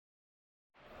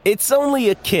It's only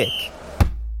a kick,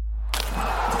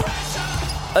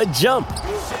 a jump,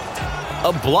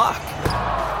 a block.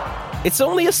 It's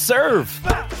only a serve.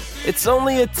 It's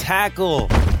only a tackle,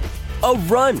 a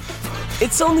run.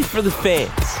 It's only for the fans.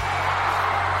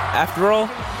 After all,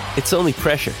 it's only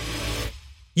pressure.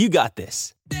 You got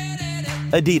this.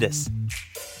 Adidas.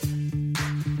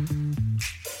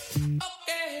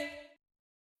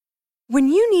 When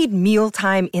you need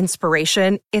mealtime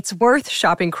inspiration, it's worth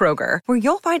shopping Kroger, where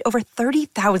you'll find over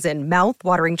 30,000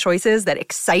 mouth-watering choices that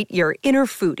excite your inner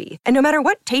foodie. And no matter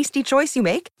what tasty choice you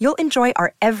make, you'll enjoy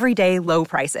our everyday low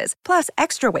prices, plus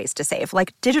extra ways to save,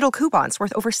 like digital coupons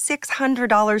worth over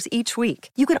 $600 each week.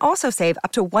 You can also save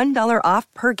up to $1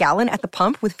 off per gallon at the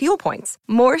pump with fuel points.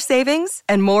 More savings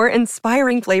and more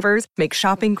inspiring flavors make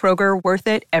shopping Kroger worth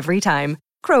it every time.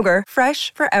 Kroger,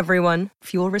 fresh for everyone.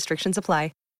 Fuel restrictions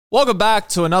apply. Welcome back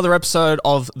to another episode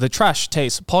of the Trash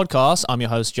Taste Podcast. I'm your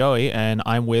host, Joey, and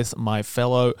I'm with my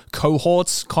fellow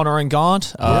cohorts, Connor and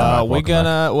Gant.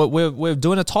 We're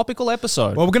doing a topical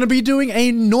episode. Well, we're going to be doing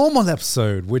a normal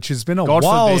episode, which has been a God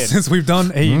while forbid. since we've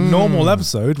done a normal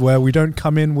episode where we don't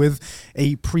come in with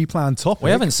a pre-planned topic.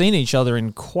 We haven't seen each other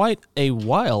in quite a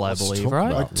while, I believe,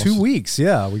 right? Like 2 weeks,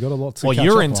 yeah. We got a lot to catch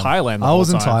you're up in on. Thailand the I whole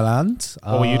was in time. Thailand.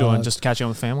 What were you doing? Just catching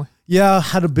up with family? Yeah,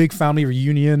 had a big family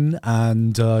reunion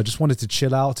and just wanted to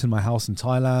chill out in my house in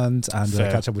Thailand and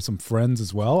catch up with some friends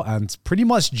as well. And pretty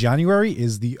much January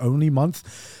is the only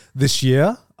month this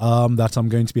year that I'm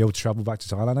going to be able to travel back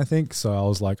to Thailand, I think. So I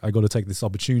was like, I got to take this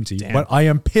opportunity. Damn. But I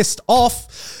am pissed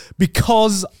off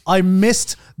because I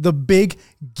missed the big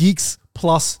Geeks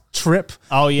Plus trip.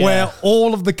 Oh, yeah. Where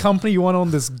all of the company went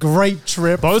on this great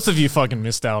trip. Both of you fucking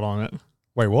missed out on it.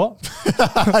 Wait, what?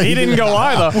 He didn't go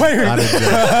either. Wait, I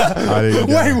didn't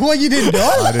go. wait, what? You didn't go?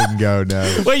 I didn't go,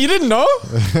 no. Wait, you didn't know?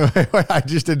 Wait, I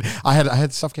just didn't. I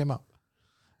had stuff came up.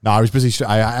 No, I was busy.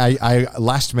 I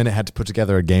last minute had to put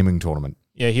together a gaming tournament.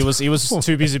 Yeah, he was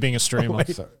too busy being a streamer.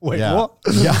 Wait, Yeah. what?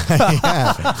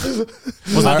 Yeah.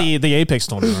 Was that the Apex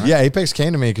tournament, right? Yeah, Apex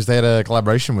came to me because they had a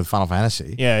collaboration with Final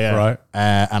Fantasy. Yeah. Right.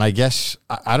 And I guess,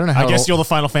 I don't know how. I guess you're the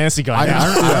Final Fantasy guy I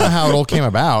now. don't know how it all came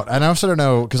about. And I also don't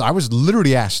know, because I was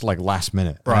literally asked like last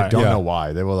minute. And I Right. don't Yeah. know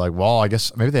why. They were like, well, I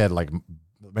guess maybe they had like,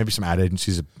 maybe some ad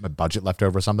agencies a budget left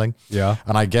over or something. Yeah.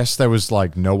 And I guess there was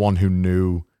like no one who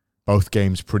knew both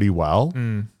games pretty well.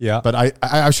 Yeah. But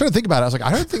I was trying to think about it. I was like,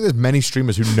 I don't think there's many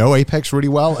streamers who know Apex really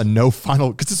well and know Final,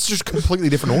 because it's just a completely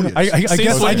different audience.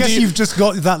 I guess you've just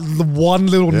got that one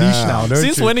little niche now, don't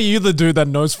Since you? when are you the dude that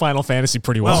knows Final Fantasy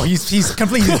pretty well? Well, he's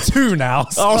completed 2 now.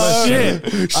 Oh,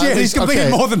 shit. Shit, he's completed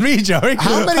okay. more than me, Joey.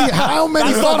 How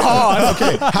many That's not hard.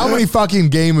 Okay, how many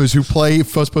fucking gamers who play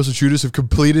first-person shooters have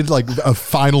completed like a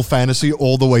Final Fantasy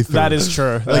all the way through? That is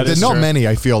true. Like, That there's is not true. many.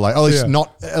 I feel like, Yeah.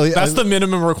 not. That's the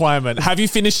minimum requirement. Have you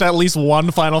finished at least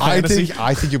one Final Fantasy?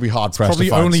 I think you'll be hard pressed. Probably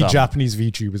to find only some. Japanese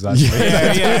VTubers, actually.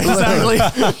 Yeah,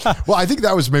 exactly. Well, I think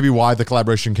that was maybe why the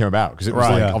collaboration came about, because it was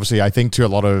Right. like, Yeah. obviously, I think to a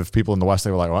lot of people in the West,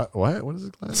 they were like, what is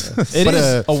it? It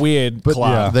is a weird But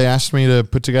collab. they asked me to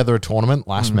put together a tournament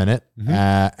last minute,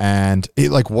 and it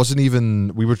like wasn't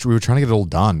even. We were trying to get it all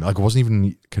done. Like, it wasn't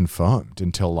even confirmed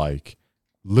until like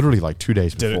literally like 2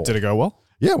 days before. Did it go well?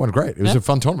 Yeah, it went great. It was a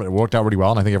fun tournament. It worked out really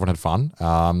well, and I think everyone had fun.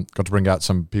 Got to bring out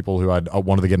some people who had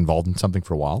wanted to get involved in something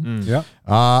for a while. Yeah.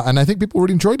 And I think people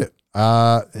really enjoyed it. We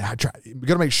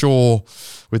got to make sure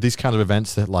with these kind of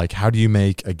events that, like, how do you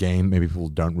make a game maybe people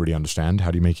don't really understand? How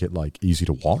do you make it like easy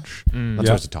to watch? That's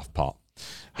always the tough part.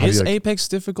 How do Is you, like- Apex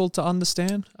difficult to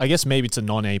understand? I guess maybe to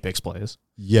non-Apex players.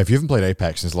 Yeah, if you haven't played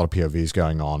Apex, there's a lot of POVs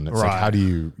going on. It's like, Right. how do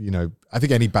you, I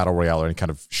think any battle royale or any kind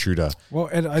of shooter. Well,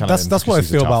 and Kinda that's what I intricacies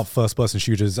are feel tough. about first-person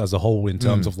shooters as a whole in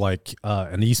terms of like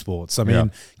an esports. I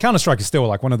mean, Counter-Strike is still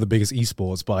like one of the biggest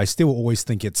esports, but I still always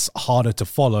think it's harder to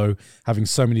follow having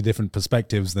so many different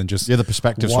perspectives than just The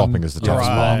perspective swapping is the toughest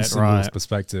Right. part. one single right.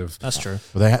 perspective. That's true.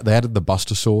 But they added the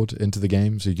Buster Sword into the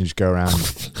game, so you can just go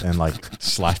around and like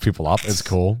slash people up. It's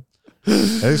cool.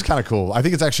 It is kind of cool. I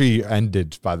think it's actually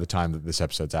ended by the time that this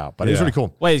episode's out, but it's Yeah. really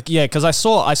cool. Wait, yeah, because I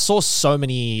saw so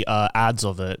many ads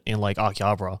of it in like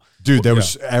Akihabara. Dude, there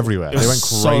was everywhere. It was They went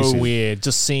crazy. so weird.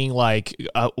 Just seeing like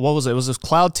what was it? It was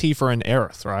Cloud, Tifa, and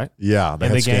Aerith, right? Yeah, they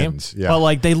In had the game, skins. Yeah. but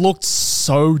like they looked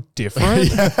so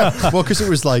different. Well, because it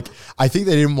was like, I think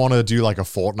they didn't want to do like a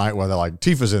Fortnite where they're like,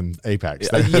 Tifa's in Apex.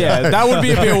 Yeah, that would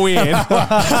be a bit weird.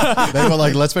 They were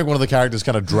like, let's make one of the characters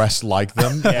kind of dress like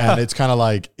them. Yeah. And it's kind of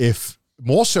like,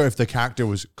 more so if the character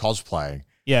was cosplaying.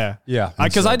 Yeah, Yeah.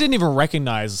 Because I didn't even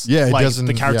recognize Yeah, it like doesn't-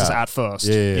 the characters yeah. at first.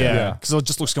 Yeah. Because it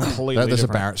just looks completely There's a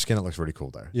different. Barrett skin that looks really cool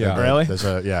though. Yeah. Really? There's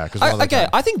a, yeah. Cause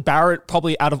I think Barrett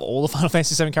probably out of all the Final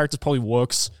Fantasy VII characters probably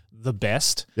works the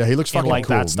best. Yeah, he looks in fucking like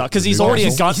cool. that stuff because The he's new already a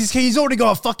castle. gun. He's already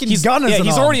got a fucking gun as an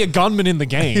he's arm. already a gunman in the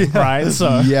game, right?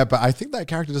 So Yeah, but I think that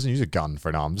character doesn't use a gun for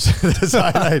an arms.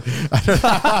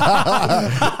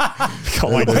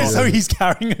 So he's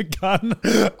carrying a gun.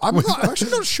 I'm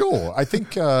actually not sure. I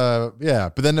think, yeah.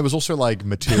 But then there was also like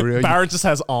material. Barrett just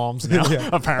has arms now,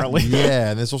 apparently. Yeah,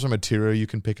 and there's also material you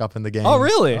can pick up in the game. Oh,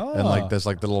 really? And like, there's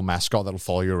like the little mascot that'll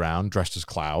follow you around, dressed as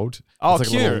Cloud. Oh, it's like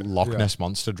a cute. little Loch Ness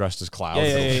monster dressed as Cloud. Yeah,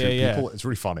 that'll yeah, shoot yeah. people. It's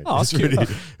really funny. Oh, it's that's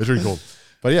cute. really cool.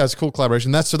 But yeah, it's a cool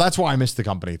collaboration. That's why I missed the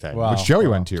company thing, Wow. which Joey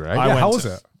went to, right? I Yeah, went how to- was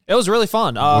it? It was really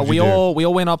fun. What'd you We do?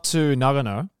 all went up to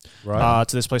Nagano, Right.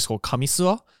 to this place called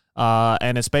Kamisua,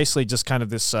 and it's basically just kind of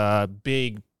this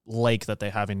big lake that they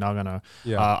have in Nagano.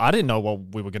 Yeah. I didn't know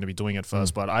what we were going to be doing at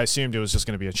first, but I assumed it was just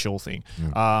going to be a chill thing.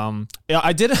 Yeah,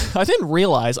 I didn't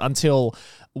realize until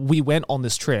we went on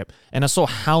this trip and I saw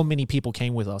how many people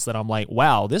came with us that I'm like,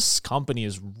 wow, this company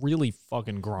is really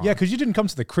fucking grown. Yeah, because you didn't come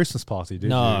to the Christmas party, did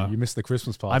No. you? You missed the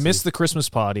Christmas party. I missed the Christmas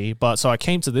party, but so I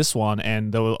came to this one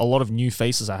and there were a lot of new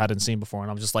faces I hadn't seen before. And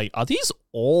I'm just like, are these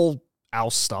all our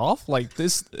staff? Like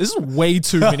this is way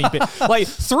too many people. Like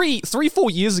 4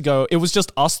 years ago, it was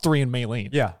just us three and Maylene.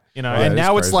 Yeah. You know, Right, and it's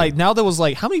now it's crazy. like, now there was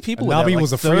like, how many people were Nabi there? Like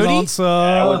was a 30?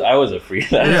 freelancer. I was a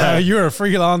freelancer. Yeah, you're a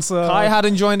freelancer. Kai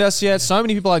hadn't joined us yet. So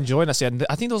many people hadn't joined us yet. And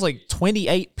I think there was like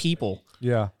 28 people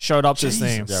Yeah. showed up to this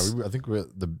thing. Yeah, I think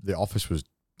the office was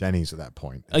Denny's at that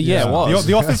point. Yeah, it was.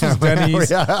 The office was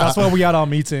Denny's. Yeah. That's where we had our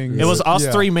meetings. It was us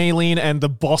Yeah. three, Maylene, and the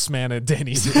boss man at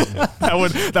Denny's. that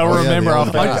would Oh, yeah, remember the our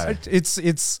old face.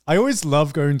 guy. I always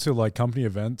love going to like company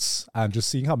events and just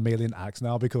seeing how Maylin acts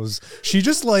now because she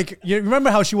just like you remember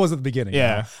how she was at the beginning.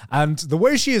 Yeah. And the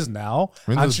way she is now.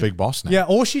 I mean, and there's a big boss now. Yeah,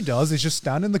 all she does is just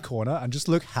stand in the corner and just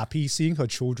look happy seeing her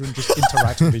children just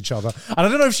interact with each other. And I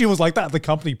don't know if she was like that at the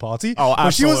company party. Oh,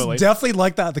 But she absolutely. was definitely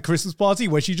like that at the Christmas party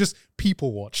where she just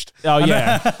people watched. Oh,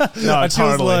 yeah. No, And she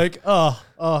was totally. like,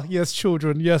 oh, yes,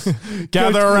 children, yes.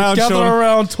 Gather around, Gather children.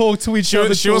 around, talk to each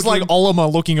other. She was like children.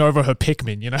 Olimar looking over her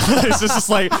Pikmin, you know? It's just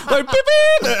like beep, beep.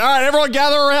 All right, everyone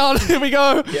gather around. Here we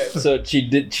go. Yeah, so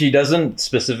she doesn't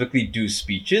specifically do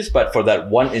speeches, but for that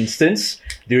one instance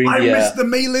during I the missed the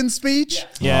Maylin speech.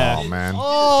 Yeah. Oh man.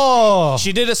 Oh.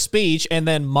 She did a speech, and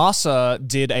then Masa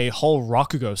did a whole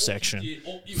Rakugo section.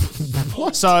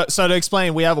 So to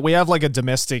explain, we have like a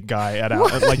domestic guy at our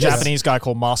like Japanese guy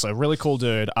called Masa, really cool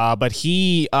dude. But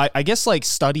he I guess like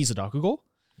studies Rakugo.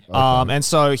 And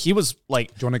so he was like,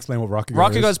 Do you want to explain what Rakugo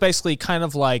Rakugo is? is basically kind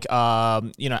of like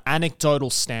anecdotal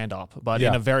stand up, but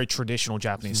in Yeah. a very traditional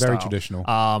Japanese Very style.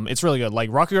 traditional. It's really good. Like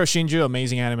Rakugo Shinju,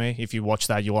 amazing anime. If you watch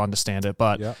that, you'll understand it.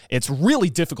 But Yeah. it's really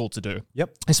difficult to do.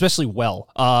 Yep. Especially well.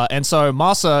 And so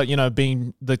Masa,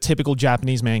 being the typical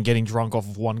Japanese man getting drunk off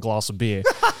of one glass of beer,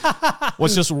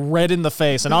 was just red in the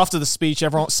face. And after the speech,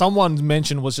 someone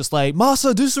mentioned was just like,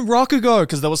 Masa, do some Rakugo.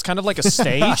 Because there was kind of like a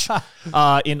stage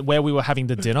in where we were having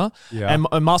the dinner. Yeah. And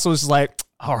Masa was just like,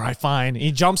 all right, fine.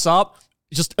 He jumps up,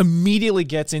 just immediately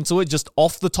gets into it, just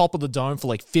off the top of the dome for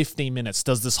like 15 minutes,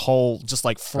 does this whole just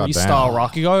like freestyle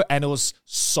Rakugo. And it was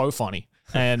so funny.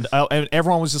 And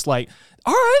everyone was just like,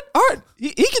 all right,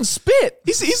 he can spit.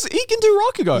 He can do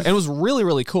Rakugo. And it was really,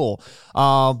 really cool.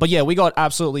 But yeah, we got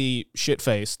absolutely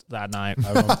shit-faced that night.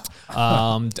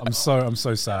 I'm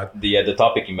so sad. the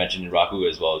topic you mentioned in Rakugo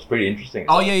as well is pretty interesting.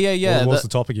 Oh, yeah. What was the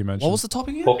topic you mentioned? What was the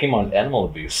topic again? Pokemon animal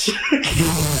abuse.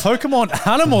 Pokemon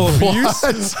animal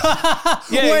abuse?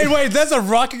 Yeah. Wait, there's a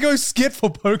Rakugo skit for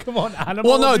Pokemon animal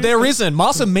Well, no, abuse? there isn't.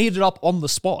 Masa made it up on the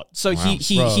spot. So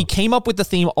he came up with the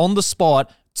theme on the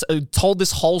spot, told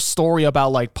this whole story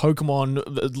about like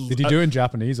Pokemon. Did he do it in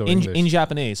Japanese or English? In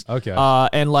Japanese? Okay.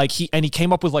 And like he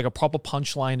came up with like a proper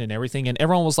punchline and everything, and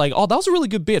everyone was like, "Oh, that was a really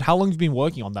good bit. How long have you been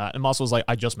working on that?" And Masa was like,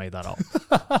 "I just made that up."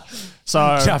 So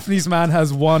Japanese man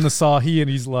has one Asahi and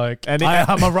he's like, I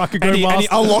am a Rakugo and he master.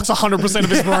 unlocks 100% of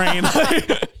his brain.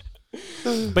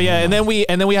 But yeah, and then we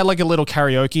had like a little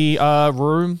karaoke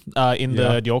room in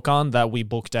the ryokan that we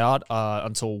booked out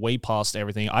until way past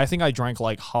everything. I think I drank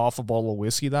like half a bottle of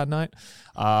whiskey that night.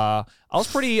 I was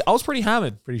pretty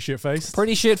hammered, Pretty shit-faced.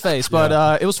 pretty shit faced,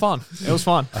 but it was fun. It was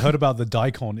fun. I heard about the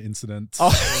Daikon incident. Oh.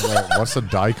 Wait, what's the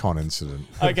Daikon incident?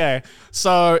 Okay,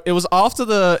 so it was after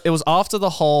the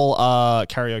whole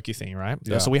karaoke thing, right?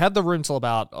 Yeah. So we had the room till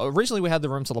about originally we had the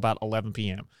room till about 11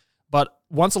 p.m. But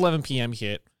once 11 p.m.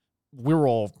 hit, we were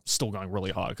all still going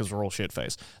really hard because we're all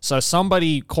shit-faced. So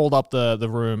somebody called up the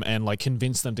room and like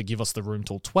convinced them to give us the room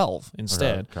till 12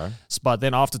 instead. Okay. But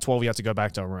then after 12, we had to go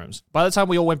back to our rooms. By the time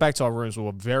we all went back to our rooms, we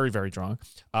were very, very drunk.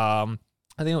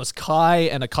 I think it was Kai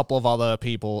and a couple of other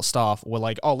people, staff, were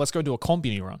like, oh, let's go do a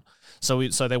Konbini run.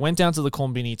 So they went down to the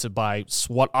Konbini to buy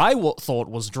what I thought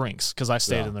was drinks because I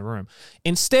stayed in the room.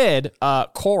 Instead,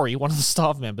 Corey, one of the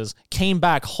staff members, came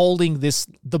back holding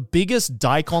the biggest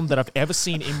daikon that I've ever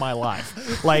seen in my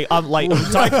life. Like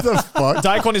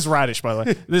daikon is radish, by the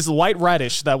way. This white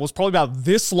radish that was probably about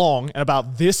this long and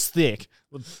about this thick,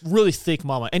 really thick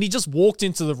mama. And he just walked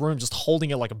into the room just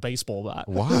holding it like a baseball bat.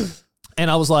 What?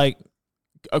 And I was like,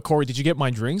 Corey, did you get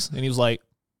my drinks? And he was like,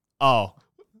 oh,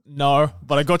 no,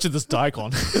 but I got you this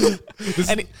daikon.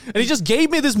 and he just gave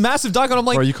me this massive daikon. I'm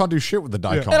like, bro, you can't do shit with the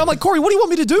daikon. And I'm like, Corey, what do you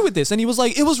want me to do with this? And he was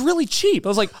like, it was really cheap. I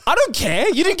was like, I don't care.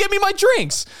 You didn't get me my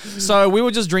drinks. So we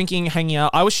were just drinking, hanging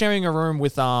out. I was sharing a room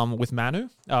with Manu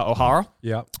O'Hara.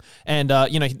 Yeah. And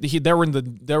they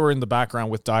were in the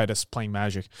background with Dietus playing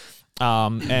Magic.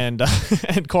 And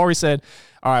Corey said,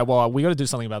 all right, well, we got to do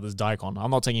something about this daikon.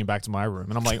 I'm not taking it back to my room.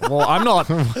 And I'm like, well, I'm not.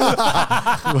 All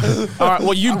right,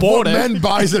 well, you bought it. Man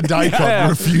buys a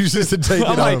daikon, refuses to take it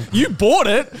home. I'm like, you bought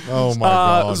it. Oh my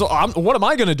God. So what am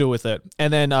I going to do with it?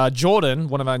 And then Jordan,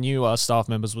 one of our new staff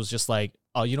members, was just like,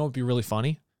 oh, you know what would be really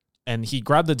funny? And he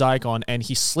grabbed the daikon and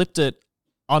he slipped it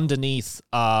underneath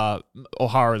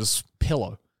O'Hara's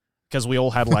pillow. Because we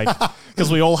all had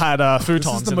futons. This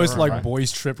is the most room, right?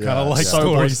 boys trip kind of So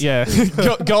stories. yeah,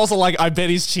 girls are like, I bet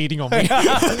he's cheating on me.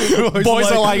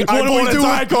 Boys are like, I bought a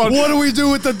daikon. What do we do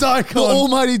with the daikon? The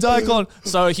almighty daikon.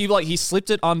 So he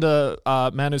slipped it under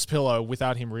Manu's pillow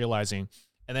without him realizing.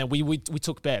 And then we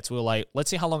took bets. We were like, let's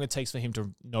see how long it takes for him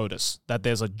to notice that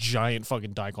there's a giant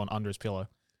fucking daikon under his pillow.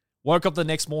 Woke up the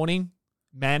next morning.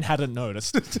 Man hadn't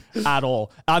noticed at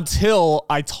all until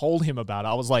I told him about it.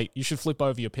 I was like, you should flip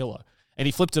over your pillow. And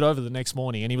he flipped it over the next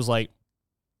morning and he was like,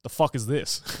 the fuck is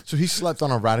this? So he slept on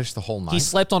a radish the whole night? He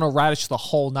slept on a radish the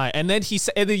whole night. And then he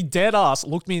dead ass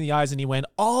looked me in the eyes and he went,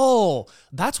 oh,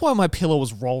 that's why my pillow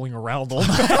was rolling around all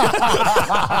night.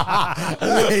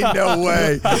 Ain't no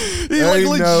way. He like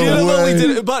legitimately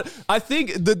did it. But I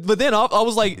think, but then I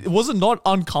was like, was it not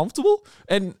uncomfortable?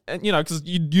 And you know, because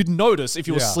you'd notice if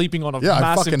you were sleeping on a massive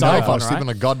I fucking daikon, know if I was right? sleeping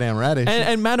on a goddamn radish.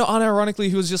 And Mano, unironically,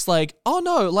 he was just like, oh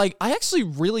no, like I actually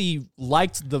really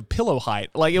liked the pillow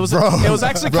height. Like it was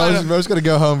actually kind of. Bro's gonna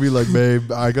go home and be like, babe,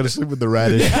 I gotta sleep with the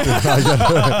radish.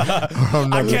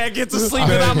 I can't get to sleep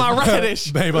without my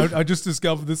radish. Babe, I just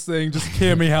discovered this thing. Just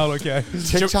hear me out, okay?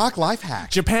 TikTok life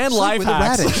hack. Japan Sleep life with a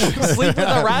hacks. radish. Sleep with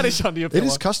a radish under your pillow. It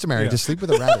is customary to sleep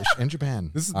with a radish in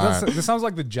Japan. This sounds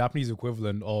like the Japanese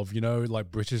equivalent of, you know,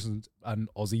 like British and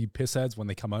Aussie pissheads when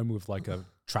they come home with like a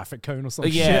traffic cone or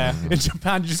something. Yeah. In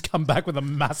Japan, you just come back with a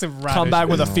massive radish. Come back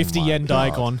with a 50 yen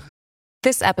daikon.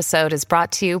 This episode is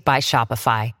brought to you by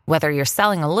Shopify. Whether you're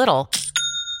selling a little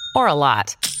or a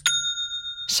lot,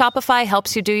 Shopify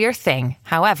helps you do your thing,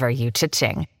 however you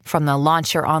cha-ching. From the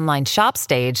launch your online shop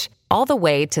stage, all the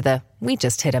way to the we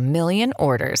just hit 1 million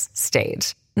orders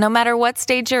stage. No matter what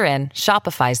stage you're in,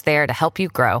 Shopify's there to help you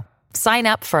grow. Sign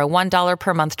up for a $1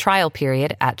 per month trial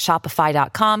period at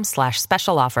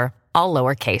shopify.com/special offer, all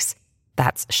lowercase.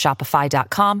 That's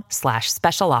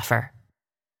shopify.com/special offer.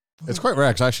 It's quite rare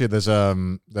because actually there's a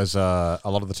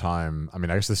lot of the time. I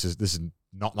mean, I guess this is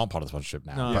not part of the sponsorship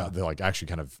now. But they're like actually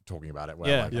kind of talking about it.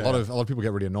 Where a lot of people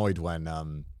get really annoyed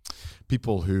when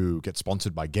people who get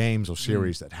sponsored by games or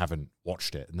series that haven't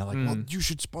watched it, and they're like, "Well, you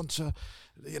should sponsor."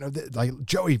 You know, like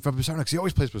Joey from Persona, because he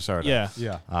always plays Persona. Yeah.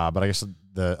 But I guess a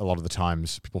lot of the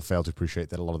times people fail to appreciate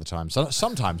that a lot of the time. So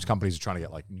sometimes companies are trying to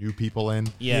get like new people in.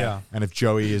 Yeah. And if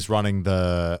Joey is running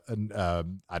the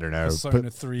I don't know, Persona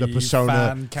 3 the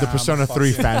Persona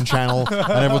 3 fan channel,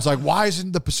 and everyone's like, why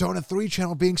isn't the Persona 3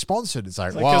 channel being sponsored? It's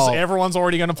like, Because well, everyone's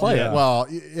already going to play it. well,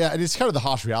 yeah, and it's kind of the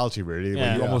harsh reality, really.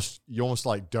 Yeah. Where you almost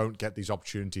like don't get these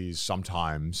opportunities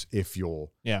sometimes if you're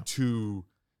too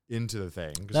into the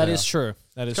thing. That is true.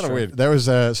 That is kind of true. weird. There was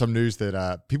some news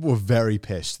that people were very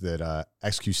pissed that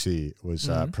XQC was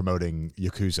promoting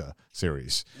Yakuza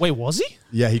series. Wait, was he?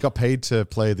 Yeah, he got paid to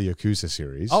play the Yakuza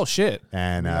series. Oh shit!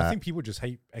 And I think people just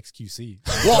hate XQC.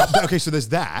 well, okay, so there's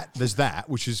that,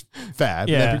 which is fair.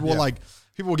 Yeah. But then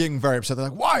people were getting very upset. They're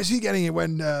like, why is he getting it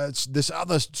when this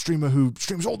other streamer who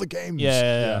streams all the games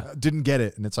didn't get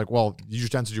it? And it's like, well, you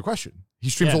just answered your question. He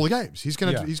streams all the games. He's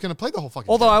gonna play the whole fucking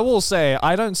Although game. I will say,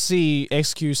 I don't see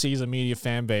XQC's immediate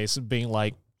fan base being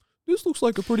like, this looks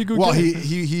like a pretty good Well, game.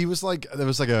 he was like, there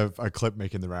was like a clip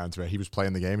making the rounds where he was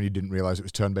playing the game and he didn't realize it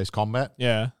was turn-based combat.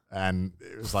 Yeah. And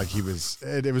it was like it was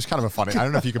kind of a funny. I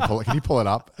don't know if you can pull it. Can you pull it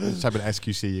up? Just type in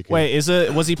SQC. You can, Wait,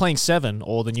 was he playing 7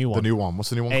 or the new one? the new one.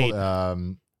 What's the new one 8.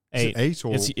 called? Is 8. it 8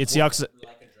 or It's Yakuza,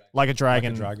 like a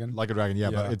dragon. Like a dragon. Yeah,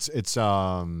 but it's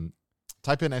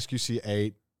type in SQC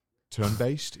 8.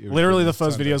 turn-based. Literally the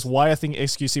first video is why I think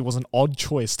XQC was an odd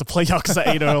choice to play Yakuza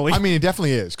 8 early. I mean, it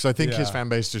definitely is, because I think his fan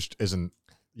base just isn't.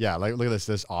 Yeah, like look at this.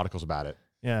 There's articles about it.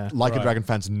 Yeah. Like a Dragon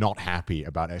fans not happy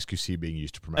about XQC being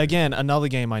used to promote. Again, another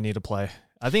game I need to play.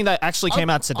 I think that actually came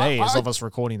out today as of us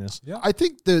recording this. Yeah. I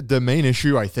think the main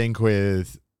issue, I think,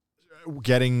 with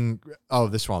getting... Oh,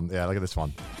 this one. Yeah, look at this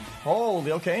one.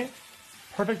 Holy, okay.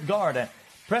 Perfect guard.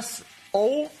 Press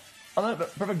O.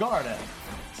 Perfect guard.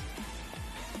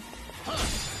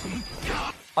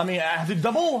 I mean, I have to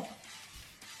double.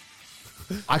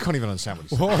 I can't even understand what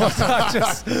he's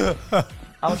saying.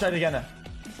 I'll try it again.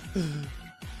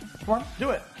 Come on,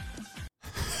 do it.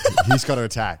 He's got to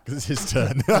attack. This is his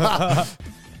turn.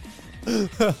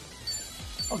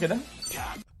 Okay, then.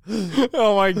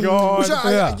 Oh my god!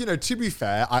 Which to be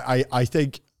fair, I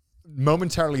think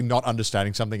momentarily not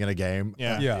understanding something in a game,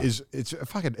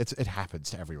 it happens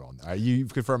to everyone. You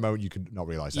for a moment you could not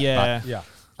realize that. Yeah.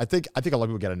 I think a lot of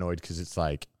people get annoyed because it's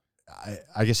like,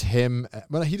 I guess him.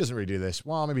 Well, he doesn't really do this.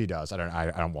 Well, maybe he does. I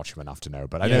don't watch him enough to know,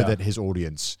 but I know that his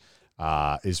audience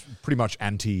is pretty much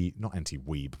not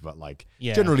anti-weeb, but like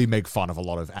generally make fun of a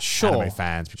lot of anime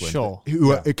fans, people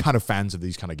who are kind of fans of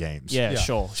these kind of games. Yeah,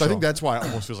 sure. So I think that's why it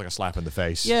almost feels like a slap in the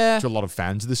face to a lot of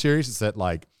fans of the series. It's that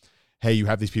like, hey, you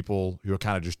have these people who are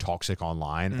kind of just toxic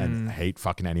online and hate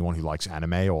fucking anyone who likes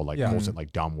anime or like calls it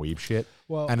like dumb weeb shit.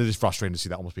 Well, and it is frustrating to see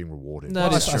that almost being rewarded. I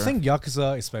think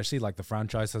Yakuza, especially like the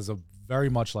franchise, has a very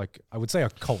much like, I would say, a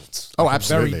cult. Oh, like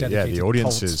absolutely. A very dedicated the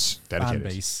audience cult is dedicated.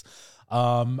 Fan base.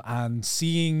 And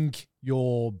seeing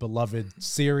your beloved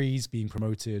series being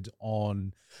promoted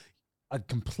on a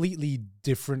completely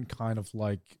different kind of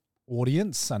like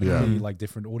audience and really like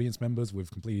different audience members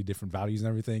with completely different values and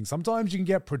everything. Sometimes you can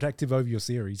get protective over your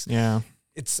series. Yeah.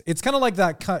 It's kind of like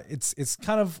that. It's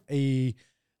kind of a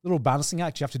little balancing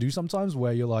act you have to do sometimes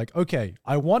where you're like, okay,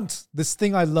 I want this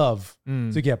thing I love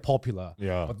to get popular.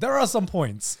 Yeah. But there are some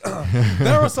points.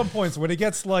 When it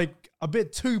gets like a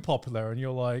bit too popular and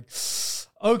you're like,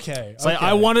 okay. It's like,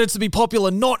 I wanted it to be popular,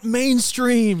 not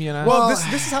mainstream, you know? Well, this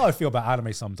is how I feel about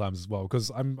anime sometimes as well, because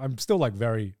I'm still like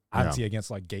very anti against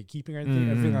like gatekeeping or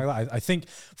anything like that. I think,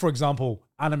 for example,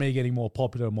 anime getting more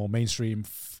popular, more mainstream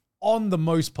on the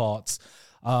most parts,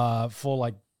 for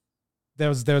like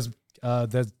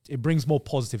it brings more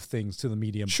positive things to the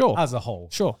medium as a whole.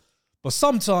 Sure. But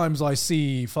sometimes I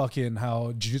see fucking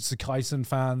how Jujutsu Kaisen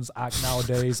fans act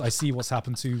nowadays. I see what's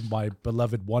happened to my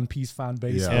beloved One Piece fan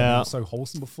base. Yeah. Was so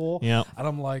wholesome before. Yeah. And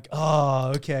I'm like,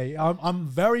 okay. I'm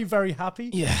very, very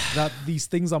happy that these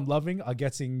things I'm loving are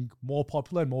getting more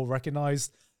popular and more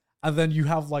recognized. And then you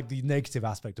have like the negative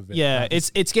aspect of it. Yeah,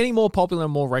 it's getting more popular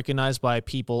and more recognized by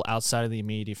people outside of the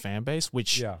immediate fan base,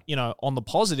 which, you know, on the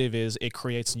positive is it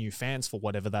creates new fans for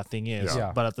whatever that thing is.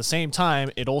 Yeah. But at the same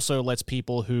time, it also lets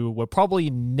people who were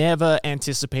probably never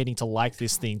anticipating to like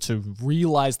this thing to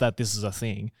realize that this is a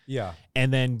thing. Yeah.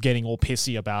 And then getting all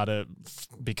pissy about it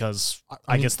because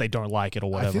I guess they don't like it or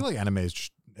whatever. I feel like anime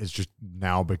is just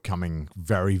now becoming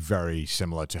very, very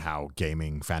similar to how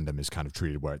gaming fandom is kind of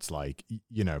treated, where it's like,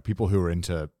 you know, people who are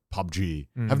into PUBG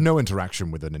have no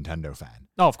interaction with a Nintendo fan.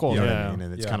 Oh, of course. You know what I mean?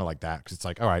 And it's kind of like that, because it's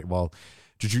like, all right, well,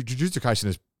 Jujutsu Kaisen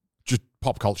is just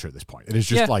pop culture at this point. It is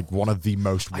just like one of the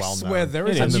most well-known. I swear there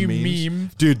is a new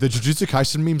meme. Dude, the Jujutsu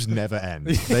Kaisen memes never end.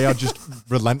 They are just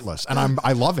relentless. And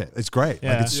I love it. It's great.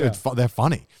 Yeah. Like they're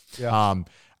funny. Yeah. And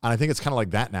I think it's kind of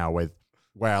like that now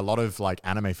where a lot of like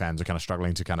anime fans are kind of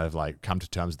struggling to kind of like come to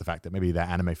terms with the fact that maybe their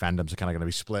anime fandoms are kind of going to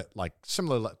be split, like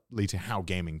similarly to how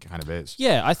gaming kind of is.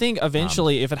 Yeah, I think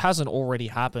eventually, if it hasn't already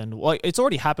happened, like it's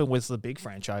already happened with the big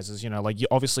franchises, you know, like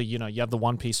obviously, you know, you have the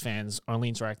One Piece fans only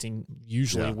interacting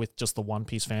usually with just the One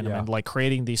Piece fandom and like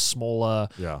creating these smaller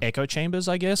echo chambers,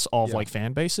 I guess, of like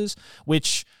fan bases,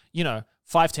 which, you know,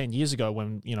 5-10 years ago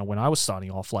when I was starting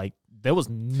off, like there was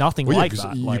nothing like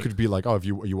that. You could be like, oh,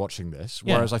 are you watching this?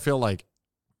 Whereas I feel like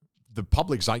the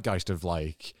public zeitgeist of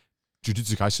like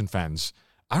Jujutsu Kaisen fans,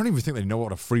 I don't even think they know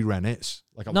what a free ren is.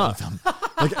 Like a lot of them.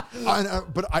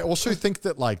 But I also think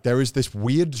that like there is this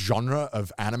weird genre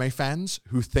of anime fans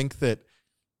who think that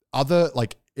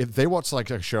if they watch like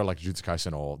a show like Jujutsu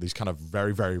Kaisen or these kind of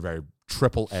very, very, very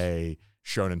triple A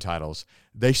shonen titles,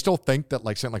 they still think that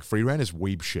like something like free ren is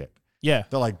weeb shit. Yeah.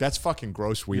 They're like, that's fucking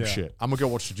gross weeb shit. I'm going to go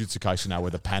watch Jujutsu Kaisen now where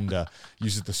the panda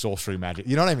uses the sorcery magic.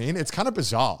 You know what I mean? It's kind of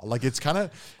bizarre. Like, it's kind of...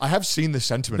 I have seen the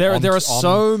sentiment. There are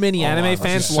so many anime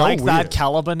fans so like weird. that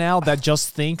caliber now that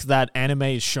just think that anime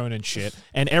is shonen shit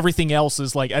and everything else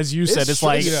is like, as you said, it's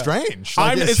like... strange.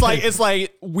 It's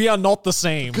like, we are not the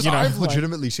same. Because you know? I've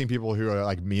legitimately seen people who are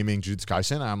like memeing Jujutsu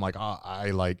Kaisen and I'm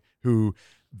like, who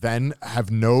then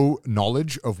have no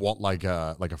knowledge of what like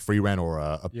a free rent or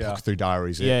a Puck Through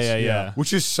Diaries is. Yeah.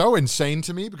 Which is so insane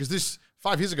to me because this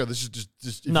 5 years ago, this is just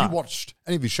if you watched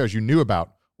any of these shows, you knew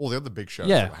about all the other big shows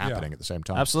that were happening at the same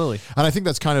time. Absolutely. And I think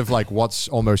that's kind of like what's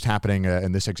almost happening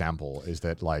in this example is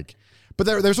that like, but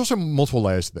there's also multiple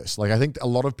layers to this. Like I think a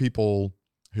lot of people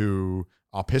who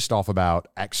are pissed off about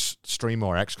X streamer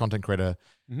or X content creator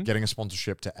getting a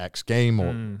sponsorship to X game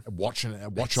or watch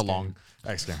along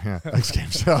X game, X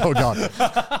Games. Oh god,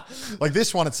 like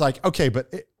this one, it's like okay,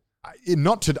 but I'm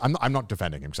not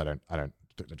defending him because I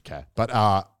don't care,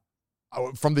 but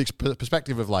from the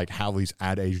perspective of like how these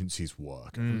ad agencies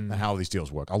work and how these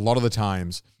deals work, a lot of the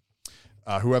times.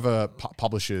 Whoever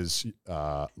publishes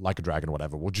Like a Dragon or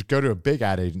whatever will just go to a big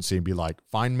ad agency and be like,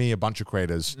 find me a bunch of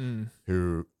creators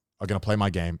who are going to play my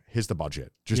game. Here's the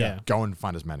budget. Just go and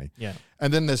find as many. Yeah.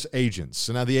 And then there's agents.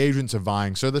 So now the agents are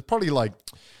vying. So there's probably like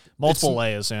multiple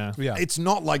layers. Yeah. It's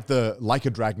not like the Like a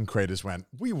Dragon creators went,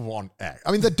 we want X.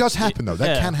 I mean, that does happen though.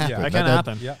 That can happen. That can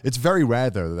happen. It's very rare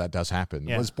though that does happen.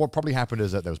 What probably happened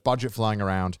is that there was budget flying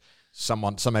around. Some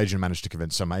agent managed to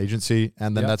convince some agency,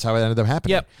 and then that's how it ended up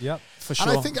happening. Yep, for sure.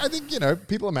 And I think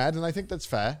people are mad, and I think that's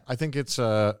fair. I think it's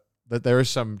that there is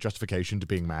some justification to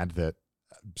being mad that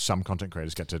some content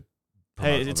creators get to.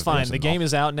 Hey, it's fine. The game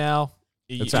is out now.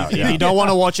 It's out. If you don't want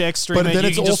to watch X streaming, you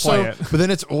can just play it. But then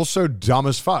it's also dumb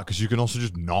as fuck because you can also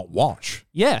just not watch.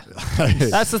 Yeah,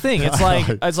 that's the thing. It's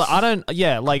like I don't.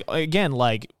 Yeah, like again,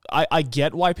 like I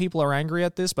get why people are angry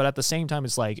at this, but at the same time,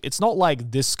 it's like it's not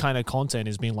like this kind of content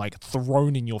is being like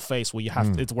thrown in your face where you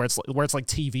have to, where it's like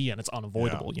TV and it's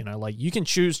unavoidable. You know, like you can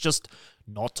choose just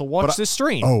not to watch this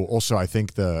stream. Also, I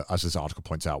think as this article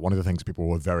points out, one of the things people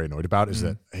were very annoyed about is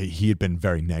that he had been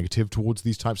very negative towards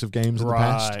these types of games in the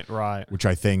past. Right. Which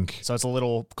I think so. It's a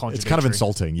little contradictory. It's kind of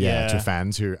insulting, to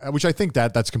fans who, which I think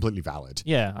that's completely valid.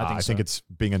 Yeah, I think it's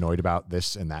being annoyed about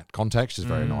this in that context is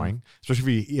very annoying,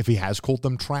 especially if he has called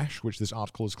them trash, which this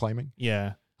article is claiming.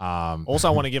 Yeah. Also,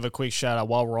 I want to give a quick shout out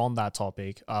while we're on that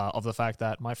topic of the fact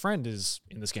that my friend is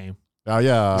in this game. Oh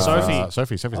yeah,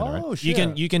 Sophie's in there, right?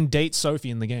 Shit. You can date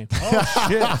Sophie in the game. Oh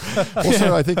shit!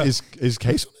 Also, I think is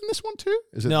Kason in this one too?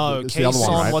 Is it? No,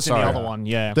 Kason was in the other one.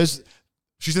 Yeah,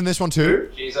 she's in this one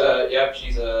too. She's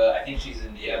I think she's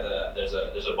in the other. There's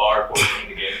a bar portion of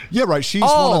the game. Yeah, right. She's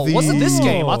one of the. Was it this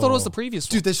game? I thought it was the previous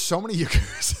one. Dude, there's so many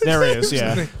Yakuza. There is.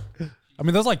 Yeah. I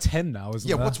mean, there's like 10 now, isn't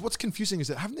there? What's confusing is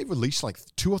that haven't they released like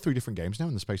 2 or 3 different games now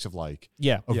in the space of like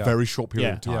a very short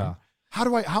period of time? Yeah. How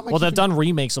am I? Well, they've done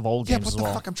remakes of old games what as the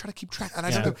well. fuck? I'm trying to keep track, and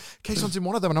I don't know. Kason's in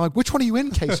one of them, and I'm like, which one are you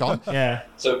in, Kason? Yeah.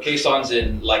 So Kason's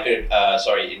in in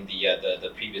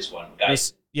the previous one.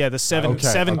 The seven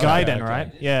Gaiden, right?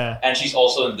 Yeah. And she's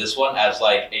also in this one as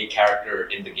like a character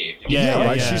in the game. Yeah,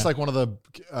 right. She's like one of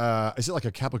the. Is it like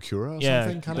a Kabakura or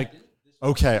something? Kind of.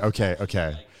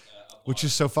 Okay. Which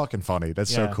is so fucking funny.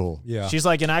 That's so cool. Yeah. She's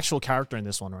like an actual character in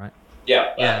this one, right?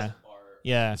 Yeah.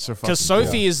 Yeah, so because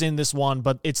Sophie is in this one,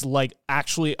 but it's like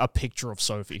actually a picture of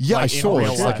Sophie. Yeah, like, I saw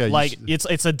it.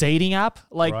 It's a dating app,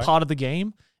 part of the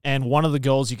game, and one of the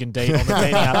girls you can date on the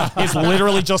dating app is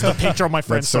literally just a picture of my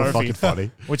friend That's so Sophie. Fucking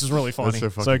funny. Which is really funny.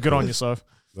 That's So good on you, Soph.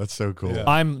 That's so cool.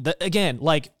 Yeah.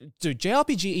 Dude,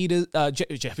 JRPG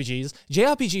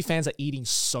fans are eating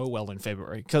so well in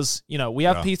February because we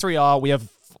have P3R, we have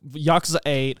Yakuza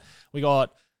 8, we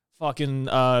got fucking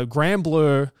Grand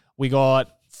Blue, we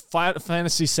got Final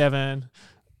Fantasy 7.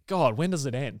 God, when does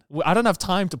it end? I don't have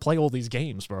time to play all these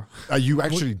games, bro. You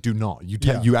actually do not.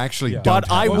 You actually don't.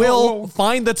 But I will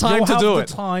find the time to do it.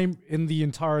 Time in the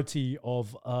entirety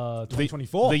of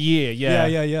 2024. The year, yeah.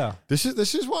 Yeah. This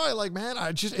is why, like, man,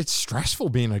 it's stressful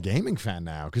being a gaming fan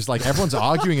now because like everyone's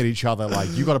arguing at each other. Like,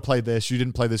 you got to play this. You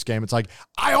didn't play this game. It's like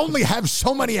I only have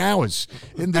so many hours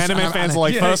in this. Anime fans are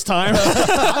like first time.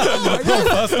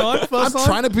 First time. I'm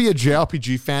trying to be a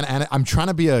JRPG fan, and I'm trying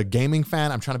to be a gaming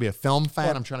fan. I'm trying to be a film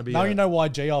fan. I'm trying to be. Now you know why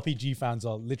JRPG fans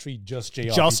are literally just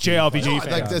JRPG. Just JRPG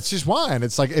fans. Like, that's just why, and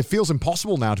it's like it feels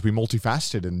impossible now to be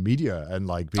multifaceted in media and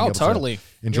like being able to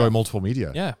enjoy multiple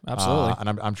media. Yeah, absolutely.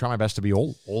 And I'm trying my best to be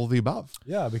all of the above.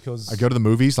 Yeah, because I go to the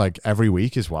movies like every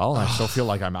week as well, and I still feel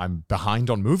like I'm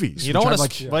behind on movies. You don't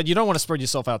want to, but you don't want to spread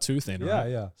yourself out too thin. Right?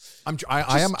 Yeah.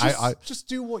 Just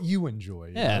do what you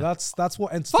enjoy. Yeah, that's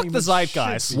what entertainment. Fuck the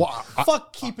zeitgeist.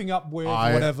 Fuck keeping up with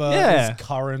whatever is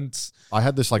current. I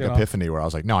had this like epiphany where I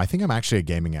was like, no, I think I'm actually a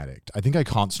gaming addict. I think I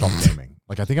can't stop gaming.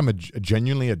 Like I think I'm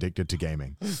genuinely addicted to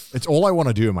gaming. It's all I want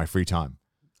to do in my free time.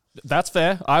 That's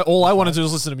fair. All I want to do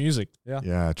is listen to music.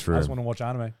 Yeah, true. I just want to watch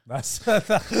anime. That's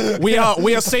We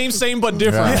are same but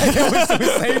different.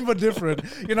 we're same but different.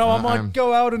 You know, I might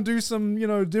go out and do some,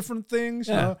 different things.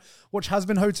 You know, watch Has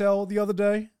Been Hotel the other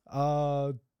day.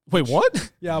 Wait,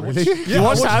 what? Yeah, Really? You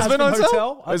watched Has Been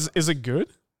Hotel? I- Is it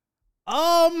good?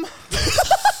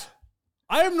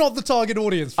 I am not the target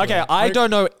audience for Okay, it. I don't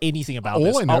know anything about All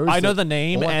this. I know is I know that- the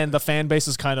name, all I- and the fan base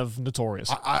is kind of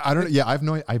notorious. I don't. Yeah, I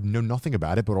know nothing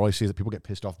about it, but all I see is that people get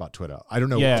pissed off about Twitter. I don't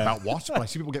know about what, but I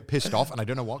see people get pissed off, and I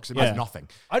don't know what because it means nothing.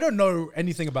 I don't know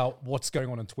anything about what's going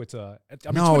on Twitter. I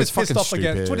mean, No, Twitter's it's fucking pissed off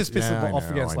against stupid. Twitter's pissed Yeah, I off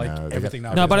know, against I like know. They everything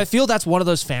now. No, but I feel that's one of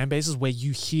those fan bases where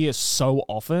you hear so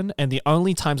often, and the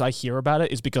only times I hear about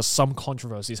it is because some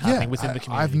controversy is happening within the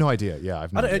community. I have no idea. Yeah, I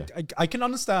have no idea. I can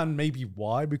understand maybe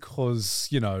why, because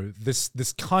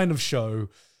this kind of show,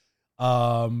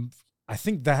 I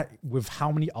think that with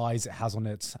how many eyes it has on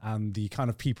it and the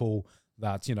kind of people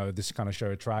that this kind of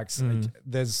show attracts, like,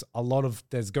 there's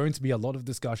going to be a lot of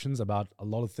discussions about a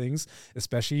lot of things,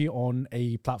 especially on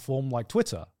a platform like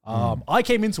Twitter. I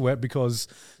came into it because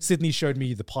Sydney showed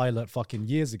me the pilot fucking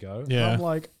years ago. Yeah. And I'm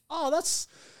like, oh, that's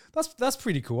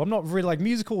pretty cool. I'm not really like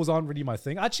musicals aren't really my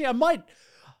thing. Actually,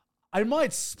 I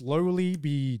might slowly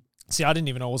be. See, I didn't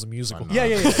even know it was a musical.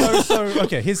 Yeah. So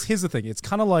okay, here's the thing. It's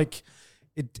kind of like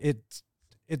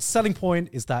its selling point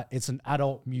is that it's an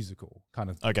adult musical kind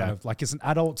of like it's an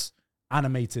adult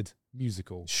animated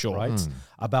musical. Sure. Right?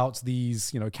 About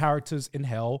these, characters in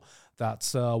hell that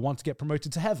want to get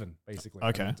promoted to heaven, basically.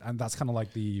 Okay. And that's kind of like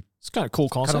It's kind of cool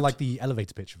concept. kind of like the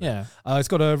elevator pitch of it. Yeah. It's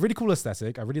got a really cool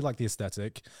aesthetic. I really like the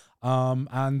aesthetic. And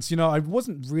I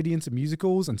wasn't really into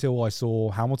musicals until I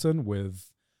saw Hamilton with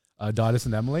Dialis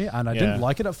and Emily, and I didn't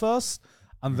like it at first,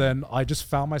 and then I just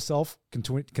found myself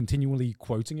continually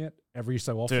quoting it every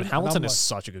so often. Dude, Hamilton is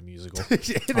such a good musical.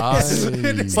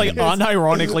 It's like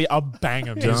unironically a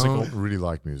banger musical. Don't really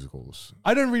like musicals.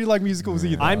 I don't really like musicals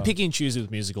either. I'm picky and choosy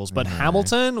with musicals, but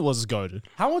Hamilton was goated.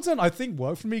 Hamilton, I think,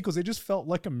 worked for me because it just felt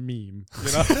like a meme.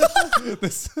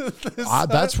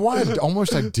 That's why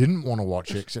I didn't want to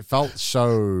watch it because it felt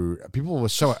so. People were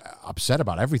so upset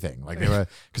about everything, like they were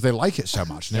because they like it so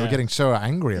much, and they were getting so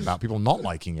angry about people not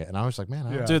liking it, and I was like, man,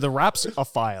 I don't Dude, the raps are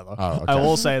fire though. Oh, okay. I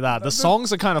will say that. The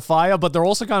songs are kind of fire, but they're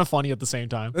also kind of funny at the same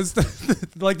time. There's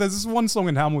this one song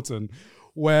in Hamilton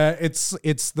where it's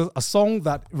a song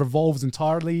that revolves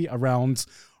entirely around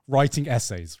writing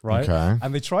essays, right? Okay.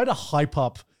 And they try to hype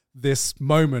up this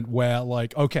moment where,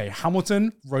 like, okay,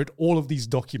 Hamilton wrote all of these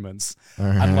documents,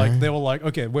 and like they were like,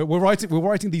 okay, we're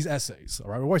writing these essays,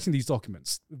 all right, we're writing these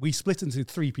documents. We split into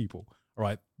 3 people, all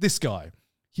right. This guy,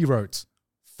 he wrote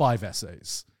 5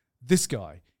 essays. This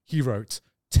guy, he wrote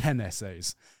 10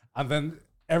 essays, and then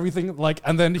everything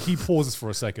and then he pauses for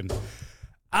a second.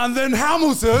 And then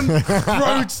Hamilton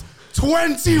wrote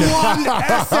 21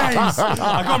 essays.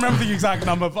 I can't remember the exact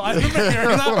number, but I remember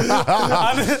hearing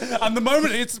that. And the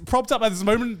moment it's propped up at this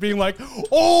moment being like,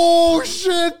 oh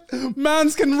shit,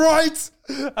 mans can write.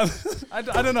 I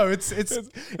don't know. It's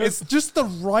just the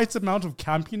right amount of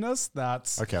campiness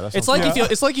that's Okay, that's It's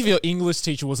like if your English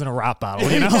teacher was in a rap battle,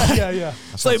 you know? yeah.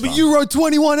 It's like, but you wrote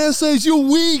 21 essays, you're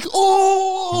weak.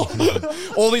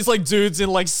 Oh, all these like dudes in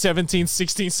like 17th,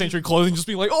 16th century clothing just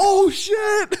being like, oh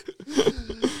shit.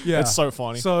 Yeah, it's so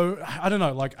funny. So I don't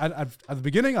know. Like at the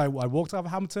beginning, I walked out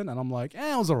of Hamilton and I'm like,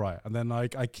 it was all right. And then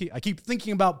like I keep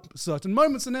thinking about certain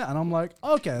moments in it, and I'm like,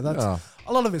 okay, that's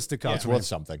a lot of it's to cut. It's worth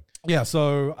something. Yeah,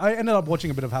 so I ended up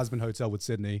watching a bit of Has Been Hotel with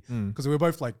Sydney because we were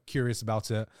both like curious about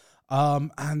it.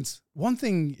 And one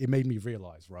thing it made me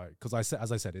realize, right? Because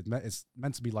as I said, it's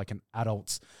meant to be like an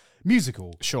adult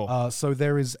musical. Sure. So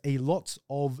there is a lot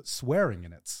of swearing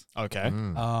in it. Okay.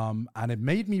 And it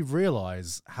made me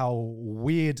realize how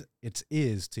weird it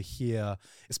is to hear,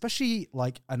 especially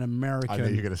like an American. I knew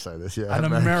you were going to say this. Yeah, An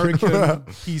American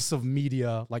piece of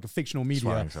media, like a fictional media,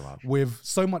 Swearing so much. with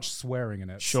so much swearing in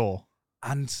it. Sure.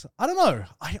 And I don't know.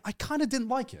 I kind of didn't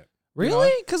like it.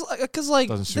 Really? Because like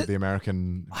Doesn't suit the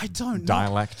American I don't know.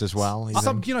 dialect as well. you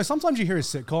think? Sometimes you hear a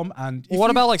sitcom and Well,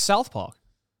 what about like South Park?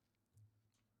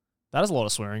 That has a lot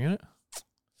of swearing in it.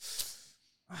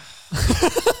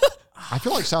 I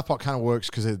feel like South Park kind of works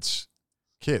because it's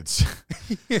kids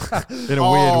in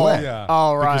a weird way. Yeah.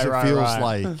 Oh, right, Because it feels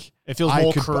like it feels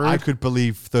more crude. I could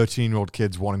believe 13-year-old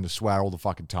kids wanting to swear all the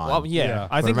fucking time. Well, yeah. Yeah.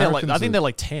 I But think they're Americans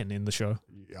like 10 in the show.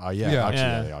 Yeah, actually,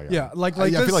 Yeah. they are. Yeah, like I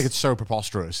this- feel like it's so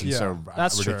preposterous and Yeah. so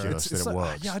That's true. ridiculous that it like-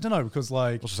 works. yeah, I don't know because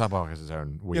like Also, South Park has its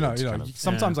own weird kind of.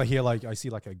 sometimes I see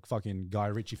like a fucking Guy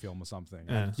Ritchie film or something,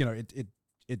 and it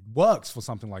it works for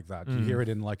something like that. You hear it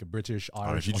in like a British,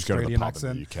 Irish, if you just go to the Australian pub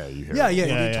accent. in the UK, you hear Yeah,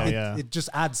 it. yeah. It just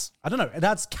adds, I don't know, it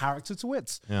adds character to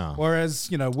it. Yeah. Whereas,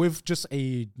 with just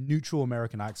a neutral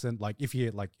American accent, like if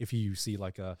you see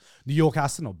like a New York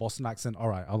accent or Boston accent, all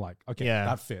right, I'm like, okay,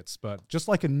 that fits. But just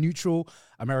like a neutral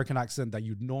American accent that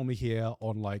you'd normally hear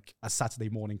on like a Saturday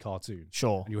morning cartoon.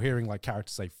 Sure. And you're hearing like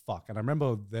characters say fuck. And I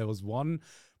remember there was one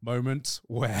moment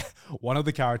where one of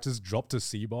the characters dropped a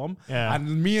C-bomb,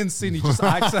 and me and Sydney just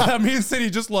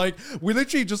we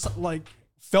literally just like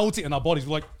felt it in our bodies.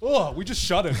 We're like, oh, we just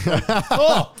shuddered. Like,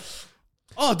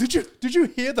 oh, did you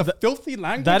hear the filthy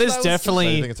language? That is So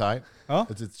definitely. you think it's aight? Huh?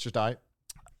 It's just aight?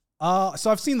 So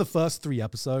I've seen the first 3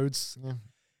 episodes. Yeah.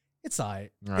 It's aight.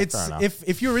 Right, It's fair enough.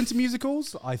 if you're into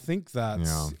musicals, I think that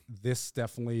Yeah. this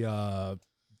definitely I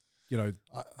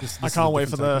can't wait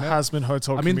for the Hasbin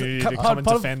Hotel community to come and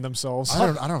defend themselves.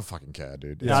 I don't fucking care,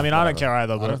 dude. Yeah, I mean, I don't care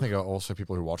either. I But don't think also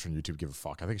people who watch on YouTube give a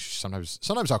fuck. I think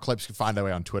sometimes our clips can find their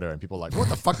way on Twitter and people are like, what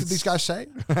the fuck did these guys say?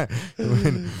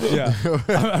 Yeah.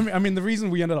 I mean, the reason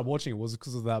we ended up watching it was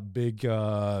because of that big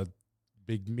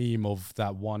meme of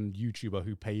that one YouTuber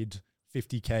who paid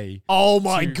 $50K. Oh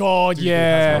my God, to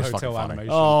yeah. do Hasbro Hotel Fucking funny.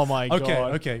 animation. Oh my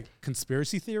God. Okay.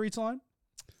 Conspiracy theory time.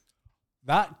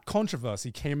 That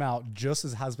controversy came out just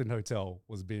as Hasbin Hotel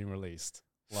was being released.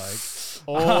 Like,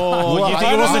 Oh, you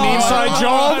think it was an inside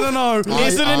job? I don't know.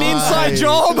 Is it an inside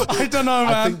job? I don't know,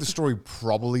 man. I think the story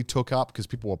probably took up because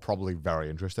people were probably very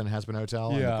interested in Hasbin Hotel.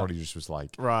 And it Yeah. probably just was like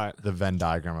Right. the Venn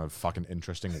diagram of fucking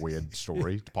interesting, weird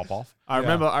story to pop off. I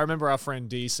remember our friend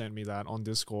D sent me that on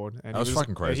Discord. And That was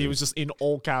fucking crazy. He was just in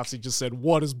all caps. He just said,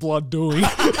 "What is blood doing?"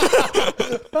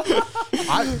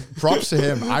 Props to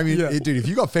him. I mean, dude, if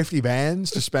you got 50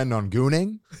 bands to spend on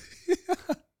gooning,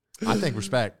 I think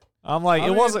respect. I'm like,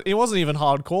 it wasn't even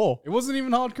hardcore. It wasn't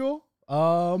even hardcore.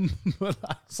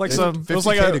 It's like it was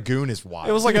like 50K a to goon is wild.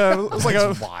 It was like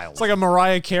It's wild. It's like a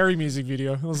Mariah Carey music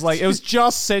video. It was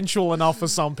just sensual enough for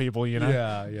some people, you know.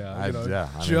 Was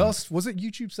it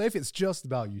YouTube safe? It's just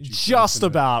about YouTube. Just safe,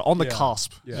 about on the Yeah.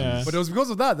 cusp. Yeah. But it was because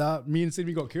of that me and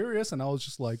Sydney got curious, and I was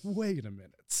just like, wait a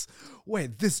minute.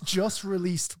 Wait, this just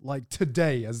released like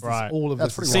today as Right. all of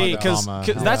That's this. pretty See, wild.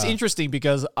 because that's interesting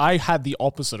because I had the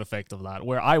opposite effect of that,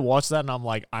 where I watched that and I'm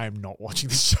like, I am not watching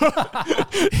this show.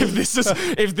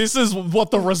 if this is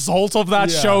what the result of that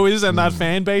show is and that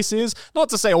fan base is, not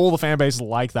to say all the fan base is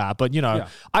like that, but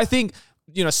I think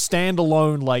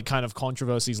standalone like kind of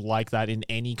controversies like that in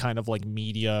any kind of like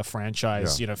media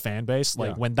franchise, fan base,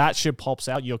 like when that shit pops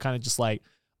out, you're kind of just like,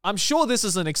 I'm sure this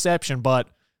is an exception, but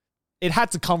it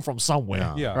had to come from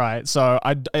somewhere, right? So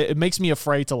it makes me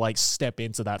afraid to like step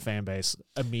into that fan base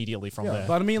immediately from there.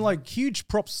 But I mean, like, huge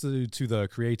props to the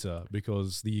creator,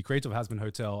 because the creator of Hasbin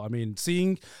Hotel, I mean,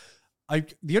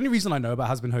 the only reason I know about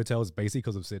Hasbin Hotel is basically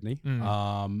because of Sydney.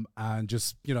 And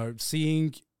just,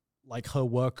 seeing like her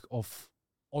work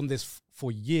on this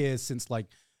for years since like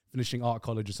finishing art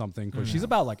college or something, because she's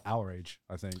about like our age,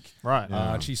 I think.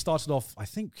 Right. She started off, I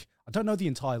don't know the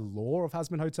entire lore of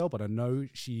Hasbin Hotel, but I know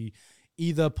she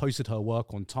either posted her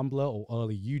work on Tumblr or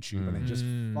early YouTube, and it just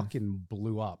fucking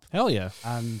blew up. Hell yeah.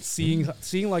 And seeing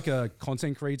like a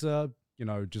content creator,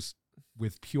 just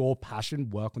with pure passion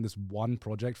work on this one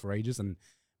project for ages and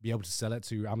be able to sell it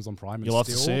to Amazon Prime and You'll have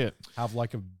to see it. have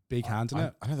like a big hand in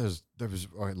it. I know there was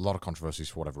a lot of controversies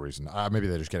for whatever reason. Maybe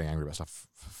they're just getting angry about stuff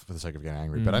for the sake of getting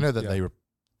angry. But I know that they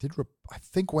I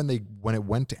think when it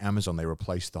went to Amazon, they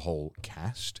replaced the whole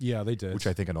cast. Yeah, they did. Which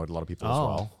I think annoyed a lot of people as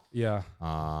well. Yeah.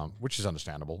 Which is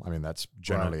understandable. I mean, that's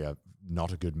generally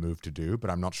not a good move to do, but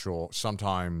I'm not sure.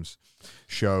 Sometimes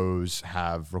shows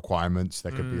have requirements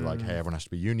that could be like, hey, everyone has to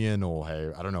be union, or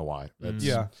hey, I don't know why.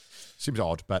 Seems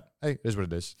odd, but hey, it is what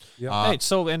it is. Yeah. Hey, it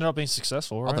still ended up being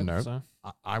successful, right? Other note, So-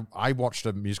 I watched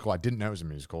a musical. I didn't know it was a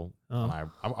musical. And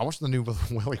I watched the new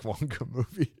Willy Wonka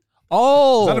movie.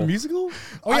 Oh, Is that a musical?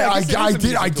 Oh, I guess it is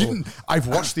a I musical. didn't. I've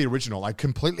watched the original.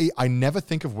 I never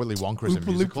think of Willy Wonka as a Oompa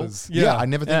musical. Loompas. Yeah, I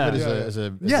never think of it Yeah. as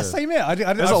a. Yeah, same here.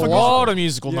 There's a lot of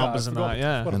musical numbers in that,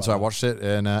 yeah. And so I watched it,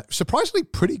 and surprisingly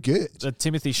pretty good.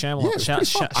 Timothy Chalamet. Yeah,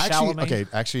 it's pretty fun. Chalamet.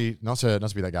 Actually, not to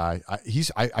be that guy.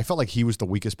 I felt like he was the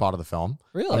weakest part of the film.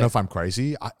 Really? I don't know if I'm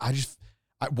crazy.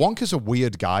 Wonka's a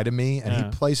weird guy to me, and he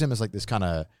plays him as like this kind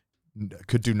of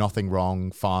could do nothing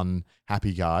wrong, fun,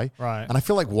 happy guy. Right. And I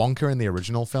feel like Wonka in the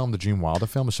original film, the Gene Wilder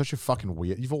film, is such a fucking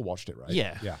weird. You've all watched it, right?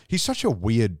 Yeah. Yeah. He's such a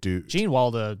weird dude. Gene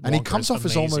Wilder. And he Wonka comes is off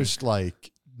as amazing. almost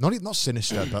like not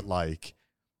sinister, but like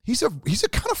he's a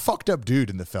kind of fucked up dude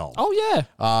in the film. Oh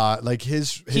yeah. Like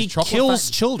his He chocolate kills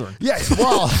factory- children. Yeah,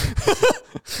 well,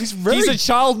 he's very. He's a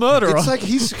child murderer. It's like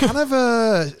he's kind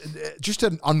of just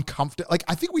an uncomfortable. Like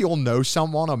I think we all know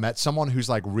someone or met someone who's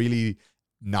like really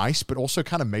nice, but also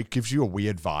kind of gives you a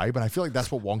weird vibe. And I feel like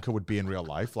that's what Wonka would be in real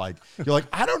life. Like, you're like,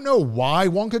 I don't know why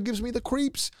Wonka gives me the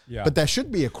creeps, but there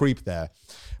should be a creep there.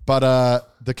 But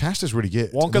the cast is really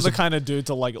good. Wonka's the kind of dude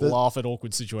to like laugh at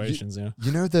awkward situations.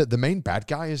 You know, the main bad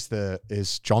guy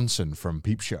is Johnson from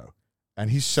Peep Show. And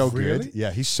he's so good.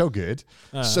 Yeah, he's so good.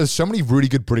 So many really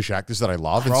good British actors that I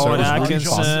love. Rowan and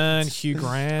Atkinson, Hugh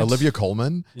Grant. Olivia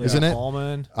Colman, isn't it?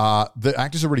 Colman. The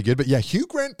actors are really good. But yeah, Hugh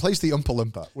Grant plays the Oompa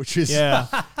Loompa, which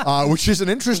is an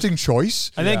interesting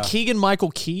choice. And then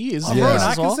Keegan-Michael Key is Rowan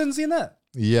as well. Atkinson's in it.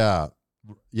 Yeah.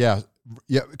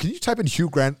 Can you type in Hugh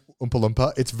Grant Oompa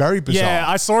Loompa? It's very bizarre. Yeah,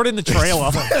 I saw it in the trailer.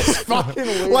 It's fucking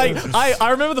weird. Like, I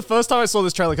remember the first time I saw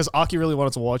this trailer because Aki really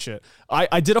wanted to watch it.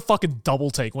 I did a fucking double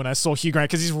take when I saw Hugh Grant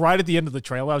because he's right at the end of the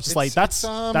trailer. I was just that's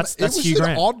Hugh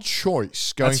Grant. An odd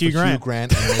choice going for Hugh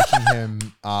Grant and making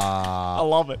him. I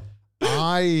love it.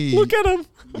 Look at him.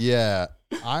 Yeah,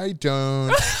 I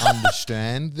don't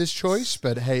understand this choice,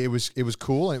 but hey, it was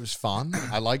cool and it was fun.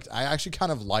 I actually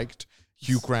kind of liked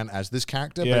Hugh Grant as this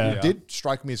character, but it did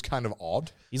strike me as kind of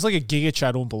odd. He's like a Giga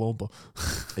Chad Oompa Loompa.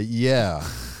 Yeah.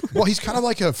 Well, he's kind of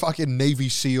like a fucking Navy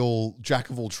SEAL jack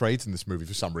of all trades in this movie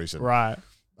for some reason. Right.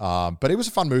 But it was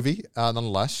a fun movie,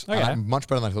 nonetheless. Okay. Much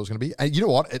better than I thought it was going to be. And you know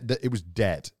what? It was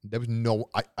dead. There was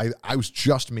I was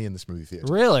just me in this movie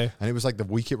theater. Really? And it was like the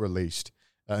week it released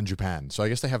in Japan. So I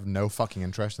guess they have no fucking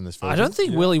interest in this film. I don't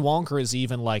think Willy Wonka is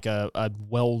even like a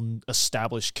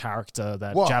well-established character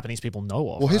that Japanese people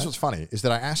know of. Well, here's what's funny is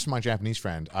that I asked my Japanese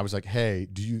friend, I was like, hey,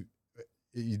 do you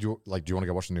want to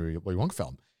go watch the new Willy Wonka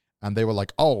film? And they were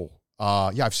like,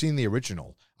 yeah, I've seen the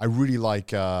original. I really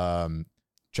like not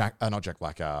Jack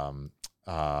Black. Johnny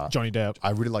Depp.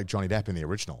 I really like Johnny Depp in the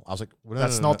original. I was like, well,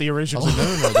 that's not the original. I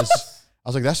was like, no. I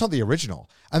was like, that's not the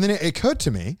original. And then it occurred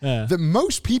to me that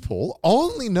most people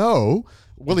only know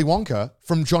Willy Wonka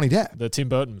from Johnny Depp. The Tim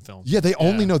Burton film. Yeah, they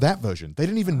only know that version. They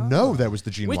didn't even know there was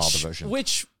the Gene Wilder version.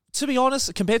 Which, to be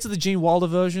honest, compared to the Gene Wilder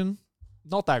version,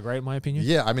 not that great in my opinion.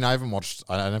 Yeah, I mean, I haven't watched.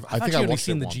 I think I watched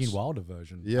seen the once. Gene Wilder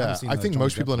version. Yeah, I think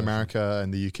most people in America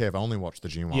and the UK have only watched the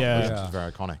Gene Wilder version, which is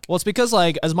very iconic. Well, it's because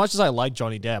like as much as I like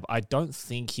Johnny Depp, I don't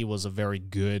think he was a very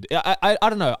good. I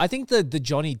don't know. I think the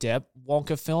Johnny Depp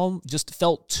Wonka film just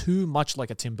felt too much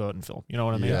like a Tim Burton film. You know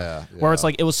what I mean? Yeah. Where it's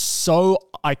like it was so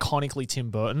iconically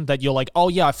Tim Burton that you're like, oh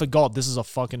yeah, I forgot this is a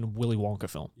fucking Willy Wonka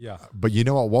film. Yeah. But you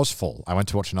know what was full? I went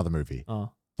to watch another movie.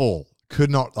 Full. Could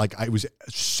not it was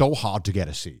so hard to get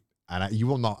a seat. And you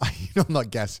will not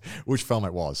guess which film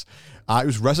it was. It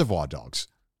was Reservoir Dogs.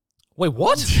 Wait,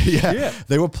 what? Yeah.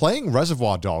 They were playing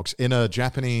Reservoir Dogs in a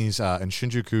Japanese, in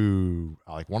Shinjuku,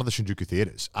 like one of the Shinjuku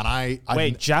theaters. And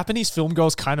Wait, Japanese film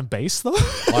goes kind of based though?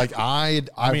 Like I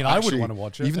would want to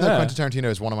watch it. Even though Quentin Tarantino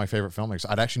is one of my favorite filmmakers,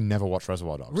 I'd actually never watched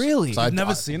Reservoir Dogs. Really? So You've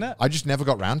never seen it? I just never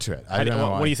got round to it. I don't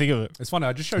know what do you think of it? It's funny.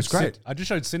 I just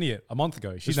showed Cindy it a month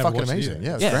ago. She's It's never fucking watched amazing. it.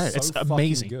 Yeah, it's great. It's fucking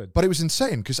amazing. good. But it was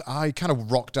insane because I kind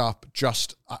of rocked up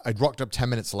I'd rocked up 10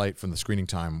 minutes late from the screening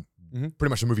time. Pretty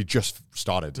much the movie just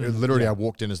started. Literally, I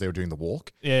walked in as they were doing the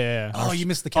walk. Yeah. Oh, you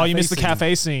missed the cafe Oh, you missed the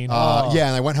cafe scene. Yeah,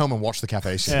 and I went home and watched the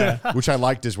cafe scene, which I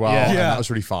liked as well. Yeah. And that was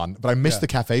really fun. But I missed the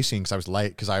cafe scene because I was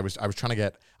late because I was trying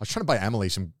to buy Emily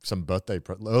some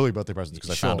early birthday presents because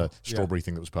I found a strawberry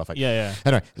thing that was perfect. Yeah.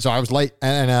 Anyway, so I was late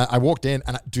and I walked in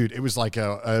and dude, it was like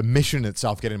a mission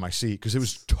itself getting in my seat because it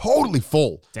was totally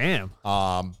full. Damn.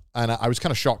 And I was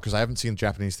kind of shocked because I haven't seen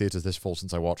Japanese theaters this full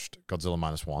since I watched Godzilla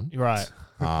 -1. Right.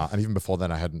 And even before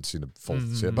then, I hadn't seen a full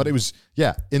theater. But it was,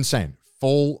 insane.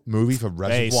 Full movie for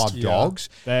Reservoir Dogs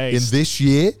in this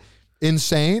year.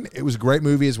 Insane. It was a great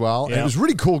movie as well. And it was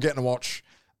really cool getting to watch.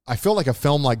 I feel like a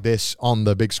film like this on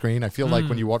the big screen. I feel like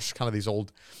when you watch kind of these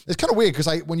old, it's kind of weird because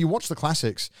when you watch the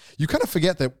classics, you kind of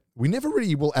forget that we never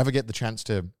really will ever get the chance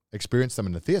to experience them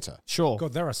in the theater. Sure.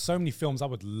 God, there are so many films I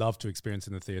would love to experience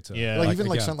in the theater. Yeah. Like even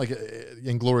like something like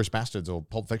Inglourious Bastards or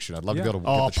Pulp Fiction. I'd love to be able to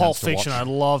get the chance Pulp to Fiction. watch I'd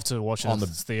love to watch it on the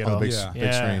theater. big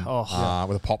screen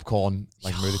with a popcorn,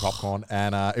 like movie popcorn.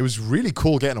 And it was really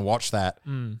cool getting to watch that.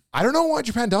 I don't know why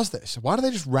Japan does this. Why do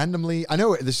they just randomly, I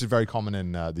know this is very common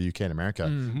in the UK and America.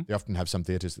 They often have some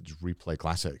theaters that just replay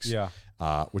classics. Yeah.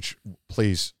 Which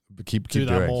please keep Do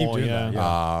doing. that more, Keep doing that.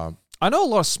 Yeah. I know a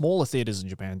lot of smaller theaters in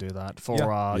Japan do that for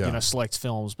select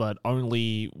films, but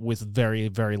only with very,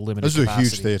 very limited This is a capacity.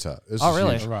 huge theater. Oh,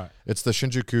 really? Huge. Right. It's the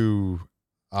Shinjuku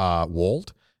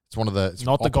Walled. It's one of the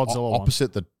Not the Godzilla one.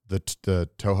 opposite the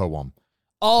Toho one.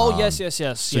 Oh, yes.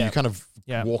 So you kind of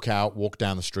walk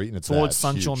down the street and it's towards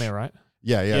there. It's Sanchome, huge. right?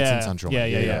 Yeah, it's in Sanchome.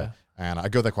 Yeah. And I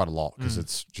go there quite a lot because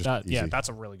it's just easy. Yeah, that's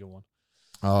a really good one.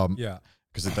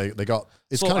 Because they got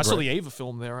it's I kind of saw great. the Ava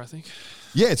film there, I think.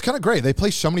 Yeah, it's kind of great. They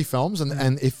play so many films,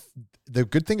 and if the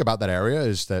good thing about that area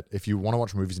is that if you want to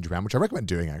watch movies in Japan, which I recommend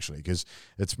doing actually, because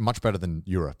it's much better than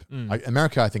Europe. I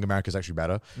think America is actually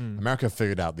better. America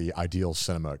figured out the ideal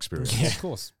cinema experience. Yeah, of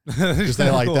course. Because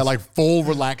they're like full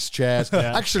relaxed chairs.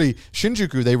 Actually,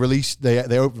 Shinjuku,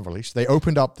 they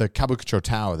opened up the Kabukicho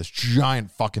Tower, this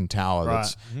giant fucking tower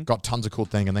that's got tons of cool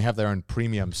thing, and they have their own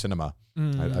premium cinema.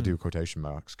 I do quotation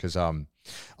marks because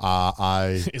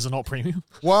Is it not premium?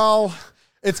 well,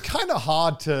 it's kind of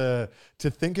hard to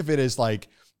think of it as like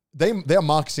they're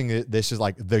marketing this as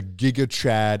like the Giga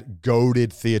Chad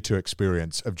goated theater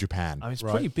experience of Japan. I mean, it's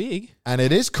pretty big. And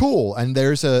it is cool. And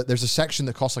there's a section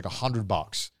that costs like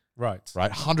 $100. Right.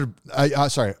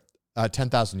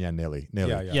 10,000 yen nearly.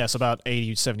 Yeah, it's about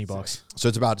 $80-$70. So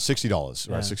it's about $60,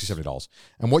 right? $60-$70.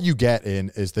 And what you get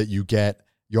is that you get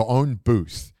your own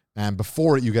booth. And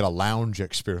before it, you get a lounge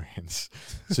experience.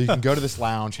 So you can go to this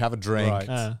lounge, have a drink.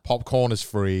 Popcorn is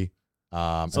free.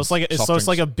 So it's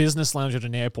like a business lounge at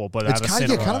an airport, but it's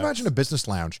kind of imagine a business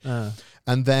lounge.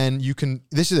 And then you can.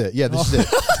 This is it. Yeah, this is it.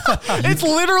 It's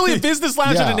literally a business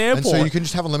lounge at an airport. And so you can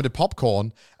just have unlimited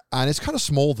popcorn. And it's kind of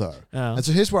small though. And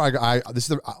so here's where this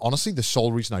is honestly the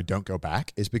sole reason I don't go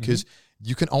back is because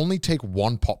you can only take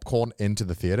one popcorn into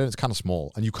the theater. And it's kind of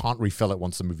small, and you can't refill it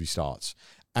once the movie starts.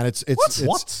 And it's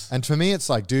and for me, it's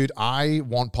like, dude, I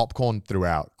want popcorn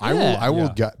throughout. I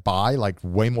will buy like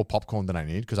way more popcorn than I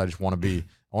need because I just want to be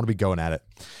going at it.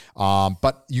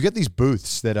 But you get these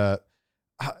booths that are,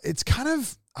 it's kind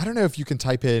of, I don't know if you can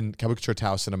type in Kabukicho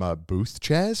Tower Cinema booth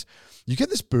chairs. You get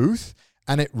this booth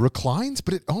and it reclines,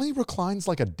 but it only reclines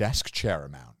like a desk chair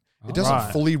amount. It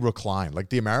doesn't fully recline like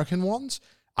the American ones.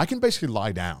 I can basically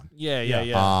lie down.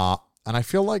 Yeah. And I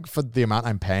feel like for the amount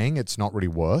I'm paying, it's not really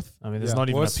worth. I mean, there's not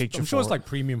even a picture. I'm sure it's like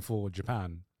premium for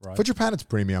Japan, right? For Japan, it's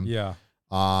premium. Yeah.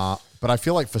 But I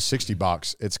feel like for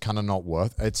 $60, it's kind of not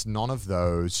worth. It's none of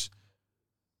those.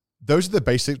 Those are the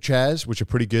basic chairs, which are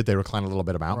pretty good. They recline a little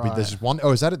bit amount. But there's one.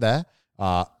 Oh, is that it there?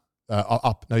 Up.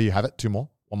 No, you have it. Two more.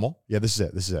 One more. Yeah, this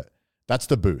is it. That's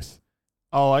the booth.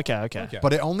 Oh, okay.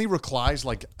 But it only reclines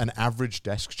like an average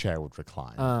desk chair would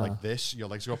recline. Like this, your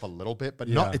legs go up a little bit, but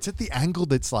not. It's at the angle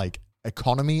that's like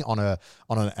economy on a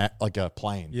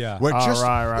plane. Yeah. Where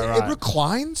it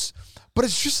reclines, but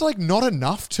it's just like not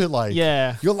enough to like.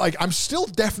 Yeah. You're like, I'm still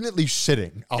definitely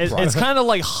sitting upright. It's kind of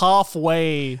like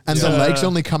halfway. And the legs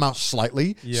only come out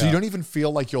slightly, so you don't even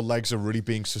feel like your legs are really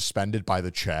being suspended by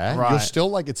the chair. Right. You're still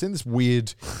like, it's in this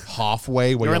weird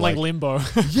halfway where you're in like limbo.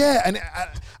 Yeah, and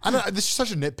I know this is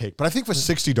such a nitpick, but I think for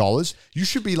 $60, you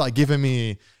should be like giving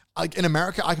me. Like in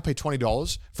America, I could pay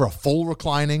 $20 for a full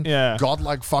reclining,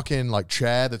 godlike fucking like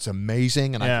chair that's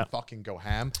amazing, and I can fucking go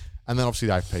ham. And then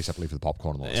obviously I have to pay separately for the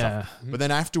popcorn and all that stuff. But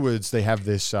then afterwards, they have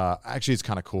this. Actually, it's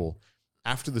kind of cool.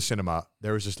 After the cinema,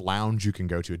 there is this lounge you can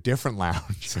go to, a different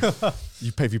lounge.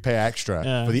 If you pay extra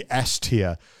for the S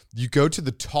tier, you go to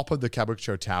the top of the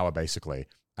Kabukicho Tower basically,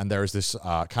 and there is this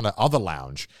kind of other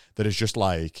lounge that is just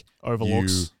like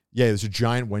overlooks. There's a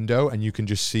giant window, and you can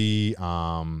just see.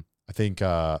 I think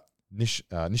Nishi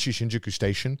Shinjuku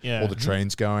Station, all the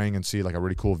trains going, and see like a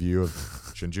really cool view of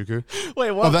Shinjuku.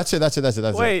 Wait, what? Oh, that's it.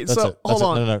 Wait, hold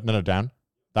on. No, down.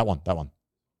 That one.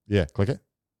 Yeah, click it.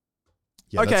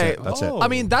 Yeah, okay, that's it. I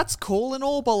mean, that's cool and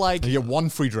all, but like, you get one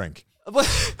free drink.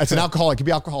 It's an alcoholic. It can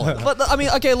be alcoholic. But I mean,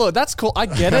 okay, look, that's cool. I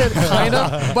get it, kind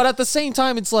of. But at the same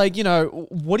time, it's like, you know,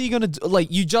 what are you going to do?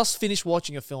 Like, you just finished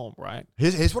watching a film, right?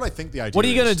 Here's what I think the idea is. What are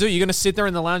you going to do? You're going to sit there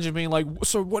in the lounge and being like,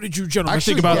 so what did you gentlemen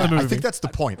think about the movie? I think that's the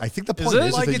point. I think the point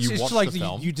is like that you watch like the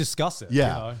film. you discuss it. Yeah.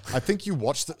 You know? I think you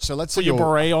watch the... So let's say put your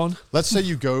beret on. Let's say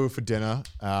you go for dinner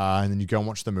and then you go and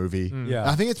watch the movie. Yeah.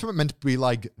 I think it's meant to be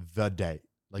like the day.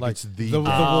 Like it's the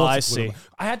I see.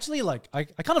 I actually like. I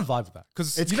kind of vibe with that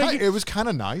because it was kind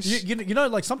of nice. You know,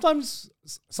 like sometimes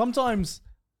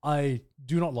I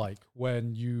do not like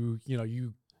when you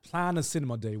plan a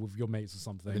cinema day with your mates or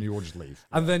something, and you all just leave,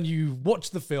 and then you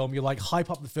watch the film. You like hype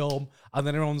up the film, and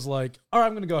then everyone's like, "All right,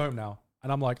 I'm gonna go home now."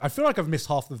 And I'm like, I feel like I've missed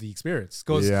half of the experience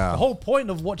because the whole point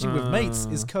of watching with mates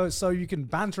is so you can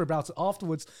banter about it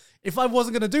afterwards. If I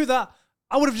wasn't gonna do that,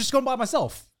 I would have just gone by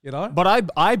myself. You know,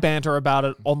 but I banter about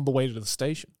it on the way to the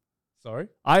station. Sorry,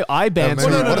 I banter.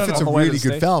 What if it's a really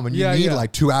good film and you need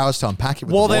like 2 hours to unpack it?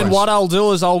 With then what I'll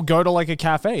do is I'll go to like a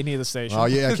cafe near the station. Oh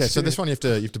yeah, okay. So this one you have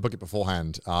to book it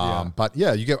beforehand. But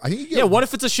yeah, you get. I think you get. What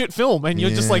if it's a shit film and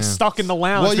you're just like stuck in the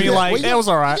lounge, being like, "It was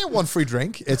all right." You get one free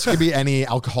drink. It's gonna be any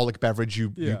alcoholic beverage you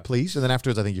please, and then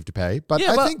afterwards I think you have to pay. But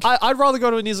I think I'd rather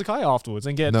go to an izakaya afterwards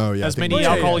and get as many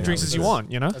alcoholic drinks as you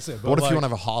want. You know. That's it. What if you want to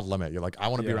have a hard limit? You're like, I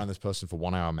want to be around this person for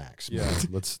 1 hour max. Yeah,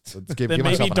 let's give then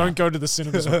myself maybe don't go to the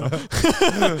cinemas.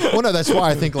 Well, no, that's why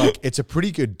I think like it's a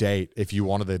pretty good date if you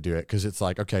wanted to do it because it's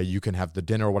like, okay, you can have the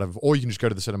dinner or whatever, or you can just go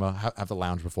to the cinema, have the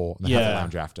lounge before, and then have the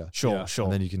lounge after. Sure.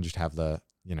 And then you can just have the,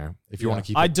 if you want to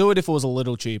keep. I'd do it if it was a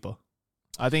little cheaper.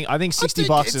 I think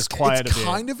 $60 is quite a bit. It's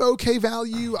kind of okay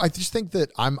value. I just think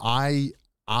that I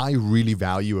really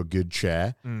value a good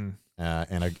chair.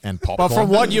 And popcorn.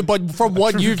 But from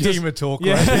what you've gamer talk,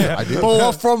 yeah. right? I do.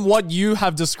 But from what you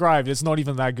have described, it's not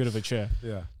even that good of a chair.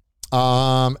 Yeah.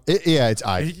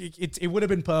 It would have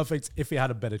been perfect if it had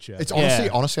a better chair. It's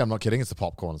honestly, I'm not kidding. It's the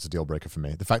popcorn. It's a deal breaker for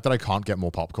me. The fact that I can't get more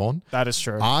popcorn. That is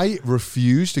true. I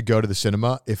refuse to go to the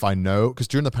cinema if I know, because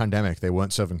during the pandemic, they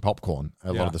weren't serving popcorn at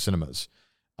a lot of the cinemas,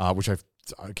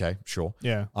 okay, sure.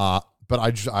 Yeah. But I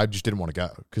just didn't want to go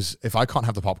because if I can't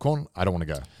have the popcorn, I don't want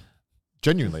to go.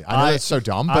 Genuinely, I know that's so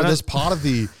dumb, but that's part of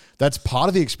the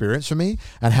experience for me.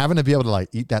 And having to be able to like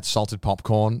eat that salted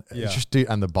popcoron,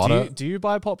 and the butter. Do you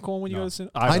buy popcorn when you go to the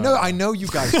cinema? I know you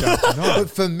guys don't.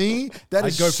 But for me, that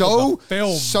is so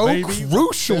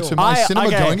crucial to my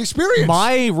cinema going experience.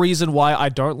 My reason why I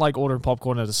don't like ordering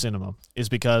popcorn at a cinema is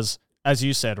because, as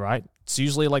you said, right, it's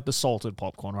usually like the salted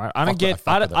popcorn, right? I don't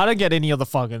get any of the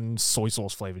fucking soy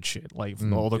sauce flavored shit, like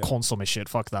all the consomme shit.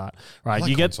 Fuck that, right?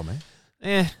 You get consomme.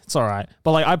 It's all right.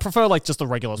 But like I prefer like just the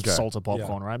regular salted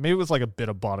popcorn, right? Maybe with like a bit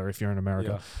of butter if you're in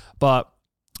America. Yeah. But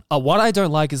what I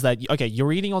don't like is that, okay,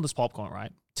 you're eating all this popcorn,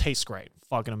 right? Tastes great.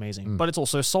 Fucking amazing. But it's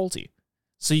also salty.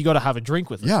 So you got to have a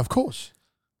drink with it. Yeah, of course.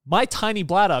 My tiny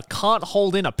bladder can't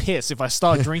hold in a piss if I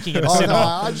start drinking in a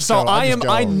cinema.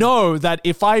 I know that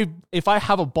if I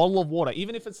have a bottle of water,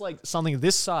 even if it's like something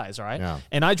this size, right? Yeah.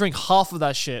 And I drink half of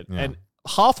that shit and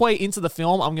halfway into the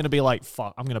film, I'm going to be like,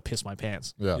 fuck, I'm going to piss my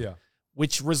pants. Yeah.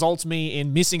 Which results me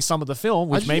in missing some of the film,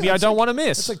 which maybe I don't want to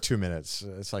miss. It's like 2 minutes.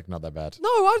 It's like not that bad. No,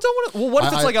 I don't want to. Well, what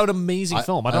if it's like an amazing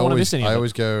film? I don't want to miss any of it. I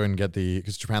always go and get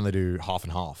because Japan, they do half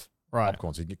and half. Right.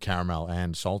 Popcorn, so you get caramel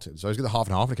and salted. So I always get the half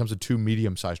and half, and it comes with 2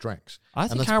 medium-sized drinks. I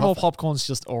think caramel popcorn's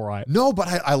just all right. No, but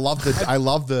I love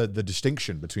the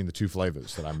distinction between the two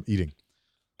flavors that I'm eating.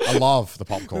 I love the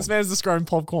popcorn. This man's describing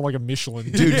popcorn like a Michelin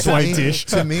dish.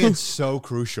 To me, it's so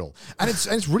crucial, and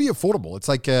it's really affordable. It's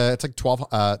like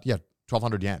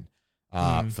 1,200 yen.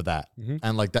 For that.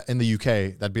 And like that in the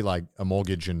UK, that'd be like a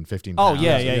mortgage and 15 pounds. Oh,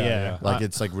 yeah. Like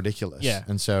it's like ridiculous. Yeah.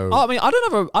 And so I mean, I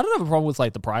don't have a problem with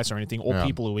like the price or anything or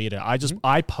people who eat it.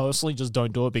 I personally just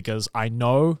don't do it because I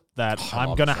know that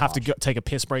I'm going to have to take a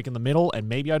piss break in the middle and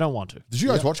maybe I don't want to. Did you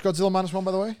guys watch Godzilla -1,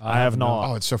 by the way? I have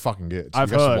not. Oh, it's so fucking good. So I've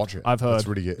heard. Watch it. I've heard. It's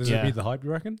really good. Does it beat the hype,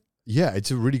 you reckon? Yeah, it's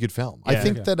a really good film. I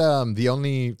think that the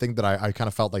only thing that I kind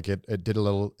of felt like it did a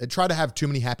little, it tried to have too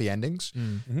many happy endings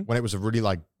when it was a really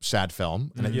like sad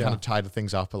film, and it kind of tied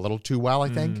things up a little too well, I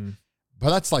think.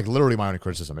 But that's like literally my only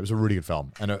criticism. It was a really good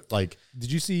film, and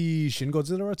did you see Shin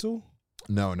Godzilla at all?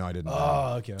 No, I didn't.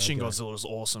 Oh, okay. Shin Godzilla was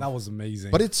awesome. That was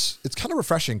amazing. But it's kind of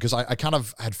refreshing because I kind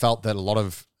of had felt that a lot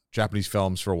of Japanese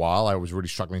films for a while I was really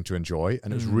struggling to enjoy,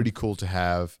 and it was really cool to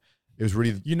have. It was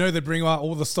really, they bring out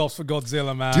all the stops for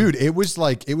Godzilla, man. Dude, it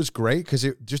was great because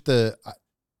it just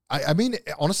I mean,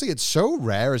 honestly, it's so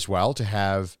rare as well to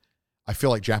have, I feel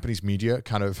like Japanese media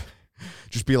kind of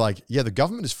just be like, yeah, the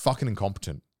government is fucking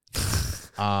incompetent.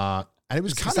 And it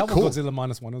was kind of cool. Godzilla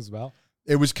 -1 was about.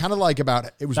 It was kind of like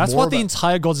That's what the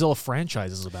entire Godzilla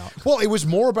franchise is about. Well, it was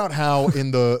more about how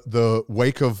in the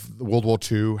wake of World War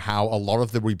II, how a lot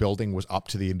of the rebuilding was up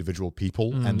to the individual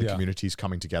people and the communities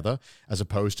coming together, as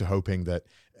opposed to hoping that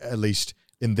at least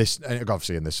in this,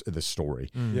 obviously in this story,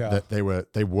 that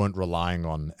they weren't relying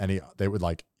on any. They were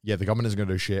like, yeah, the government isn't going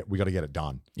to do shit. We got to get it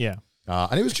done. Yeah.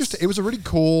 And it was a really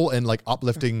cool and like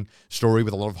uplifting story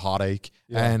with a lot of heartache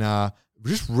and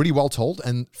just really well told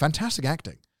and fantastic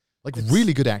acting. Like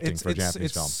really good acting for a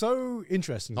Japanese film. It's so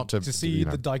interesting to see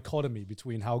the dichotomy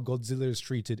between how Godzilla is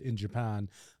treated in Japan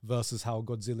versus how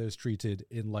Godzilla is treated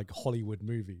in like Hollywood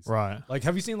movies. Right. Like,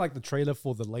 have you seen like the trailer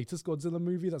for the latest Godzilla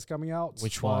movie that's coming out?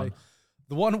 Which one?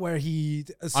 The one where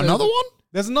another one?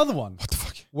 There's another one. What the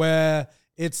fuck? Where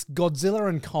it's Godzilla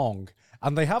and Kong.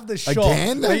 And they have this shot.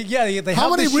 Again? They How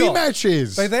have many this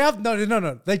rematches? They have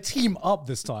no. They team up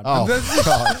this time. Oh,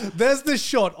 there's this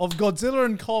shot of Godzilla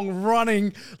and Kong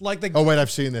running like they. Oh wait, I've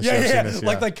seen this.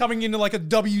 Like they're coming into like a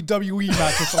WWE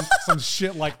match or some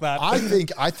shit like that. I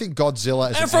think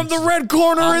Godzilla. And from the red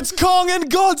corner, it's Kong and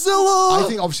Godzilla. I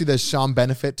think obviously there's some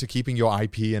benefit to keeping your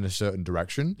IP in a certain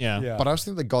direction. Yeah. But I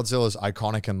also think that Godzilla is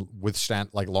iconic and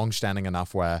long-standing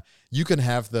enough where you can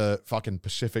have the fucking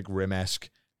Pacific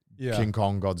Rim-esque King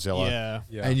Kong Godzilla.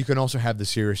 Yeah. And you can also have the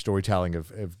serious storytelling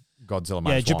of Godzilla Yeah,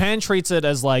 minus one. Japan treats it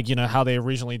as like, how they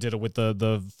originally did it with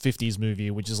the 50s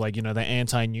movie, which is like, the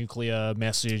anti-nuclear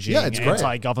messaging, Yeah, it's great.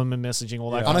 anti-government messaging,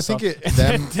 all that And kind I of stuff.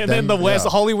 think then the West,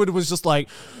 Hollywood was just like,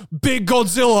 big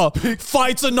Godzilla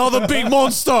fights another big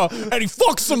monster and he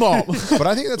fucks them up. But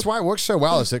I think that's why it works so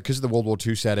well, is that because of the World War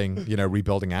II setting,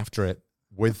 rebuilding after it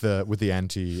with the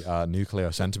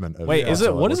anti-nuclear sentiment. Of Wait, is it,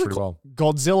 Godzilla, what is works it? pretty well.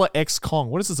 Godzilla X Kong.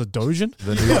 What is this, a Dojin?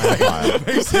 The new empire.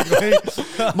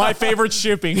 Basically. My favorite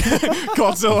shipping.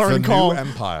 Godzilla The and new Kong.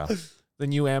 empire. The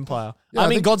new empire. Yeah, I I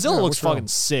mean, think- Godzilla yeah, looks what's wrong? fucking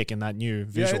sick in that new Yeah,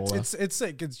 visual. it's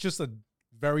sick. It's just a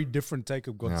very different take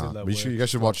of Yeah. Godzilla. But you guys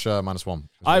should watch minus one.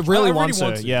 I really I want really to.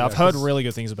 want to, Yeah, yeah, I've heard 'cause, really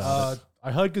good things about it.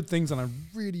 I heard good things, and I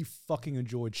really fucking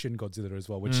enjoyed Shin Godzilla as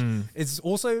well, which Mm. is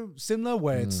also similar,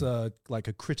 where it's like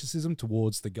a criticism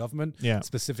towards the government, Yeah.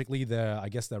 specifically their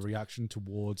reaction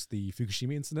towards the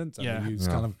Fukushima incident, and Yeah. they use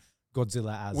kind of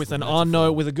Godzilla as With the an metaphor.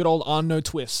 Arno, with a good old Arno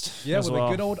twist. yeah, as with well.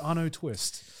 a good old Arno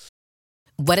twist.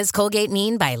 What does Colgate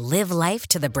mean by live life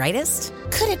to the brightest?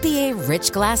 Could it be a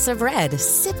rich glass of red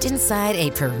sipped inside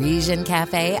a Parisian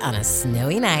cafe on a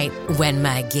snowy night when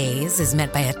my gaze is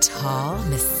met by a tall,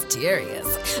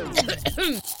 mysterious...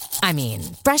 I mean,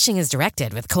 brushing is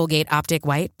directed with Colgate Optic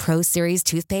White Pro Series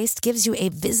toothpaste gives you a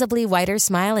visibly whiter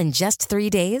smile in just 3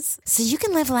 days, so you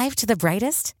can live life to the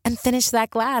brightest and finish that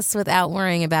glass without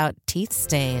worrying about teeth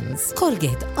stains.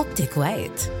 Colgate Optic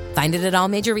White. Find it at all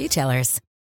major retailers.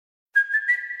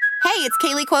 Hey, it's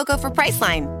Kaylee Cuoco for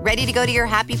Priceline. Ready to go to your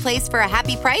happy place for a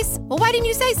happy price? Well, why didn't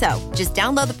you say so? Just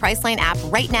download the Priceline app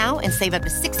right now and save up to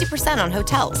 60% on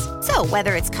hotels. So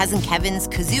whether it's Cousin Kevin's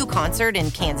Kazoo Concert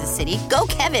in Kansas City, go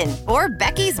Kevin, or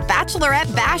Becky's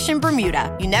Bachelorette Bash in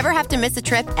Bermuda, you never have to miss a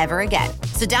trip ever again.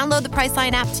 So download the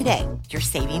Priceline app today. Your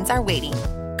savings are waiting.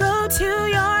 Go to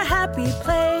your happy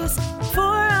place for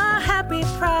a happy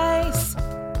price.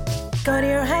 Go to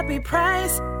your happy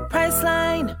price,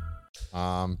 Priceline.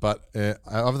 But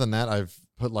other than that, I've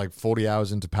put like 40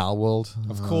 hours into Pal World.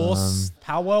 Of course,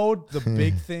 Power World, the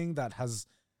big thing that has...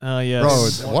 Oh, yeah. Bro,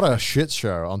 what a shit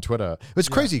show on Twitter. It's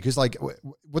crazy because like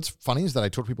what's funny is that I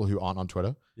talk to people who aren't on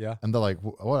Twitter. Yeah. And they're like,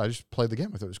 "What? I just played the game.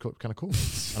 I thought it was kind of cool."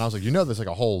 And I was like, there's like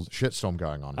a whole shitstorm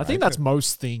going on. I think that's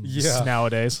most things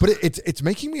nowadays. But it's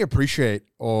making me appreciate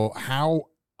how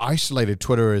isolated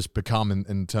Twitter has become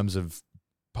in terms of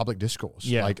public discourse.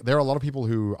 Yeah. Like there are a lot of people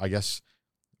who I guess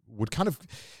it kind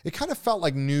of felt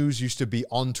like news used to be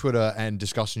on Twitter and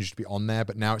discussions used to be on there,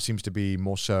 but now it seems to be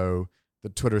more so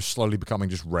that Twitter is slowly becoming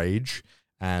just rage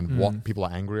and what people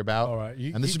are angry about. All right.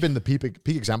 And this has been the peak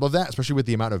example of that, especially with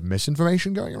the amount of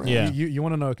misinformation going around. Yeah. You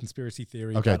want to know a conspiracy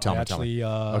theory Okay, that tell I me, tell me.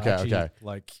 actually, Okay.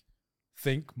 like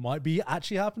think might be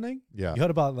actually happening? Yeah. You heard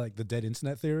about like the dead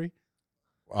internet theory?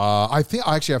 I think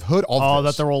I've heard of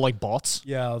this. That they're all like bots?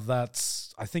 Yeah,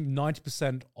 that's I think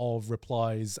 90% of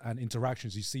replies and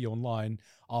interactions you see online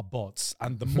are bots.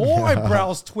 And the more I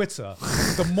browse Twitter,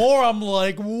 the more I'm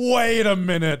like, wait a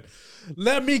minute.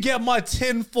 Let me get my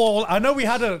tinfoil. I know we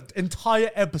had an entire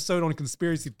episode on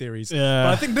conspiracy theories. Yeah.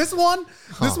 But I think this one,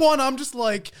 I'm just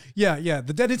like, yeah.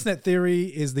 The dead internet theory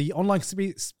is the online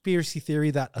conspiracy theory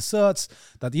that asserts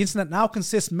that the internet now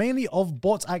consists mainly of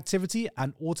bot activity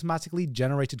and automatically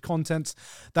generated content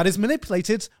that is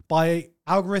manipulated by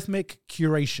algorithmic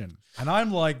curation. And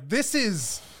I'm like, this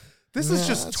is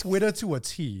just Twitter to a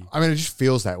T. I mean, it just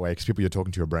feels that way because people you're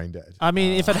talking to are brain dead. I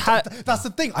mean, if it had... That's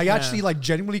the thing. I actually like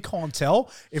genuinely can't tell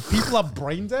if people are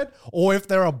brain dead or if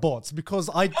there are bots because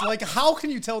I like, how can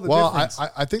you tell the difference?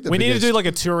 I think we need to do like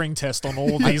a Turing test on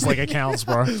all of these like accounts,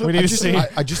 bro. We need to see.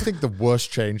 I just think the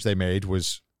worst change they made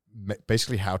was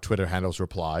basically how Twitter handles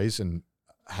replies and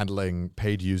handling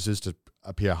paid users to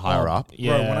appear higher up.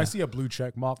 Yeah. Bro, when I see a blue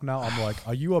check mark now, I'm like,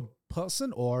 are you a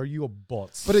person or are you a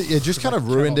bot? But it just kind of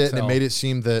ruined it, and it tell. made it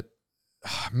seem that,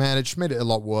 man, it just made it a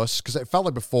lot worse because it felt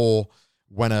like before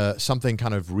when something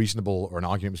kind of reasonable or an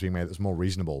argument was being made that was more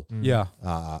reasonable. Yeah.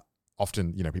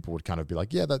 Often, people would kind of be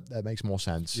like, yeah, that makes more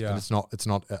sense. Yeah. And it's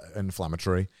not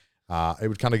inflammatory. It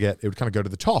would kind of go to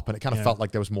the top, and it kind of felt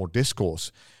like there was more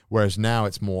discourse. Whereas now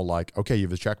it's more like, okay, you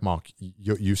have a check mark.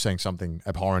 You saying something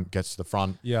abhorrent gets to the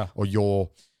front. Yeah. Or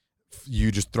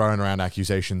you just throwing around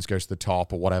accusations goes to the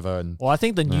top or whatever. And Well, I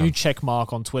think the new check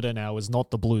mark on Twitter now is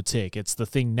not the blue tick. It's the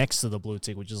thing next to the blue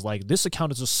tick, which is like, this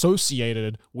account is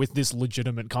associated with this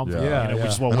legitimate company, Yeah, which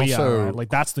is what And we also- are, right? Like,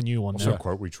 that's the new one also now.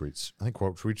 quote retweets. I think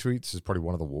quote retweets is probably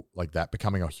one of the, like that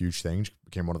becoming a huge thing,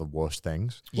 became one of the worst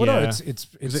things. Well, no, Yeah.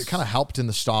 Because it kind of helped in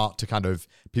the start to kind of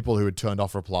people who had turned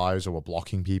off replies or were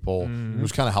blocking people. It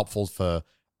was kind of helpful for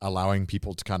allowing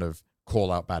people to kind of call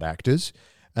out bad actors.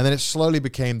 And then it slowly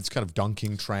became this kind of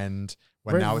dunking trend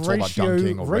When now it's all about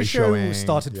dunking or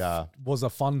ratioing. Was a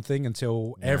fun thing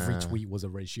until every tweet was a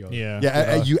ratio.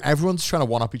 Everyone's trying to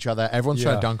one up each other. Everyone's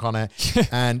trying to dunk on it,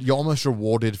 and you're almost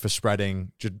rewarded for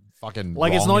spreading just fucking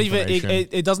like it's wrong not even. information.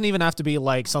 It doesn't even have to be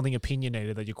like something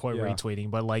opinionated that you quote retweeting,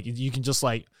 but like you can just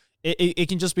like. It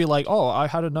can just be like, oh, I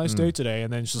had a nice day today,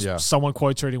 and then it's just someone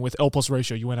quote tweeting with L plus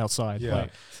ratio, you went outside. Yeah.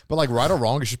 But like right or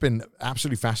wrong, it's just been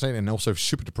absolutely fascinating and also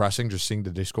super depressing just seeing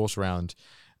the discourse around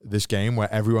this game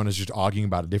where everyone is just arguing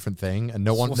about a different thing and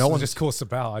no one discourse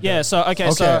about.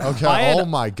 Oh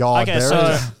my god.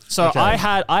 I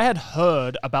had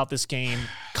heard about this game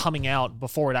coming out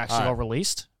before it actually got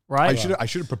released. Right? I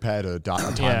should have prepared a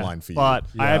timeline for you. But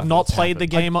I have not played the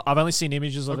game. I've only seen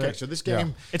images of it. Okay, so this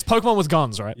game... It's Pokemon with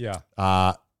guns, right? Yeah.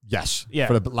 Yes. Yeah.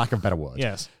 For the lack of a better word.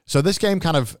 Yes. So this game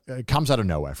kind of comes out of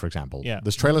nowhere, for example. Yeah.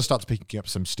 This trailer starts picking up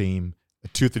some steam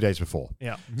 2 or 3 days before.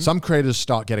 Yeah. Some creators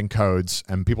start getting codes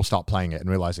and people start playing it and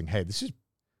realizing, hey, this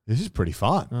is pretty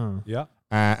fun. Yeah.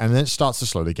 And then it starts to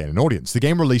slowly gain an audience. The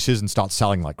game releases and starts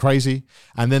selling like crazy.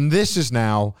 And then this is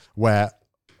now where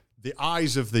the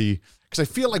eyes of the... Because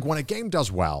I feel like when a game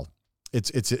does well, it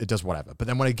does whatever. But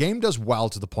then when a game does well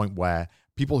to the point where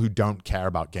people who don't care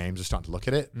about games are starting to look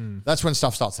at it, that's when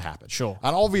stuff starts to happen. Sure.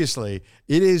 And obviously,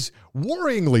 it is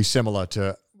worryingly similar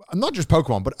to not just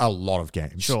Pokemon, but a lot of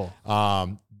games. Sure.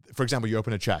 For example, you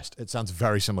open a chest. It sounds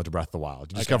very similar to Breath of the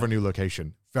Wild. You discover a new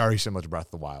location. Very similar to Breath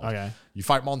of the Wild. Okay. You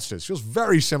fight monsters. Feels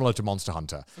very similar to Monster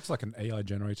Hunter. Looks like an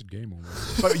AI-generated game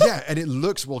almost. But yeah, and it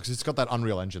looks, well, because it's got that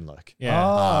Unreal Engine look.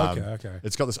 Yeah. Okay.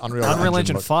 It's got this Unreal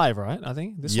Engine look. 5, right? I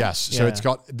think. Yes. So it's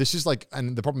got, this is like,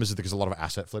 and the problem is that because a lot of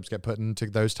asset flips get put into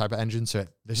those type of engines. So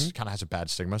this kind of has a bad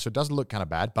stigma. So it does look kind of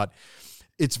bad, but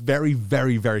it's very,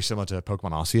 very, very similar to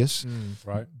Pokemon Arceus.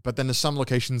 Right. But then there's some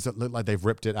locations that look like they've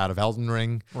ripped it out of Elden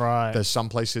Ring. Right. There's some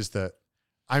places that,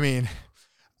 I mean,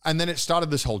 and then it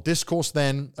started this whole discourse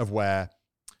then of where,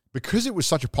 because it was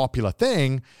such a popular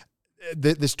thing,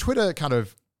 this Twitter kind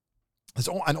of,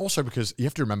 and also because you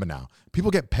have to remember now, people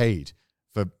get paid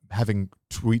for having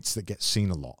tweets that get seen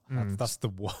a lot. That's the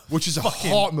worst. Which is a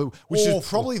hard move, which is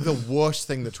probably the worst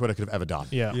thing that Twitter could have ever done.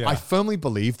 Yeah. I firmly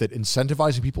believe that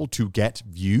incentivizing people to get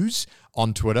views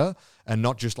on Twitter and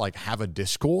not just like have a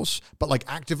discourse, but like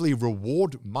actively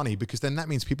reward money, because then that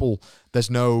means people, there's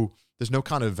no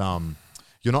kind of,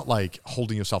 you're not like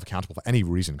holding yourself accountable for any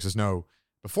reason, because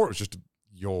before it was just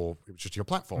your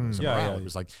platform. It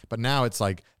was like, but now it's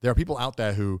like there are people out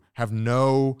there who have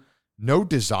no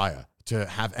desire to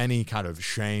have any kind of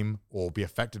shame or be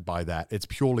affected by that. It's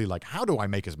purely like, how do I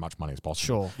make as much money as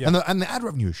possible? Sure. Yeah. And the ad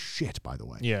revenue is shit, by the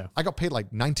way. Yeah. I got paid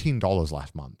like $19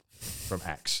 last month from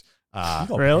X.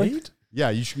 Really? Paid?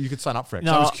 Yeah, you could sign up for it.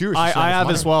 No, I was curious. I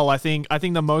have as well. I think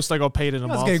the most I got paid in a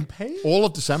month. Getting paid? All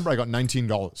of December, I got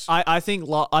 $19. I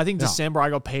think December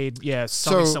I got paid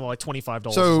something similar, like $25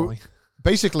 or something.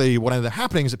 Basically, what ended up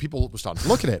happening is that people were starting to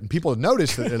look at it, and people had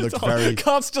noticed that it looked very...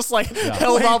 Kant's just like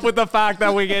held up with the fact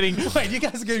that we're getting... Wait, you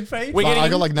guys are getting paid? I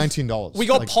got like $19. We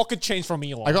got like, pocket change from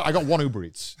Elon. I got one Uber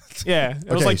Eats. Yeah,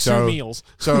 it was like 2 meals.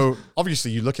 So obviously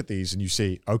you look at these and you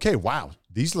see, okay, wow,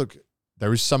 these look...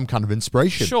 There is some kind of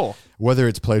inspiration. Sure. Whether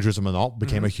it's plagiarism or not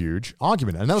became a huge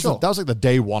argument. And that was like the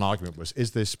day one argument was,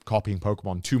 is this copying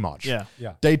Pokemon too much? Yeah.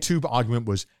 Day two argument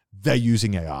was, they're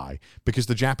using AI, because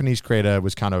the Japanese creator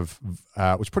was kind of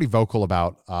was pretty vocal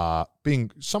about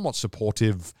being somewhat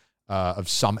supportive of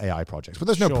some AI projects, but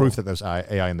there's no proof that there's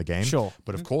AI in the game. Sure.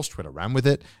 But of course, Twitter ran with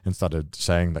it and started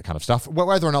saying that kind of stuff.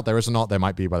 Whether or not there is or not, there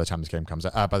might be by the time this game comes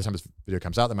out. By the time this video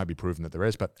comes out, there might be proven that there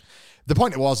is. But the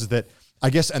point is that I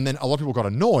guess, and then a lot of people got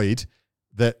annoyed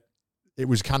that it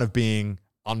was kind of being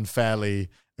unfairly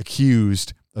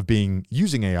accused of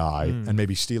using AI and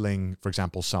maybe stealing, for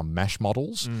example, some mesh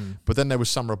models. But then there was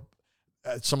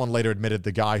someone later admitted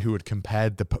the guy who had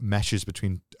compared the meshes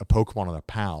between a Pokemon and a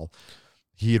PAL,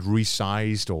 he had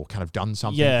resized or kind of done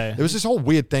something. Yeah. There was this whole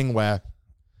weird thing where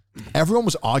everyone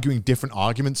was arguing different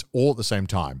arguments all at the same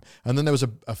time. And then there was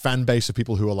a fan base of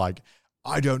people who were like,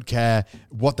 I don't care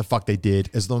what the fuck they did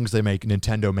as long as they make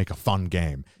Nintendo make a fun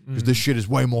game. Because this shit is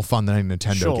way more fun than any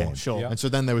Nintendo game. Sure. And so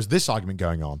then there was this argument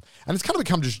going on. And it's kind of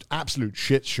become just absolute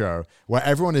shit show where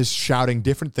everyone is shouting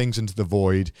different things into the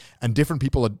void and different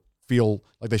people feel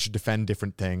like they should defend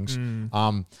different things.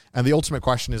 And the ultimate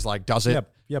question is like, does it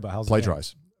but how's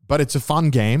plagiarize? But it's a fun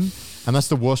game, and that's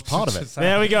the worst part of it.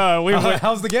 There we go.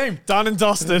 How's the game? Done and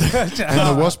dusted. And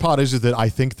the worst part is that I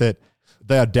think that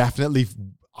they are definitely...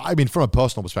 I mean, from a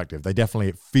personal perspective,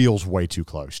 it feels way too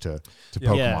close to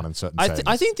Pokemon in certain settings.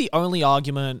 I think the only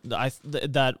argument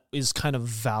that is kind of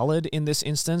valid in this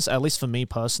instance, at least for me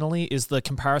personally, is the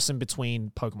comparison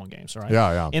between Pokemon games, right?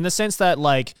 Yeah. In the sense that,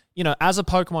 like, as a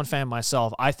Pokemon fan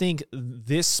myself, I think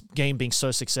this game being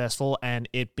so successful and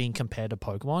it being compared to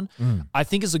Pokemon, I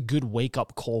think is a good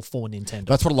wake-up call for Nintendo.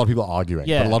 That's what a lot of people are arguing.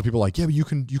 Yeah. But a lot of people are like, yeah, but you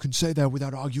can say that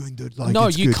without arguing that. Like, no,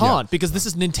 it's you good. can't because this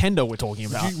is Nintendo we're talking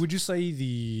about. Would you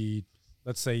say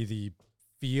let's say the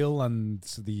feel and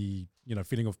the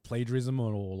feeling of plagiarism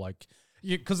or like,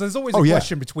 because there's always a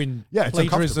question between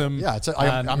plagiarism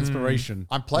and inspiration.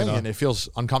 I'm playing it and it feels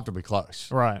uncomfortably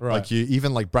close. Right. Like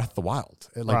even like Breath of the Wild.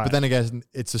 But then again,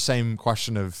 it's the same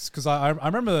question of... Because I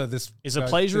remember this... Is it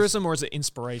plagiarism or is it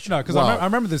inspiration? No, because I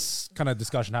remember this kind of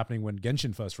discussion happening when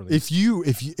Genshin first released.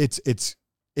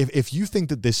 If you think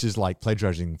that this is like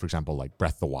plagiarizing, for example, like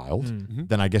Breath of the Wild,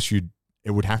 then I guess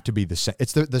it would have to be the same.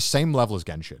 It's the same level as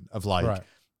Genshin of like... Right.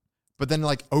 But then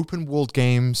like open world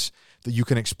games that you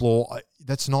can explore,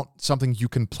 that's not something you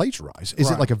can plagiarize. Is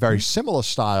it like a very similar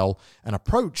style and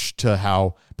approach to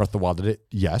how Breath of the Wild did it?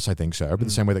 Yes, I think so. But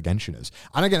the same way that Genshin is.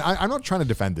 And again, I'm not trying to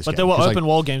defend this game. But there were open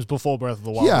world games before Breath of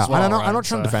the Wild as well. Yeah, I'm not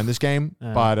trying to defend this game.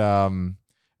 But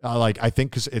I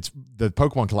think because it's the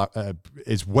Pokemon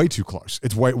is way too close.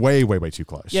 It's way too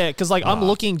close. Yeah, because like I'm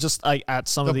looking just at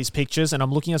some of these pictures and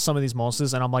I'm looking at some of these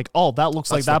monsters and I'm like, oh, that looks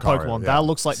like that Lucario, Pokemon. yeah. That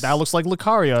looks like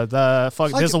Lucario.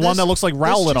 There's the one that looks like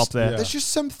Rowlet up there. There's just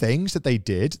some things that they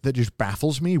did that just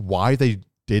baffles me why they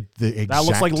did the exact... That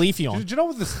looks like Leafeon. Do you know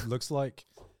what this looks like?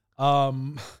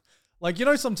 Like,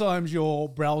 sometimes you're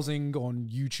browsing on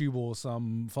YouTube or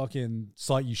some fucking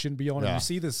site you shouldn't be on, and you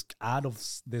see this ad of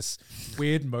this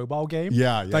weird mobile game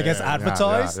that gets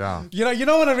advertised. You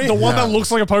know what I mean? The one that looks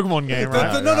like a Pokemon game,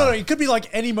 right? No. It could be like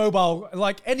any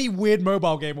any weird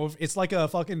mobile game, or it's like a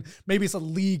fucking, maybe it's a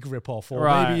League ripoff, or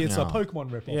maybe it's a Pokemon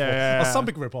ripoff, or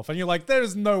something ripoff, and you're like,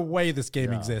 there's no way this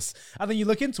game exists. And then you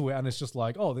look into it, and it's just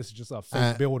like, oh, this is just a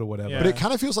fake build or whatever. But it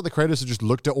kind of feels like the creators have just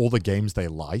looked at all the games they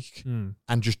like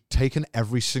and just taken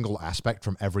every single aspect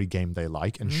from every game they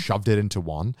like and shoved it into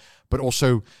one, but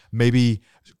also maybe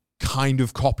kind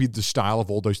of copied the style of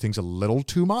all those things a little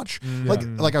too much.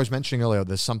 Like I was mentioning earlier,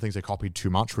 there's some things they copied too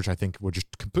much, which I think were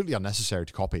just completely unnecessary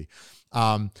to copy.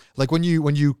 Like when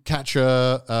you catch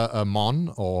a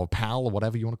mon or pal or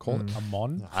whatever you want to call it. A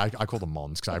mon? I call them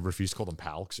mons because I refuse to call them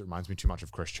pal because it reminds me too much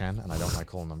of Chris Chan and I don't like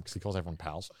calling them because he calls everyone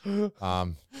pals.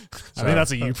 I think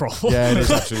that's a you problem. Yeah, it is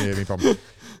actually a me problem.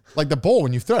 Like the ball,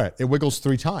 when you throw it, it wiggles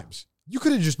 3 times. You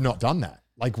could have just not done that.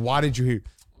 Like, why did you...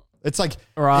 It's like,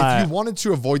 if you wanted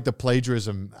to avoid the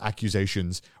plagiarism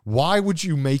accusations, why would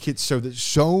you make it so that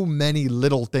so many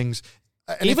little things...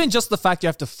 Even just the fact you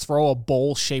have to throw a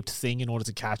ball-shaped thing in order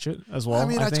to catch it as well. I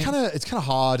mean, it's kind of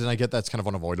hard, and I get that's kind of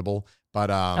unavoidable. But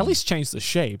at least change the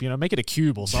shape, make it a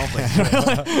cube or something.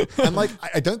 And like,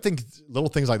 I don't think little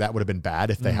things like that would have been bad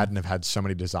if they hadn't have had so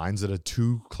many designs that are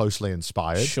too closely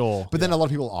inspired. Sure. But then a lot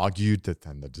of people argued that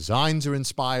then the designs are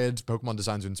inspired, Pokemon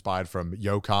designs are inspired from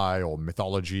yokai or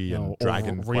mythology and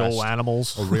Dragon real Quest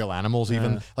animals. Or real animals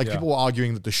even. Like people were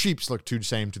arguing that the sheeps look too the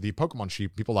same to the Pokemon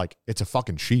sheep. People like, it's a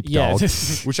fucking sheep dog,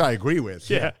 which I agree with.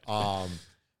 Yeah.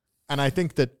 And I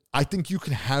think you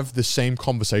can have the same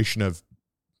conversation of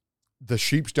the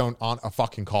sheeps aren't a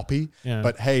fucking copy,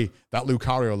 but hey, that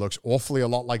Lucario looks awfully a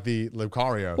lot like the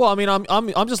Lucario. Well, I mean,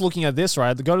 I'm just looking at this,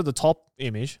 right? Go to the top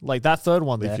image, like that third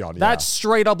one there. Leafeon, that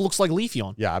straight up looks like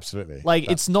Leafeon. Yeah, absolutely.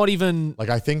 Like it's not even like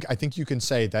I think you can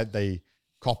say that they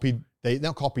copied. They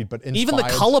not copied, but inspired. Even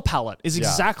the color palette is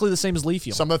exactly the same as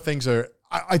Leafeon. Some of the things are.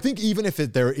 I think even if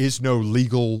there is no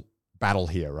legal battle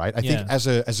here, right? I think as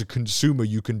a consumer,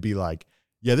 you can be like,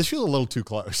 yeah, this feels a little too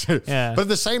close. But at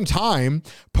the same time,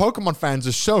 Pokemon fans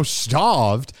are so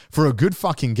starved for a good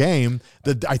fucking game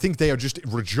that I think they are just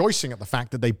rejoicing at the fact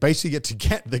that they basically get to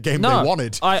get the game they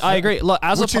wanted. I agree. Look,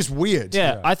 which is weird.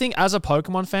 Yeah, I think as a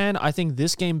Pokemon fan, I think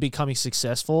this game becoming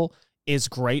successful is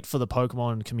great for the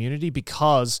Pokemon community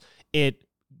because it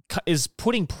is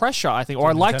putting pressure, I think, or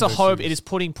I'd like to hope it is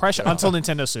putting pressure until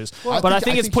Nintendo sues. Well, I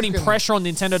think it's putting pressure on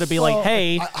Nintendo to be like,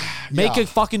 hey, make a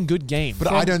fucking good game.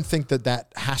 But I don't think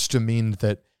that has to mean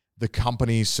that the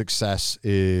company's success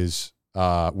is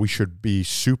we should be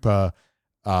super...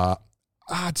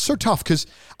 it's so tough because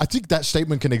I think that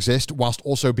statement can exist whilst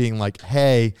also being like,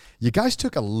 hey, you guys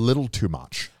took a little too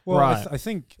much. Well, I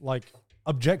think like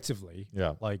objectively,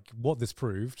 like what this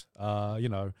proved,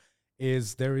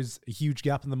 is there is a huge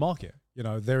gap in the market.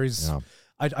 There is,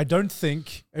 I don't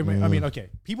think, I mean, okay,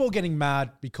 people are getting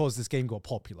mad because this game got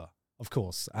popular, of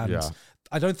course. And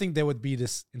I don't think there would be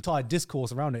this entire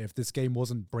discourse around it if this game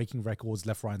wasn't breaking records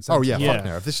left, right, and center. Oh, yeah, fuck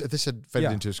no. If this had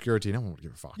faded into obscurity, no one would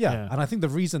give a fuck. Yeah, and I think the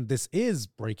reason this is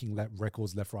breaking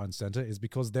records left, right, and center is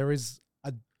because there is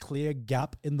a clear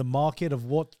gap in the market of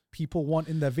what people want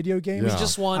in their video games. We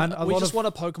just want And a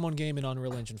Pokemon game in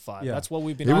Unreal Engine 5. Yeah. That's what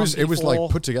we've been. It was for.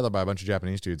 like put together by a bunch of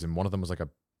Japanese dudes, and one of them was like a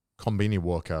combini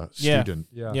worker student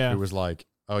Yeah. who was like,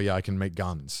 "Oh yeah, I can make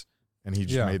guns," and he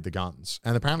just Yeah. made the guns.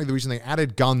 And apparently, the reason they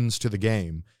added guns to the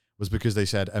game was because they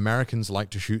said Americans like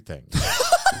to shoot things.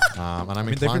 And I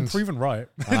mean, they've been proven right.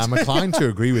 And I'm inclined to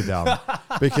agree with them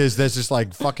because there's this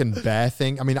like fucking bear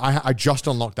thing. I mean, I just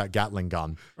unlocked that Gatling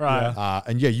gun, Right.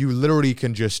 and yeah, you literally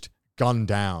can just gun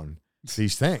down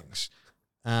these things,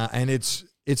 and it's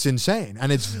insane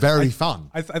and it's very fun.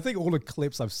 I think all the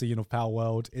clips I've seen of Power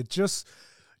World, it just,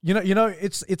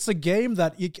 it's a game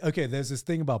that, there's this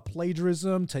thing about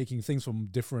plagiarism, taking things from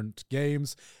different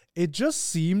games. It just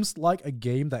seems like a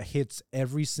game that hits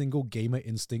every single gamer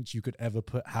instinct you could ever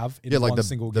have in one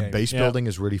single game. The base building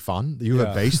is really fun. You have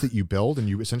a base that you build and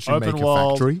you essentially Open make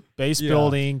world, a factory. Base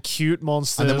building, cute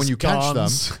monsters, And then when you catch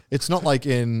guns. them, it's not like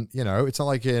in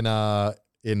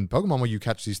Pokemon where you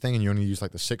catch these things and you only use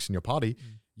like the 6 in your party.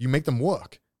 You make them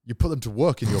work. You put them to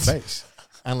work in your base.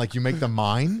 And like you make them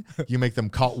mine, you make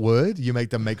them cut wood, you make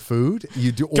them make food.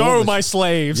 You do all Go, this. my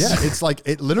slaves. Yeah, it's like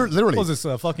it literally. What was this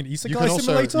fucking you Isekai can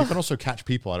simulator? you can also catch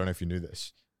people. I don't know if you knew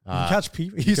this. You can catch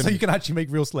people. So you can actually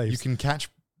make real slaves. You can catch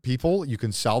people. You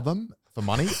can sell them for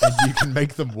money, and you can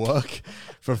make them work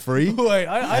for free. Wait,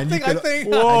 I think.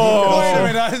 Whoa. Wait a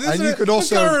minute. This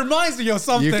kind of reminds me of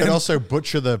something. You can also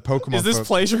butcher the Pokemon. Is this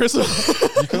plagiarism?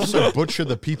 You can also butcher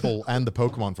the people and the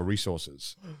Pokemon for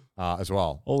resources as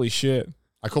well. Holy shit.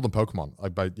 I call them Pokemon.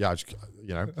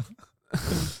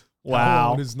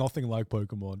 Wow. Pokemon is nothing like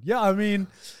Pokemon. Yeah, I mean,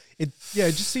 it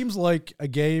just seems like a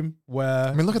game where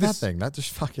I mean, look at that thing. That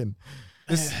just fucking.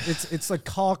 It's a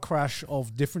car crash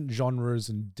of different genres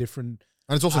and different.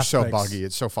 And it's also so aspects. buggy.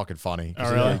 It's so fucking funny.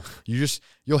 Oh, really?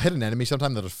 You'll hit an enemy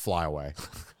sometime, they'll just fly away,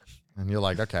 and you're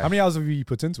like, okay. How many hours have you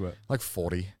put into it? Like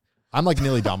 40. I'm like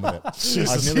nearly done with it.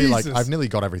 Jesus. I've nearly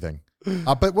got everything.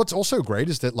 But what's also great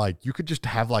is that like you could just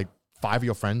have like 5 of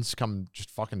your friends come just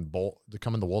fucking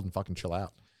come in the world and fucking chill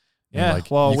out. Yeah,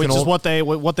 like, well, which is what they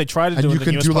try to do. And you in the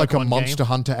can newest do like a Pokemon Monster game.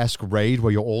 Hunter-esque raid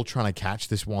where you're all trying to catch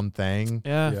this one thing.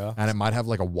 Yeah. And it might have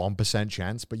like a 1%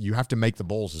 chance, but you have to make the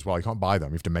balls as well. You can't buy them.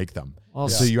 You have to make them. Well,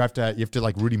 So you have to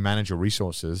like really manage your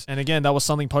resources. And again, that was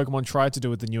something Pokemon tried to do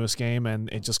with the newest game, and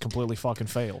it just completely fucking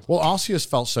failed. Well, Arceus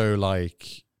felt so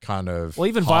like kind of Well,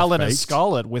 even Violet and half-baked.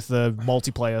 Scarlet with the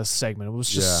multiplayer segment, it was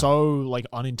just so like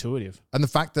unintuitive. And the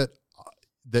fact that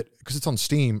because it's on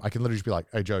Steam, I can literally just be like,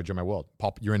 "Hey Joe, join my world.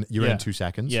 Pop, you're in 2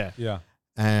 seconds." Yeah.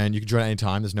 And you can join at any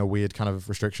time. There's no weird kind of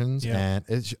restrictions. Yeah.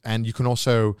 And you can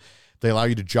also, they allow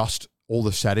you to adjust all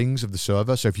the settings of the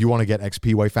server. So if you want to get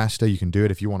XP way faster, you can do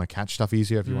it. If you want to catch stuff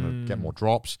easier, if you want to get more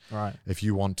drops, Right. if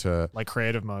you want to, Like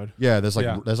creative mode. there's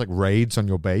like raids on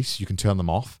your base. You can turn them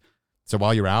off. So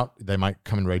while you're out, they might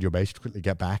come and raid your base to quickly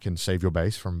get back and save your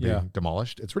base from being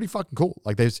demolished. It's really fucking cool.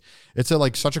 Like it's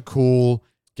such a cool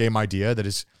game idea that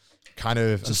is kind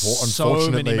of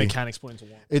So many mechanics put into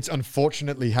one. It's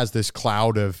unfortunately has this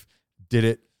cloud of did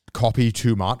it copy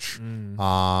too much,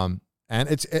 and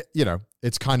it's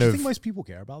kind Do you of think most people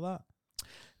care about that?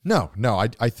 no.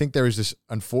 I think there is this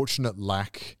unfortunate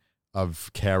lack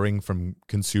of caring from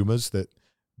consumers that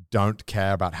don't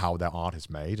care about how their art is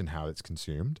made and how it's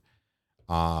consumed.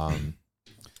 And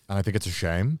I think it's a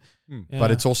shame,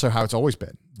 but it's also how it's always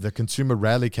been. The consumer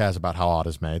rarely cares about how art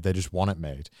is made. They just want it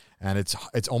made. And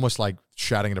it's almost like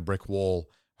shouting at a brick wall,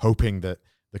 hoping that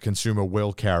the consumer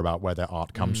will care about where their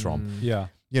art comes from. Yeah.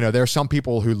 There are some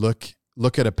people who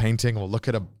look at a painting or look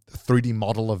at a 3D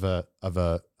model of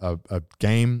a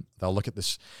game. They'll look at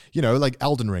this, like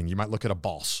Elden Ring. You might look at a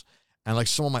boss, and like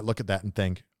someone might look at that and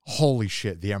think, holy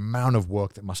shit, the amount of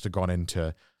work that must have gone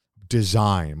into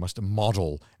design, must have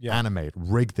model, animate,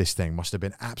 rig this thing, must have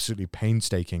been absolutely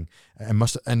painstaking, and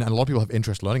a lot of people have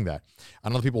interest learning that.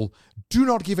 And a lot of people do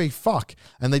not give a fuck,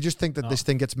 and they just think that this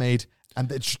thing gets made, and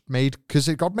it's made because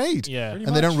it got made. Yeah.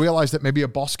 And they don't realize that maybe a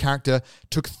boss character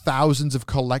took thousands of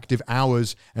collective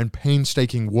hours and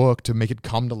painstaking work to make it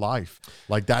come to life.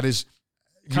 Like that is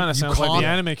Kind of sounds like the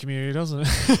anime community, doesn't it?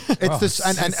 It's this,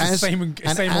 and the same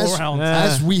all around.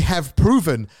 as we have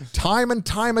proven time and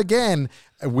time again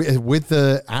with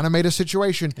the animator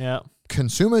situation,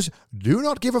 consumers do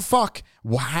not give a fuck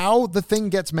how the thing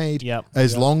gets made,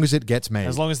 as long as it gets made,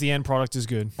 as long as the end product is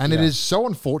good. And it is so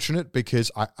unfortunate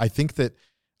because I think that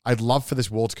I'd love for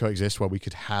this world to coexist where we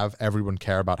could have everyone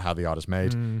care about how the art is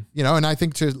made. And I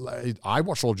think I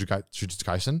watched all Jujutsu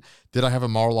Kaisen. Did I have a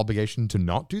moral obligation to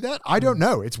not do that? I don't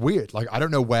know. It's weird. Like, I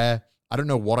don't know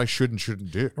what I should and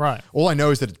shouldn't do. Right. All I know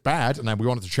is that it's bad and we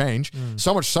want it to change.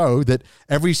 So much so that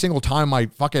every single time I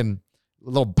fucking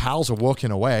little pals are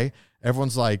working away.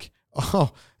 Everyone's like,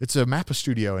 oh, it's a mapper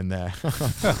studio in there.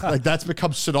 Like that's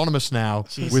become synonymous now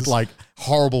with like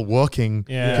horrible working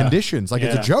conditions. Like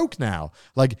it's a joke now.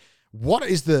 Like what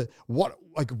is the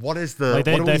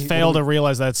they fail to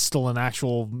realize that it's still an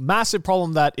actual massive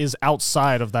problem that is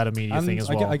outside of that immediate thing as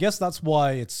well. I guess that's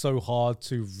why it's so hard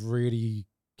to really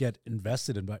get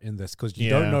invested in this, because you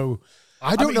don't know.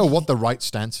 I don't know what the right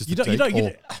stance is to take.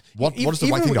 What is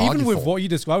the right thing to argue Even with for? what you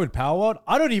described with Power World,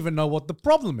 I don't even know what the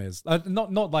problem is.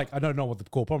 Not like I don't know what the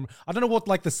core problem. I don't know what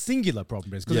like the singular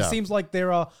problem is, because it seems like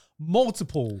there are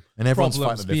multiple and everyone's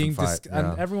problems being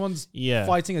and everyone's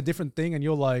fighting a different thing, and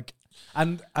you're like,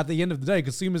 and at the end of the day,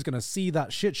 consumers going to see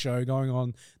that shit show going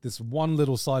on this one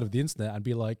little side of the internet and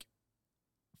be like,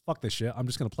 fuck this shit, I'm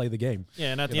just going to play the game.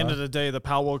 Yeah, and at the end of the day, the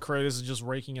Power World creators are just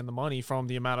raking in the money from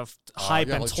the amount of hype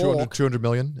and talk. 200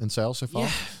 million in sales so far.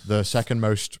 Yeah. The second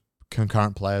most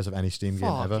concurrent players of any Steam game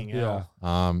ever.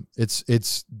 It's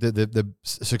the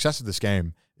success of this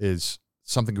game is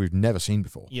something we've never seen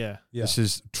before. Yeah. This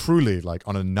is truly like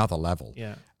on another level.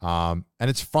 Yeah. And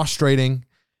it's frustrating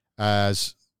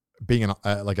as being an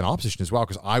opposition as well,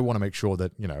 because I want to make sure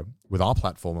that, you know, with our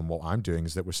platform and what I'm doing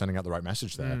is that we're sending out the right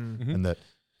message there, and that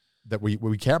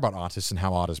we care about artists and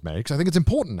how art is made, because I think it's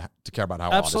important to care about how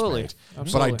art is made.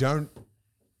 Absolutely. But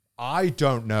I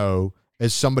don't know,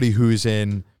 as somebody who's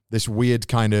in this weird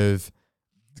kind of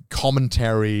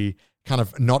commentary, kind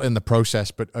of not in the process,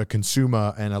 but a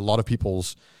consumer and a lot of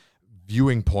people's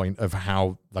viewing point of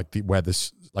how where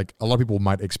this, like a lot of people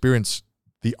might experience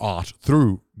the art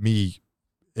through me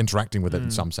interacting with it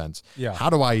in some sense. Yeah. How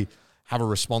do I have a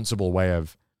responsible way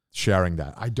of sharing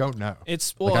that? I don't know.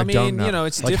 It's I mean, you know,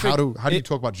 it's like difficult. how do you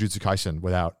talk about Jujutsu Kaisen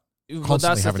without Well,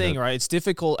 that's the thing, right? It's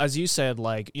difficult, as you said,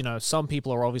 like, you know, some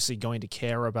people are obviously going to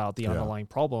care about the underlying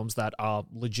problems that are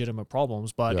legitimate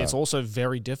problems, but it's also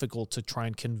very difficult to try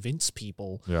and convince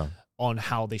people on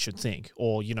how they should think,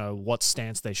 or, you know, what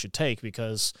stance they should take,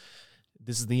 because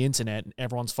this is the internet and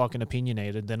everyone's fucking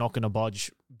opinionated. They're not going to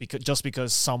budge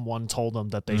because someone told them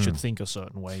that they should think a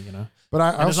certain way, you know?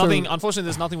 But unfortunately,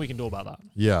 there's nothing we can do about that.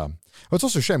 Yeah. Well, it's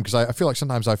also a shame, because I feel like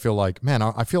sometimes I feel like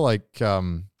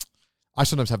I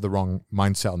sometimes have the wrong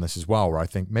mindset on this as well, where I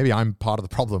think maybe I'm part of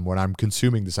the problem when I'm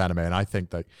consuming this anime, and I think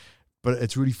that, but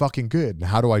it's really fucking good. And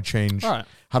how do I change? Right.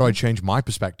 How do I change my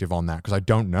perspective on that? Because I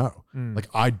don't know.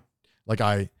 I'm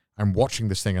watching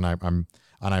this thing, and I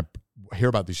hear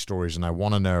about these stories, and I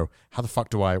want to know how the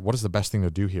fuck what is the best thing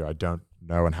to do here? I don't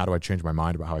know, and how do I change my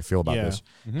mind about how I feel about this?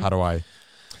 How do I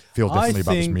feel differently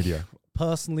about this media?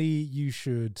 Personally, you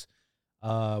should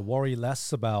worry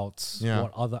less about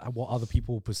what other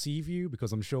people perceive you,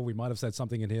 because I'm sure we might have said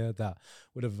something in here that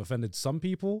would have offended some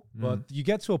people, but you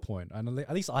get to a point, and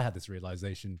at least I had this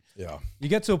realization. Yeah, you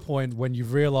get to a point when you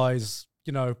realize,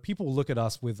 you know, people look at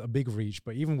us with a big reach,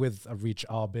 but even with a reach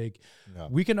our big,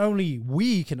 we can only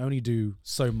do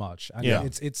so much, and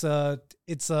it's an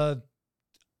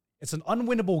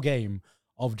unwinnable game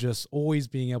of just always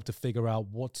being able to figure out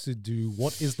what to do,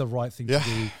 what is the right thing to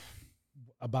do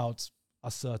about a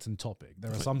certain topic.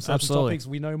 There are some certain topics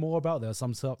we know more about. There are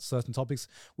some certain topics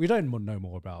we don't know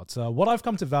more about. What I've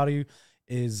come to value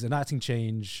is enacting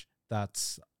change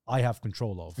that I have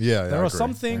control of. There are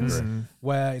some things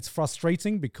where it's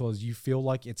frustrating because you feel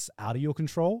like it's out of your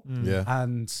control,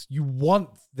 and you want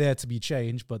there to be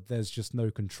change, but there's just no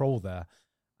control there.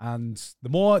 And the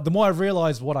more I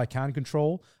realize what I can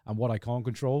control and what I can't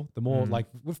control, the more, like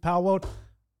with Power World,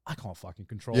 I can't fucking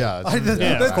control it.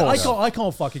 I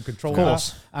can't fucking control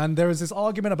that. And there is this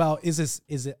argument about, is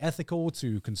it ethical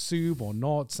to consume or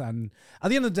not? And at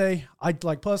the end of the day,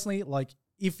 personally,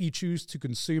 if you choose to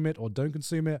consume it or don't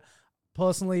consume it,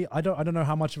 personally, I don't know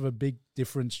how much of a big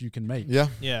difference you can make. Yeah.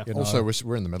 You know? Also,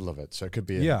 we're in the middle of it, so it could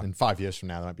be in 5 years from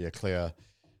now there might be a clear,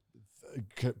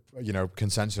 you know,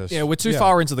 consensus. Yeah, we're too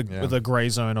far into the gray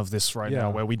zone of this right now,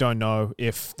 where we don't know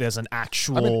if there's an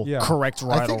actual correct right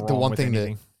or wrong. I think the one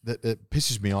thing that it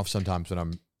pisses me off sometimes when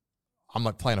I'm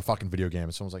like playing a fucking video game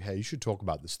and someone's like, "Hey, you should talk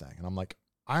about this thing," and I'm like,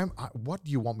 what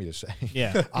do you want me to say?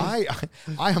 Yeah, I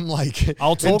am like,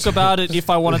 I'll talk about it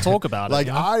if I want to talk about it. Like,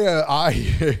 you know?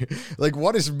 I like,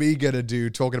 what is me gonna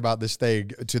do talking about this thing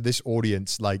to this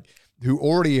audience, like, who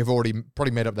have already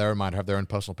probably made up their own mind, have their own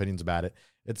personal opinions about it.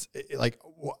 It's like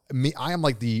me. I am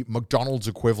like the McDonald's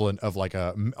equivalent of like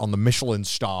on the Michelin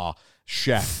star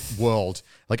chef world.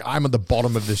 Like I'm at the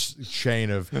bottom of this chain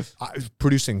of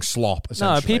producing slop.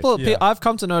 Essentially. No, I've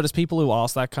come to notice people who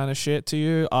ask that kind of shit to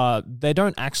you, they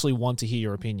don't actually want to hear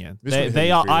your opinion.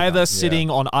 They are either sitting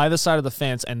on either side of the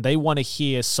fence and they want to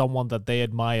hear someone that they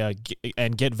admire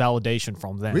and get validation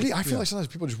from them. Really, I feel like sometimes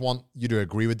people just want you to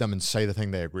agree with them and say the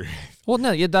thing they agree with. Well,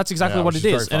 no, that's exactly what it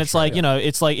is. And it's like,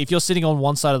 it's like if you're sitting on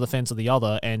one side of the fence or the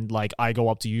other, and like I go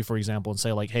up to you, for example, and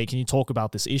say like, hey, can you talk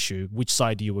about this issue? Which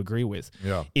side do you agree with?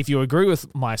 Yeah. If you agree with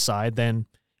my side, then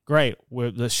great,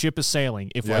 the ship is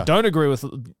sailing. If I don't agree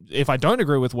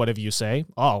with whatever you say,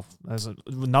 there's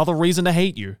another reason to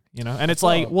hate you, And it's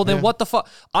like, well, then what the fuck?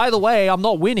 Either way, I'm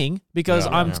not winning because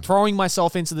I'm throwing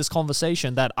myself into this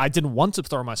conversation that I didn't want to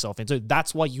throw myself into.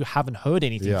 That's why you haven't heard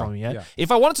anything from me yet. Yeah.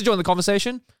 If I wanted to join the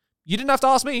conversation, you didn't have to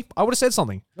ask me. I would have said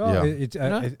something. Well,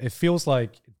 it feels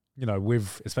like,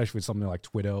 especially with something like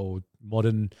Twitter or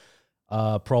modern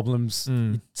problems,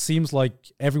 it seems like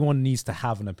everyone needs to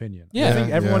have an opinion. Yeah. I think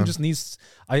everyone just needs,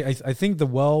 I think the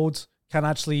world can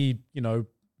actually,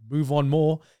 move on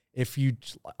more if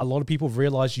a lot of people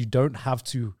realize you don't have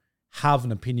to have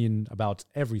an opinion about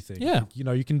everything. Yeah.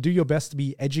 You can do your best to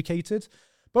be educated,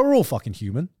 but we're all fucking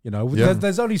human,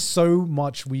 There's only so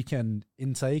much we can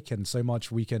intake and so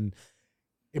much we can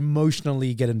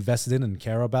emotionally get invested in and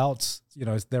care about.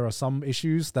 There are some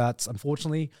issues that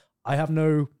unfortunately I have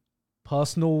no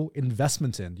personal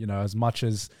investment in, as much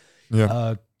as,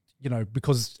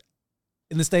 because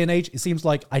in this day and age, it seems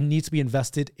like I need to be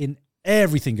invested in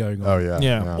everything going on. Oh,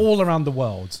 yeah. All around the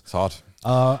world. It's hard.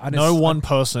 And no one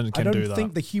person can do that. I don't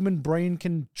think the human brain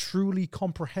can truly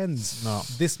comprehend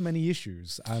this many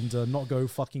issues and not go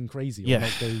fucking crazy or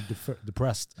not go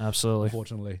depressed. Absolutely.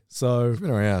 Unfortunately. So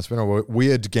it's been a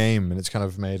weird game, and it's kind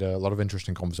of made a lot of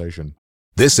interesting conversation.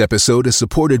 This episode is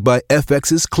supported by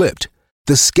FX's Clipped,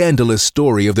 the scandalous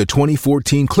story of the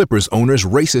 2014 Clippers owner's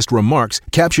racist remarks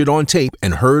captured on tape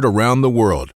and heard around the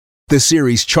world. The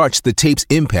series charts the tape's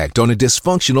impact on a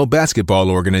dysfunctional basketball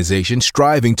organization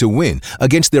striving to win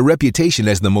against their reputation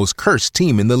as the most cursed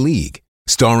team in the league.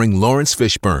 Starring Lawrence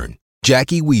Fishburne,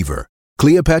 Jackie Weaver,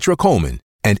 Cleopatra Coleman,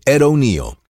 and Ed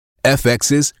O'Neill.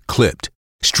 FX's Clipped,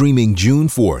 streaming June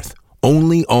 4th,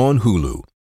 only on Hulu.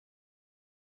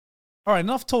 All right,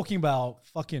 enough talking about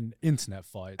fucking internet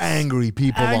fights. Angry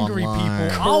people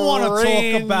online. I want to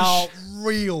talk about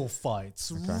real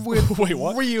fights with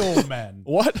real men.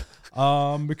 What?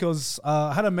 Because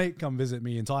I had a mate come visit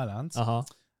me in Thailand. Uh-huh.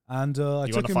 And I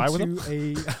took him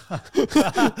to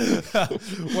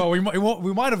well,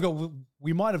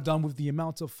 we might have done with the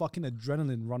amount of fucking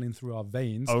adrenaline running through our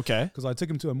veins. Okay. Because I took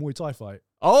him to a Muay Thai fight.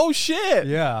 Oh shit.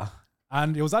 Yeah.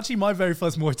 And it was actually my very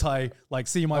first Muay Thai,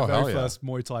 seeing my very first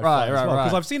Muay Thai fight as well.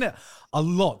 Because I've seen it a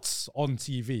lot on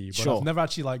TV, but I've never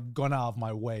actually gone out of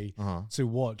my way to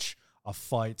watch a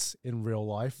fight in real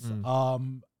life.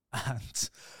 And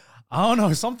I don't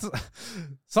know, something.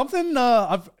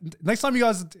 Next time you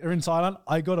guys are in Thailand,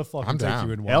 I gotta fucking take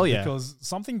you in one. Hell yeah. Because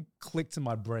something clicked in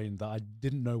my brain that I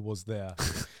didn't know was there.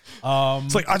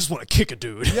 It's like, I just want to kick a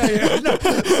dude. Yeah.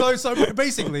 No. So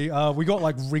basically, we got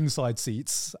ringside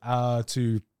seats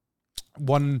to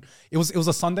one. It was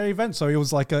a Sunday event, so it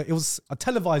was a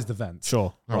televised event.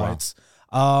 Sure. Right.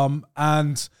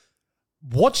 And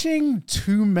watching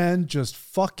two men just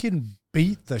fucking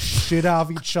beat the shit out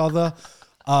of each other.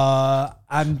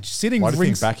 And sitting. Why do you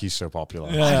think Becky's so popular?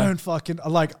 Yeah. I don't fucking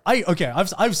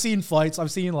I've seen fights.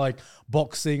 I've seen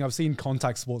boxing. I've seen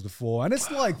contact sports before, and it's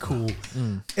cool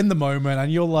in the moment.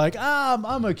 And you're like,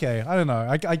 I'm okay. I don't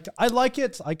know. I like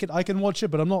it. I can watch it,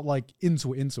 but I'm not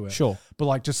into it. Sure.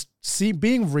 But just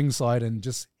being ringside and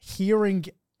just hearing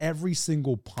every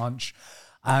single punch.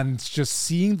 And just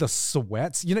seeing the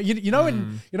sweats,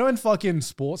 in fucking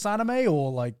sports anime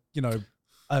or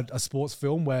a sports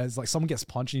film where it's someone gets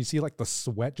punched and you see the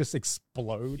sweat just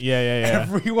explode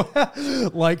everywhere.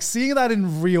 Seeing that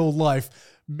in real life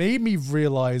made me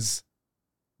realize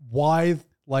why,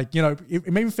 it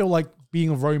made me feel like being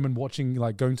a Roman watching,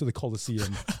 going to the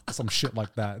Colosseum or some shit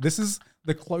like that. This is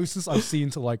the closest I've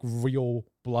seen to real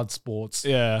blood sports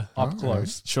up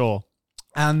close. Sure.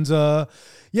 And I'm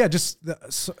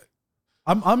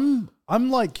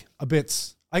a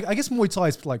bit. I guess Muay Thai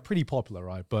is pretty popular,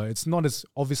 right? But it's not as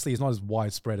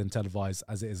widespread and televised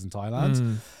as it is in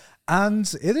Thailand.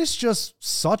 And it is just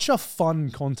such a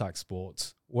fun contact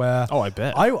sport where I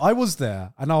bet. I was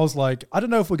there and I was like, I don't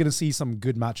know if we're gonna see some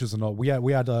good matches or not. We had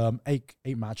 8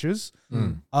 matches.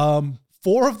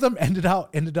 4 of them ended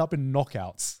up in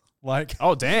knockouts.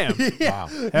 Oh damn. Yeah.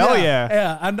 Wow. Hell yeah.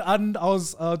 Yeah. And I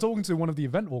was talking to one of the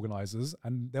event organizers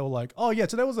and they were like, oh yeah,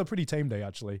 today was a pretty tame day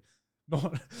actually.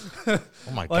 Not Oh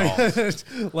my like, god!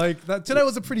 like that. Today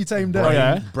was a pretty tame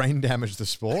day. Brain damage the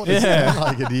sport. Yeah.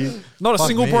 Like, Not a fuck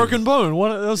single me. broken bone.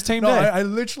 That was team No, day. I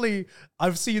literally,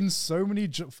 I've seen so many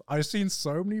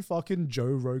fucking Joe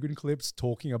Rogan clips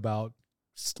talking about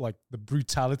like the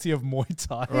brutality of Muay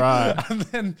Thai, Right. And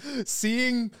then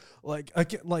seeing like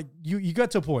you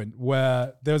get to a point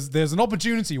where there's an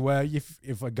opportunity where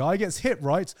if a guy gets hit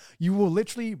right, you will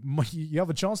literally you have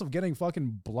a chance of getting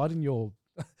fucking blood in your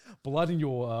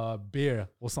beer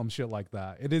or some shit like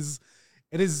that. It is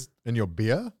in your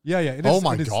beer. yeah. It is, Oh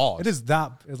my it is- God. It is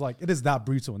that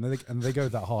brutal, and they go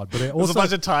that hard. But it There's a also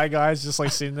bunch of Thai guys just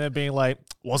like sitting there being like,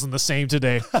 wasn't the same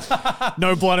today.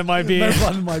 No blood in my beer. no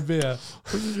blood in my beer.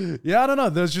 Yeah, I don't know.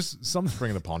 There's just something.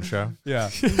 Bring the poncho. Yeah,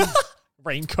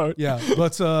 Raincoat. yeah.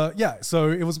 But yeah.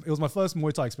 So it was my first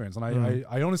Muay Thai experience, and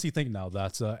I honestly think now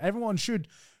that everyone should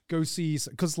go see,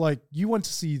 because like you got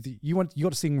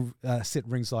to sit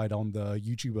ringside on the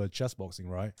YouTuber chess boxing,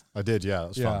 right? I did. Yeah,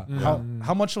 that's fun.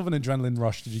 How much of an adrenaline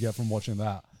rush did you get from watching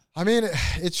that? I mean,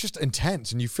 it's just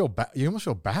intense, and you feel bad. You almost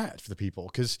feel bad for the people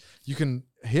because you can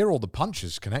hear all the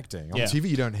punches connecting on TV.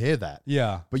 You don't hear that,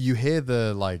 but you hear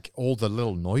all the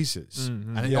little noises,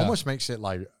 and it almost makes it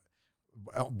like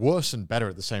worse and better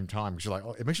at the same time because you're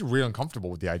like, it makes you really uncomfortable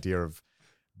with the idea of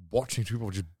watching two people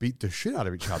just beat the shit out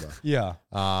of each other. Yeah.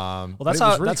 Well, that's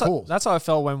cool. That's how I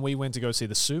felt when we went to go see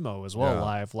the sumo as well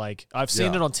live. Like I've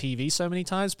seen it on TV so many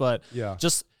times, but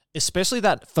just especially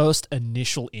that first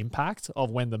initial impact of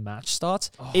when the match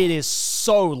starts, it is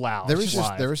so loud. There is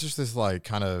just this like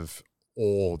kind of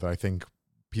awe that I think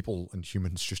people and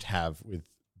humans just have with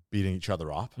beating each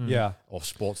other up. Yeah. Or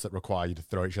sports that require you to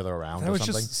throw each other around There or was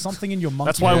something. just something in your monkey.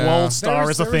 That's why World Star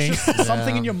is a there thing. just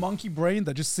something in your monkey brain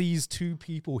that just sees two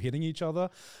people hitting each other.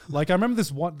 Like I remember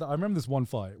this one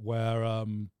fight where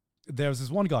there was this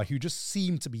one guy who just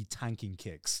seemed to be tanking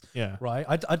kicks. Yeah. Right.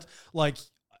 I'd like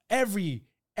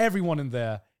everyone in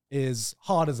there is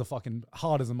hard as a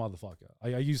motherfucker. I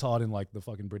use hard in like the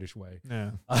fucking British way.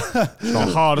 Yeah.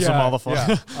 Hard as a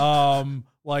motherfucker. Yeah.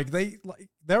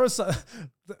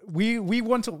 We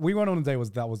went on a day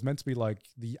that was meant to be like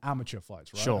the amateur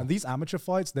fights, right? Sure. And these amateur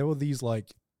fights, there were these like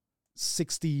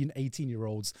 16,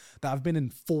 18-year-olds that have been in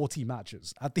 40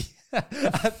 matches.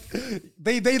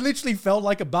 They literally felt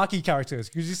like a Baki characters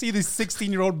because you see this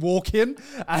 16-year-old walk in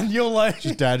and you're like,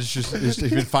 His dad is just he's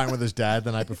been fighting with his dad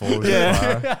the night before.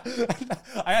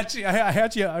 I actually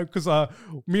because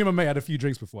me and my mate had a few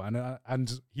drinks before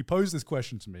and he posed this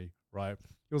question to me, right?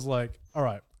 He was like, all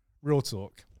right, real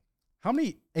talk. How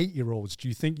many 8-year-olds do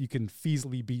you think you can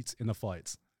feasibly beat in a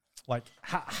fight? Like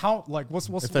how like what's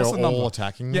if they're the number? all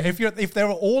attacking Yeah, you? if they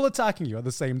were all attacking you at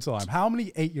the same time, how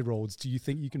many 8-year-olds do you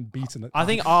think you can beat in it? I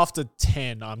think after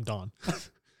 10, I'm done.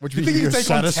 What You think you take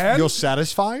on 10? You're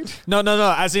satisfied? No.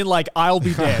 As in, like, I'll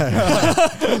be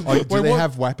dead. Do they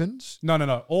have weapons?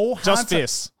 No. All Just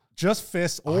fists. Just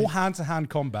fists. All hand-to-hand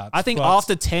combat. I think but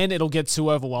after 10, it'll get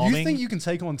too overwhelming. you think you can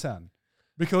take on 10?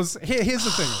 Because here's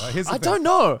the thing, right? I don't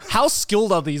know. How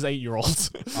skilled are these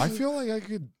 8-year-olds? I feel like I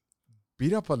could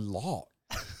beat up a lot.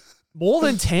 More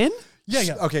than 10?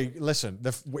 Yeah. Okay, listen.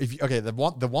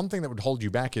 The one thing that would hold you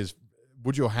back is,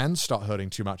 would your hands start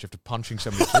hurting too much after punching so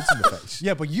many kids in the face?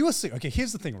 Yeah, but you assume. Okay,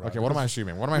 here's the thing, right? Okay, what am I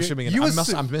assuming? What am I assuming?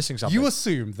 I'm missing something. You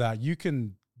assume that you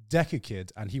can deck a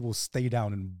kid and he will stay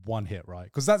down in one hit, right?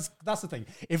 Because that's the thing.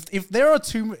 If there are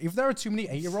too many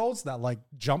 8-year-olds that like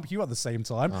jump you at the same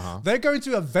time, they're going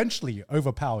to eventually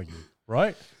overpower you,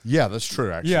 right? Yeah, that's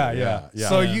true. Actually, Yeah.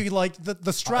 So you like the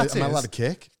strat is. Am I allowed to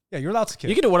kick? Yeah, you're allowed to kick.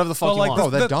 You can do whatever the fuck you want.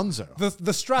 Oh, they're donezo.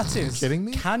 The strat is. Kidding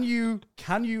me? Can you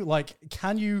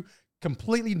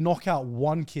completely knock out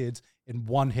one kid in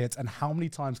one hit, and how many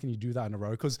times can you do that in a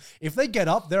row? Because if they get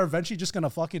up, they're eventually just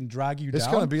gonna fucking drag you It's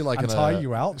down. gonna be like and tie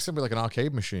you out. It's gonna be like an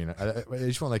arcade machine.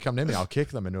 Each one they come near me, I'll kick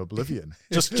them into oblivion.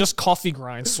 Just coffee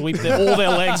grind, sweep all their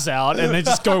legs out, and they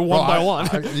just go one by one.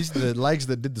 These are the legs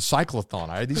that did the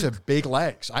cyclothon. These are big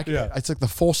legs. It's like the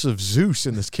force of Zeus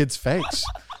in this kid's face.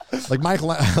 Like Michael,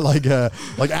 like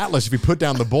Atlas, if you put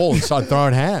down the ball and start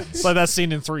throwing hands. It's like that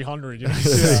scene in 300. You know?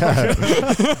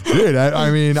 Dude,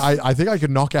 I think I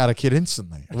could knock out a kid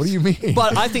instantly. What do you mean?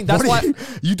 But I think that's why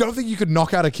you don't think you could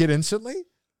knock out a kid instantly?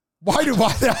 Why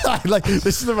like this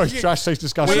is the most trash taste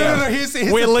discussion.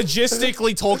 We're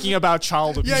logistically talking about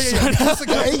child abuse. Yeah. That's like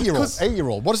an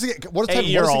 8-year-old. What is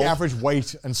the average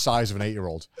weight and size of an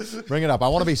 8-year-old? Bring it up. I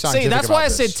want to be scientific. See, that's why I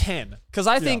about said this. 10 because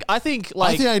I think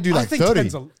I do like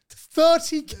 30.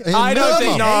 30. I don't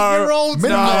think no. 8-year-olds.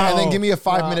 Minimum, No. and then give me a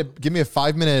 5 minute. Give me a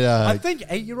 5 minute. I think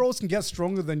 8-year-olds can get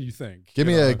stronger than you think. Give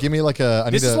me like a.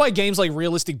 This is why games like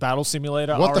Realistic Battle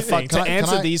Simulator What are the a thing. fuck? To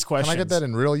answer these questions. Can I get that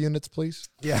in real units, please?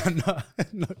 Yeah,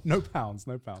 no pounds.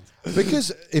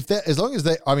 Because as long as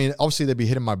they, I mean, obviously they'd be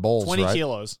hitting my balls, 20 right?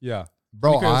 kilos. Yeah,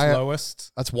 Bro,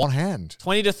 lowest. That's one hand.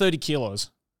 20 to 30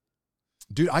 kilos.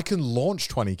 Dude, I can launch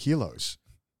 20 kilos.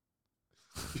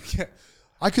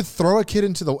 I could throw a kid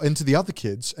into the other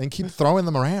kids and keep throwing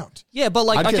them around. Yeah, but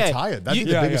like, I'd okay. get tired. That'd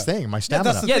be the biggest thing. My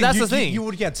stamina. That's the thing. You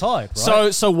would get tired,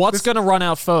 right? So what's going to run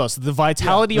out first? The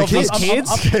vitality of these kids?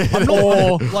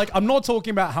 I'm not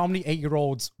talking about how many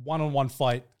 8-year-olds one-on-one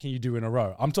fight can you do in a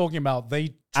row. I'm talking about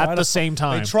they at the same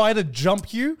time. They try to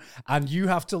jump you, and you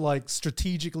have to like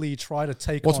strategically try to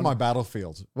take. What's my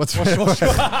battlefield? What's my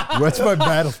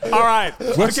battlefield? All right.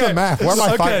 What's the map? Where am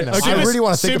I fighting now? I really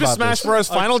want to think about Super Smash this. Bros.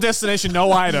 Final Destination,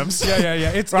 no items.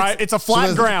 Yeah. It's a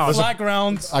flat ground. Flat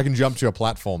ground. I can jump to a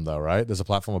platform though, right? There's a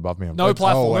platform above me. No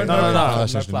platform. No. I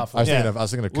was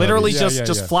thinking of literally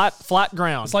just flat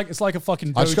ground. It's like a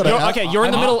fucking. You're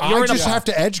in the middle. I just have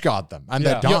to edge guard them, and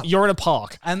they're done. You're in a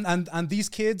park, and these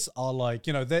kids are like,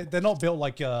 you know, they're not built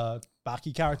like a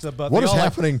Baki character, but what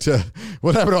happened to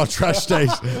our trash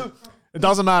days? It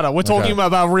doesn't matter. We're talking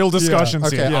about real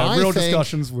discussions here. Yeah, real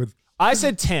discussions with. I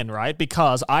said 10, right?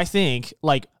 Because I think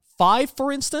like 5,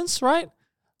 for instance, right,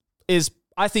 is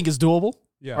doable.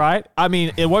 Yeah. Right? I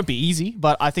mean, it won't be easy,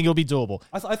 but I think it'll be doable.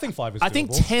 I think 5 is doable. I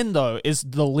think 10, though, is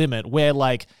the limit where,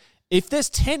 like, if there's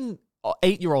 10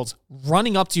 8-year-olds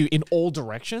running up to you in all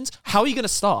directions, how are you going to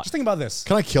start? Just think about this.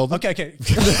 Can I kill them? Okay.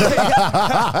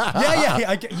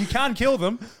 You can kill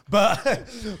them, but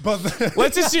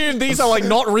let's assume these are like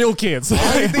not real kids.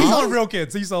 These aren't real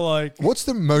kids. These are like. What's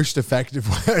the most effective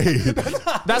way?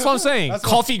 That's what I'm saying.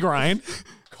 Coffee grind.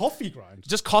 Coffee grind.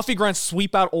 Just coffee grind,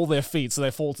 sweep out all their feet so they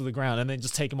fall to the ground, and then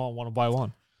just take them on one by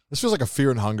one. This feels like a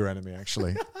fear and hunger enemy,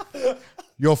 actually.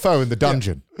 Your foe in the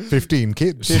dungeon. 15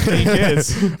 kids. 15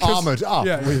 kids. Armored up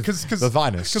with the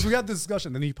finest. Because we had this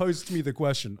discussion, and he posed to me the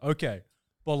question, okay,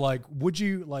 but like, would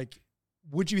you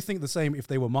think the same if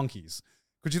they were monkeys?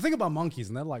 Could you think about monkeys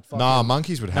and they're like, fuck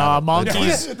monkeys would have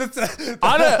monkeys. I'm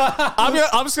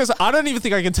just gonna say, I don't even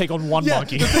think I can take on one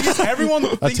monkey. The thing is, everyone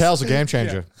thinks, Tail's a game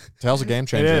changer. Tail's a game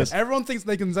changer. It is. Everyone thinks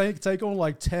they can take on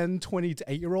like 10, 20 to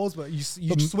 8-year-olds, but you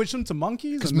switch them to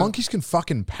monkeys. Because monkeys can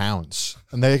fucking pounce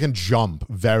and they can jump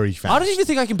very fast. I don't even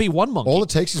think I can beat one monkey. All it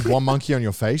takes is one monkey on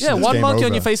your face. Yeah, and it's one game monkey over.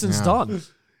 on your face and it's done.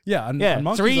 Yeah, and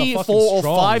monkeys 3, are 4, or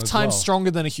strong 5 as times well.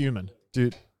 stronger than a human.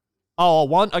 Dude. Oh,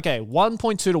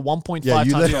 1.2 to 1.5 times.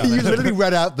 You literally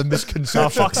read out the misconception. Oh,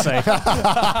 fuck's sake.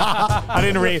 I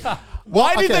didn't read.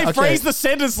 Why did they phrase the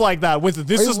sentence like that with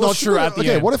this is not true at the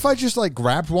end? What if I just like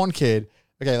grabbed one kid?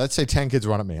 Okay, let's say 10 kids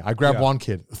run at me. I grab one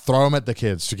kid, throw him at the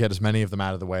kids to get as many of them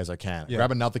out of the way as I can.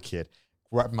 Grab another kid,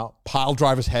 grab him out, pile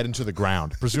drive his head into the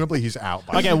ground. Presumably he's out.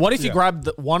 Okay, what if you grabbed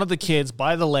one of the kids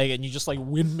by the leg and you just like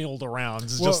windmilled around?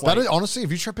 It's just like, honestly,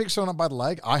 if you try to pick someone up by the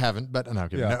leg, I haven't, but no,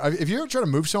 if you're trying to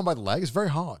move someone by the leg, it's very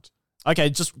hard.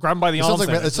 Okay, just grab him by the arms.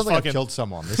 It sounds like I killed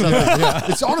someone.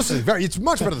 It's honestly it's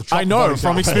much better to chop I know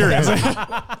from experience.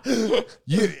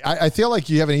 I feel like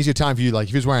you have an easier time if you like if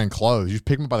he was wearing clothes, you just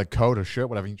pick him up by the coat or shirt,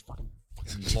 whatever, you fucking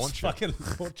launch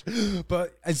it.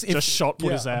 But just shot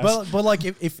put his ass. But like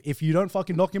if you don't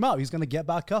fucking knock him out, he's gonna get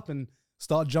back up and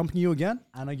start jumping you again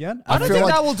and again. I don't think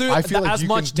that will do as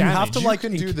much damage. You have to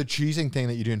do the cheesing thing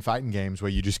that you do in fighting games where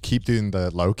you just keep doing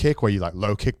the low kick where you like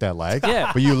low kick their leg.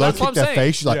 Yeah. But you low kick their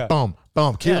face, you're like boom,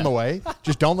 boom, keep them Yeah. away.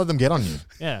 Just don't let them get on you.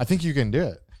 Yeah. I think you can do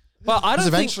it. But I don't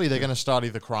think eventually they're going to start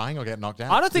either crying or get knocked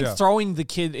out. I don't think throwing the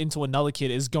kid into another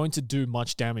kid is going to do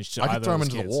much damage to either. I could throw him of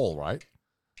into those the kids. wall, right?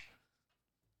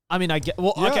 I mean, I get.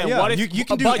 Well, Yeah, okay. yeah. What if you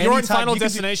can do? But you're in any Final you can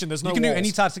do- Destination. There's no. You can do walls.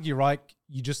 any tactic you like.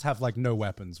 You just have like no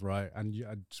weapons, right? And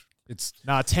it's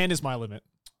 10 is my limit.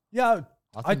 yeah.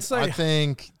 I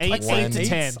think 8 to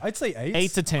 10. I'd say 8.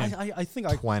 8 to 10. I think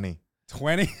 20.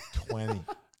 20. 20.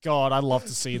 God, I'd love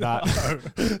to see that.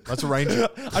 Let's arrange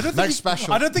it. Next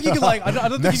special. I don't think you can like. I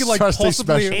don't think you can like Next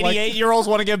possibly. special. Like, 88-year-olds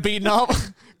want to get beaten up.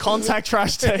 Contact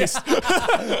trash taste.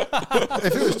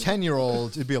 If it was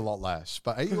 10-year-olds, it'd be a lot less.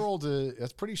 But 8-year-old,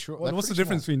 that's pretty short. what's the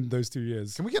difference between those 2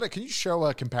 years? Can you show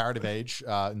a comparative age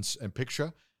and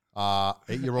picture?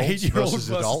 8-year-olds 8-year-old versus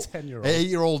adult. 10-year-old.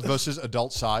 8-year-old versus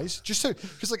adult size. Just so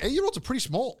because like 8-year-olds are pretty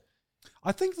small.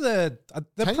 I think they're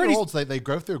pretty. 10-year-olds they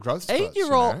go through growth spurts.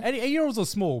 8-year-olds are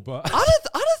small, but I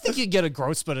don't think you get a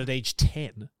growth spurt at age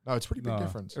 10. No, it's pretty big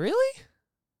difference. Really?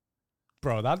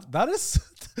 Bro, that is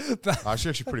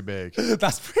actually pretty big.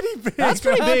 That's pretty big. That's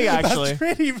pretty big, actually. That's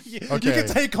pretty big. Okay. You can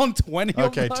take on 20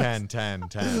 Okay, of those. 10.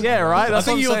 Yeah, right. I That's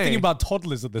think what you're I'm thinking saying. about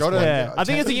toddlers at this Go to- point. Yeah, I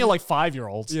think you're thinking like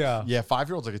 5-year-olds. Yeah. Yeah,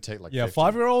 5-year-olds I could take like Yeah, 50.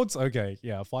 5-year-olds? Okay.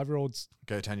 Yeah, 5-year-olds.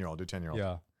 Okay, 10-year-old. Do 10-year-old.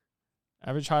 Yeah.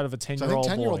 Average height of a So I 10-year-old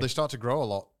think 10-year-old boy. they start to grow a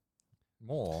lot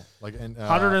more. Like in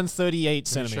 138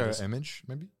 can you show centimeters. an image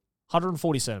maybe.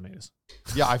 140 centimeters.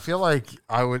 Yeah, I feel like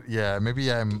I would. Yeah, maybe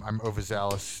I'm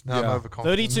overzealous. No, I'm Yeah.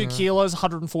 overconfident. 32 kilos,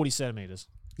 140 centimeters.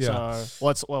 Yeah. So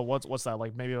what's that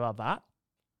like? Maybe about that.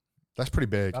 That's pretty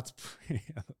big. That's pretty.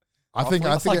 I think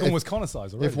that's like if, almost Connor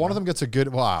size already. if one of them gets a good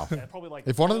Probably like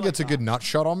if one of them probably gets a like good that. nut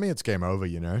shot on me, it's game over.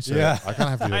 You know. So Yeah. I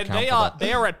kind of have to And account they for are that.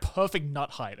 they are at perfect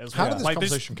nut height as well. How did this Like,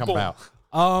 conversation come boom.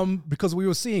 about? Because we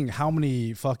were seeing how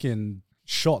many fucking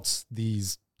shots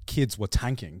these kids were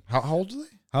tanking. How old are they?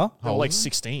 Huh? They're like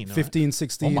 16. right? 15,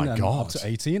 16, Oh my and God. up to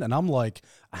 18. And I'm like,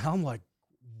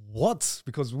 what?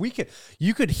 Because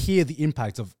you could hear the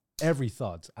impact of every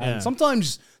thud. And Yeah.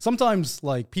 sometimes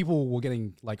like people were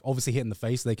getting like obviously hit in the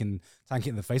face, they can tank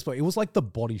it in the face, but it was like the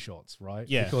body shots, right?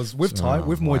 Yeah. Because with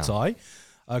Muay Thai,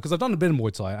 because I've done a bit of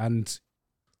Muay Thai, and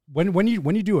when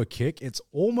you do a kick, it's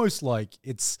almost like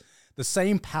it's the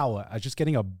same power as just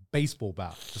getting a baseball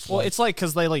bat. Just Well, it's like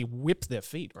because they like whip their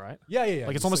feet, right? yeah.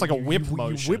 Like it's almost like a whip you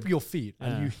motion. whip your feet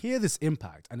and Yeah. you hear this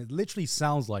impact, and it literally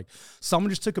sounds like someone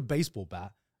just took a baseball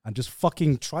bat and just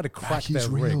fucking try to crack their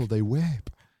rig. They whip.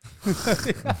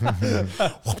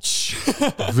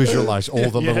 Visualize all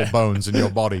the little bones in your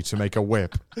body to make a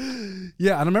whip.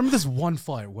 Yeah, and I remember this one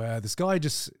fight where this guy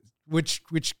just, which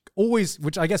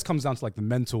I guess comes down to like the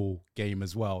mental game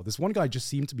as well. This one guy just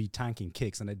seemed to be tanking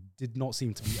kicks, and it did not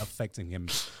seem to be affecting him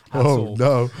at all.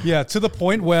 No. Yeah, to the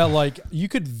point where like you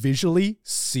could visually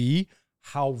see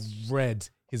how red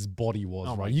his body was.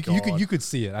 Oh my right, God. you could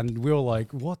see it, and we were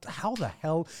like, "What? How the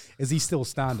hell is he still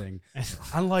standing?"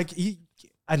 And like he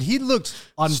looked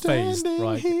unfazed, Standing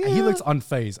right? here. He looked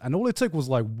unfazed, and all it took was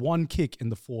like one kick in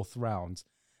the 4th round,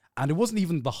 and it wasn't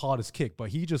even the hardest kick, but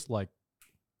he just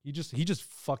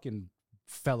fucking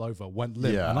fell over, went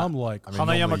limp, Yeah. and I'm like, I mean,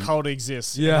 Hana normally- Yamakoda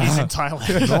exists. Yeah. He's in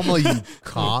Thailand. Normally you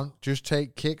can't just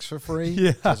take kicks for free.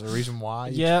 Yeah. There's a reason why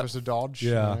you're Yeah. supposed to dodge.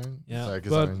 Yeah. You know? Yeah. So, 'cause,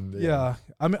 but I mean, yeah,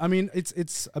 I mean,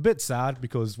 it's a bit sad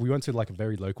because we went to like a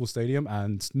very local stadium,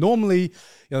 and normally,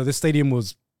 this stadium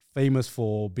was famous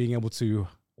for being able to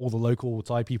all the local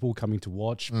Thai people coming to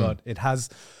watch, but it has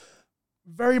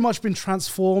very much been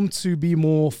transformed to be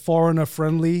more foreigner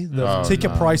friendly. The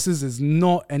ticket prices is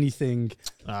not anything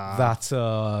that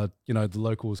the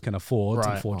locals can afford,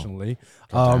 Right. unfortunately.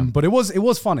 But it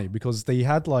was funny because they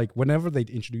had like whenever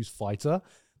they'd introduce fighter,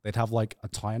 they'd have like a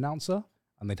Thai announcer,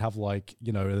 and they'd have like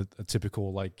a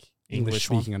typical like English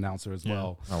speaking announcer as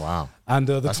well. Oh wow. And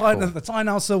the That's Thai cool. the Thai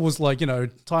announcer was like,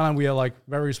 Thailand, we are like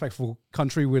very respectful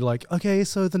country. We're like, okay,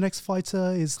 so the next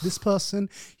fighter is this person.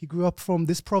 He grew up from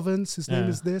this province. His name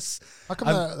is this. How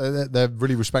come they're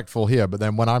really respectful here, but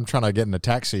then when I'm trying to get in a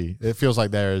taxi, it feels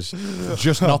like there's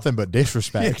just nothing but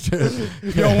disrespect.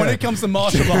 When it comes to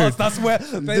martial arts, that's where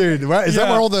Dude, is that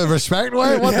where all the respect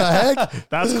went? What the heck?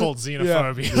 That's called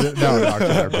xenophobia.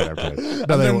 No, okay.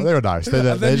 No, they were nice. They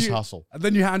just hustle. And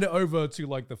then you hand it over to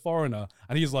like the foreigner,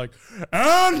 and he's like,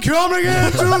 and coming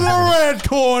into the red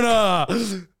corner,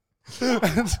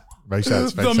 Makes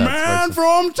sense. the man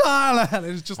from Thailand.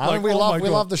 It's just I like, mean, we oh my love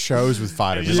God. the shows with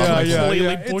fighters.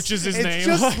 Completely butchers his it's name.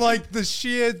 just like the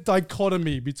sheer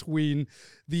dichotomy between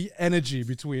the energy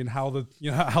between how the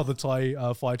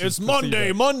Thai fighters. It's perceive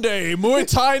it. Monday, Muay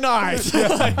Thai night.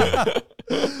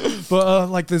 But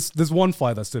like there's one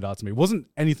fight that stood out to me. It wasn't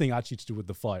anything actually to do with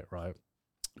the fight, right?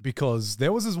 Because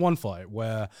there was this one fight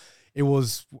where it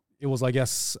was I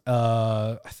guess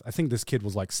I think this kid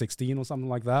was like 16 or something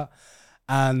like that.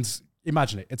 And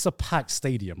imagine it, it's a packed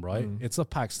stadium, right? It's a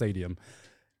packed stadium.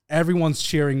 Everyone's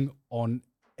cheering on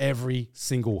every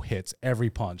single hit, every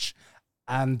punch.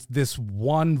 And this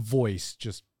one voice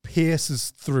just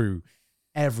pierces through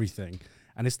everything.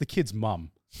 And it's the kid's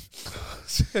mum.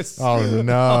 Oh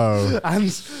no!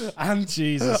 And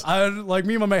Jesus, like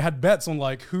me and my mate had bets on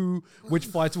like which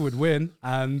fighter would win,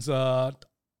 and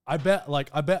I bet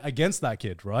against that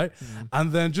kid, right?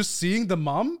 And then just seeing the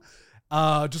mum,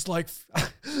 just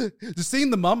seeing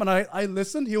the mum, and I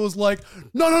listened. He was like,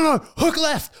 no, hook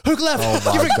left, Oh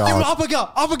my give him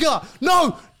God. uppercut,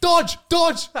 no, dodge,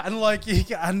 and like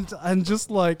and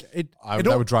just like it.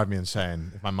 That would drive me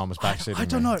insane if my mum was backseating. I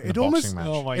don't know. It almost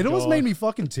God. made me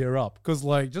fucking tear up because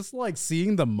like just like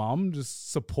seeing the mum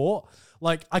just support.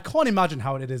 Like I can't imagine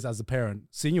how it is as a parent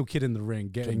seeing your kid in the ring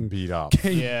getting beat up.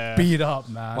 beat up,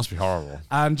 man. Must be horrible.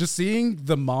 And just seeing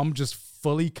the mum just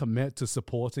fully commit to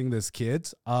supporting this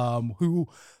kid, who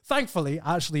thankfully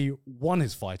actually won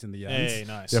his fight in the end. Hey,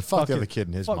 nice. Yeah, fuck the other kid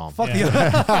and his mom. Fuck his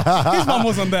mom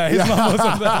wasn't there. His mom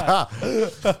wasn't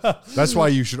there. That's why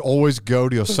you should always go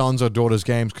to your sons or daughters'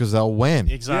 games, because they'll win.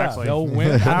 Exactly. Yeah, they'll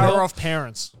win. Power of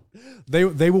parents.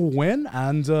 They will win,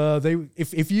 and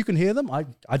if you can hear them,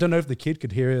 I don't know if the kid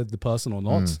could hear the person or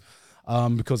not,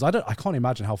 because I can't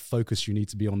imagine how focused you need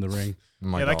to be on the ring.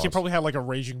 That kid probably had like a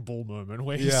raging bull moment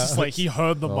where he's just like, he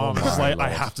heard the mom and was like, I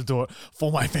have to do it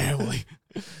for my family.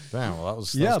 Damn, well, that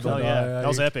was that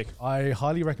was epic. I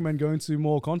highly recommend going to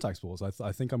more contact sports.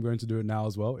 I think I'm going to do it now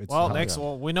as well.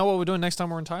 We know what we're doing next time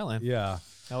we're in Thailand. Yeah,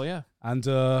 hell yeah. And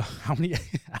how many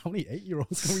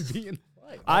 8-year-olds can we be in?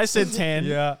 I said 10.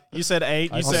 Yeah, you said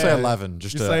 8. I'll say 11,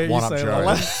 just to one up Joey.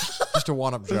 Just to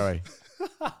one up Joey.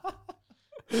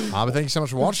 But thank you so much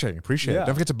for watching. Appreciate it.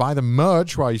 Don't forget to buy the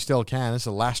merch while you still can. It's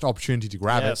the last opportunity to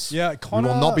grab it. Yeah, Connor,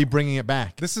 we will not be bringing it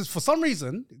back. This is, for some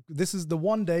reason, this is the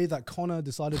one day that Connor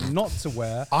decided not to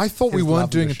wear. I thought we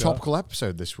weren't doing a shirt. topical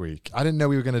episode this week. I didn't know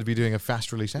we were going to be doing a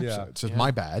fast release episode. So it's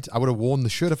my bad. I would have worn the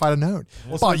shirt if I'd have known.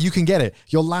 But you can get it.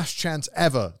 Your last chance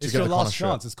ever to get the Connor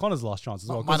shirt. It's Connor's last chance as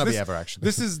well. Might not be ever, actually.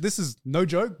 This is no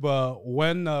joke, but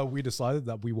when we decided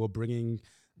that we were bringing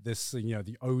this,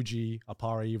 the OG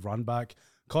Apari run back,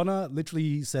 Connor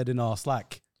literally said in our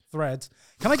Slack thread,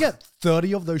 "Can I get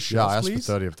 30 of those shirts, yeah, I asked please?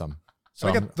 for 30 of them. So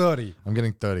I get 30. I'm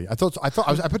getting 30. I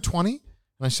put 20, and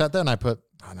I sat there and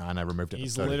I removed it.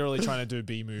 He's literally trying to do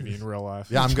B movie in real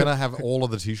life. Yeah, I'm gonna have all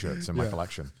of the t-shirts in my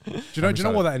collection. Do you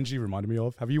know what that NG reminded me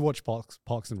of? Have you watched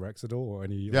Parks and Recs at all, or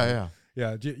any? Yeah.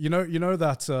 You know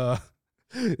that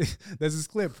there's this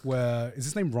clip where, is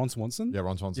his name Ron Swanson? Yeah,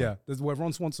 Ron Swanson. Yeah, there's where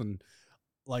Ron Swanson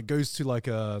like goes to like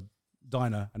a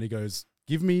diner and he goes,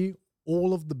 "Give me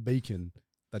all of the bacon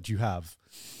that you have."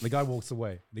 And the guy walks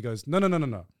away and he goes,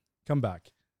 No, come back.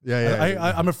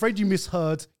 Yeah. I'm afraid you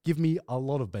misheard. Give me a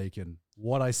lot of bacon.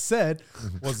 What I said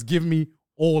was, give me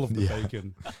all of the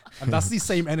bacon. And that's the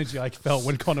same energy I felt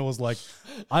when Connor was like,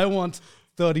 I want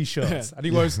 30 shirts. And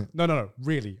he goes, no,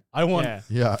 really. I want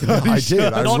 30 I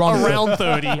did. I was Not around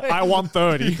 30. I want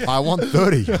 30. I want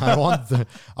 30.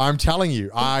 I'm telling you,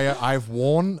 I've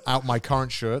worn out my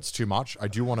current shirts too much. I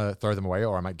do want to throw them away,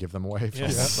 or I might give them away if I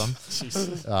want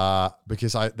them.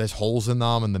 Because there's holes in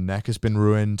them and the neck has been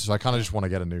ruined. So I kind of just want to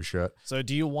get a new shirt. So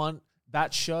do you want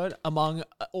that shirt among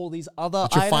all these other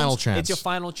It's your items? final chance. It's your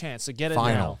final chance. So get it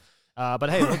now. But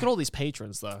hey, look at all these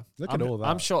patrons, though. Look at all that.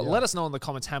 I'm sure. Let us know in the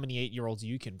comments how many 8-year-olds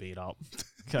you can beat up,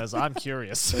 because I'm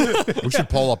curious. We should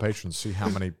poll our patrons, see how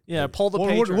many. Yeah, poll the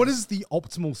patrons. What is the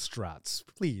optimal strats?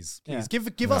 Please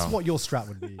give us what your strat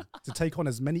would be to take on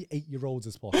as many 8-year-olds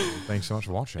as possible. Thanks so much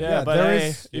for watching. Yeah, but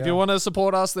if you want to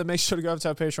support us, then make sure to go over to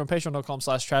our Patreon,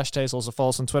 patreon.com/trashtaste. Also follow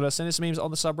us on Twitter. Send us memes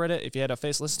on the subreddit. If you had a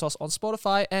face, listen to us on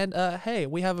Spotify. And hey,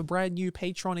 we have a brand new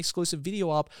Patreon exclusive video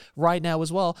up right now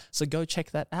as well. So go check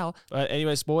that out. But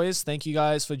anyways, boys, thank you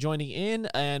guys for joining in,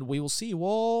 and we will see you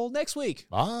all next week.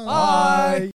 Bye.